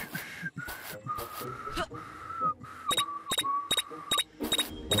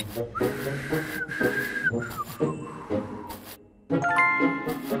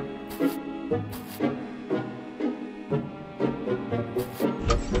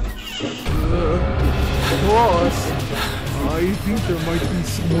 Boss, I think there might be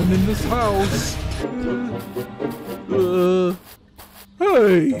someone in this house.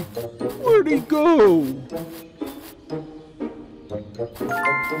 Hey, where'd he go?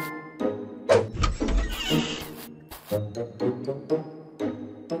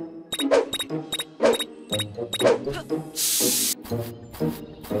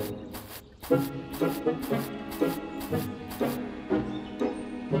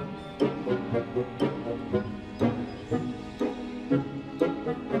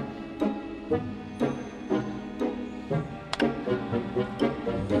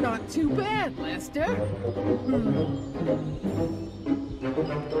 Not too bad, Lester.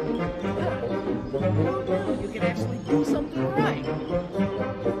 You can actually do something right.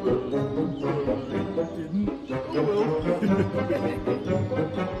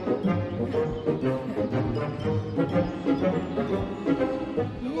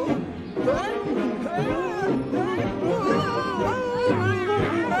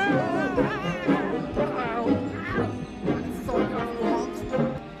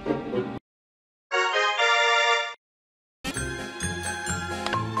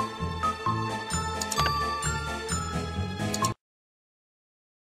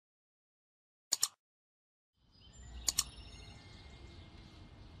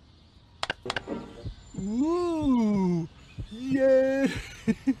 Ooh, yeah.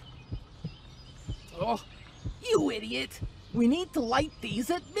 Oh, you idiot! We need to light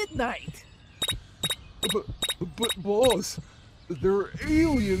these at midnight. But boss, there are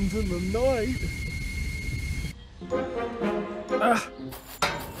aliens in the night.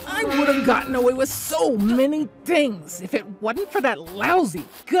 I would have gotten away with so many things if it wasn't for that lousy,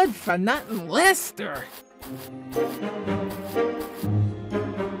 good-for-nothing Lester.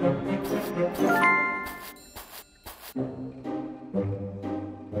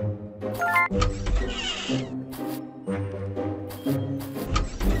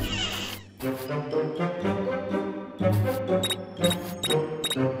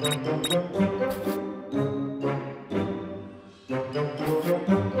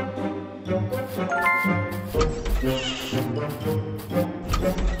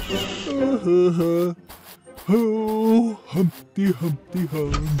 Oh, Humpty Humpty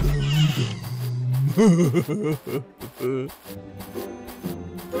Hum Dum Dum.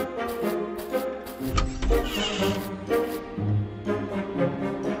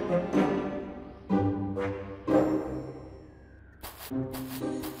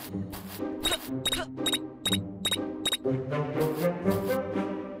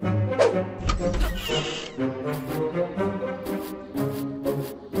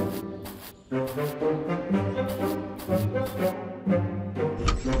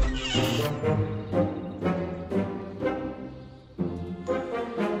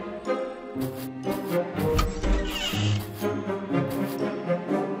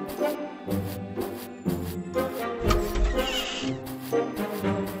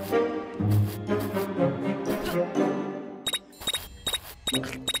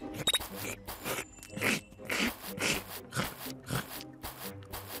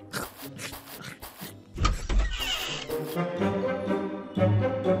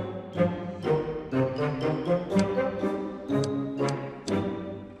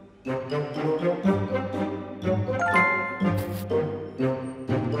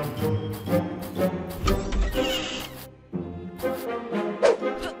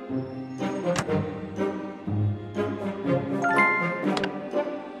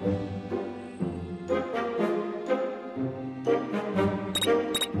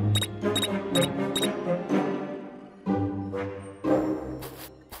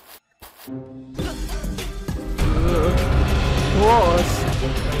 Boss,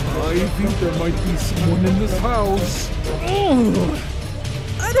 I think there might be someone in this house.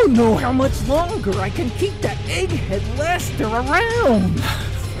 I don't know how much longer I can keep that egghead Lester around.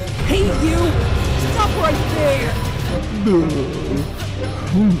 Hey, you! Stop right there!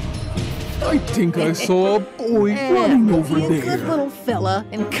 I think I saw a boy running over He's a there. good little fella,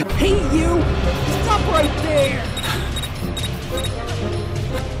 and hey, you! Stop right there!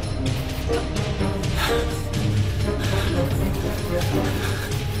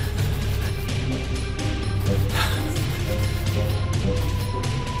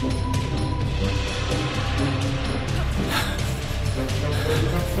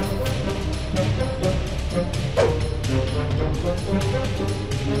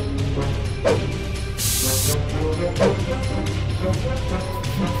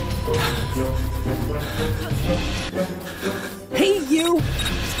 Hey, you!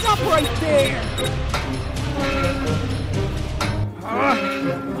 Stop right there!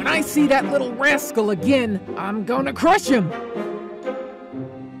 When I see that little rascal again, I'm gonna crush him!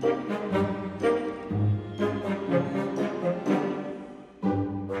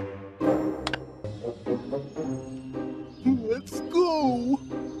 Let's go!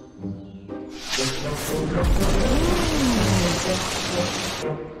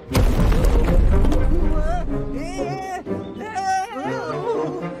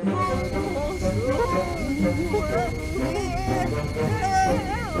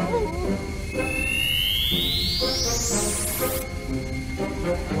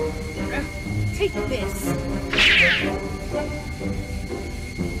 Take this!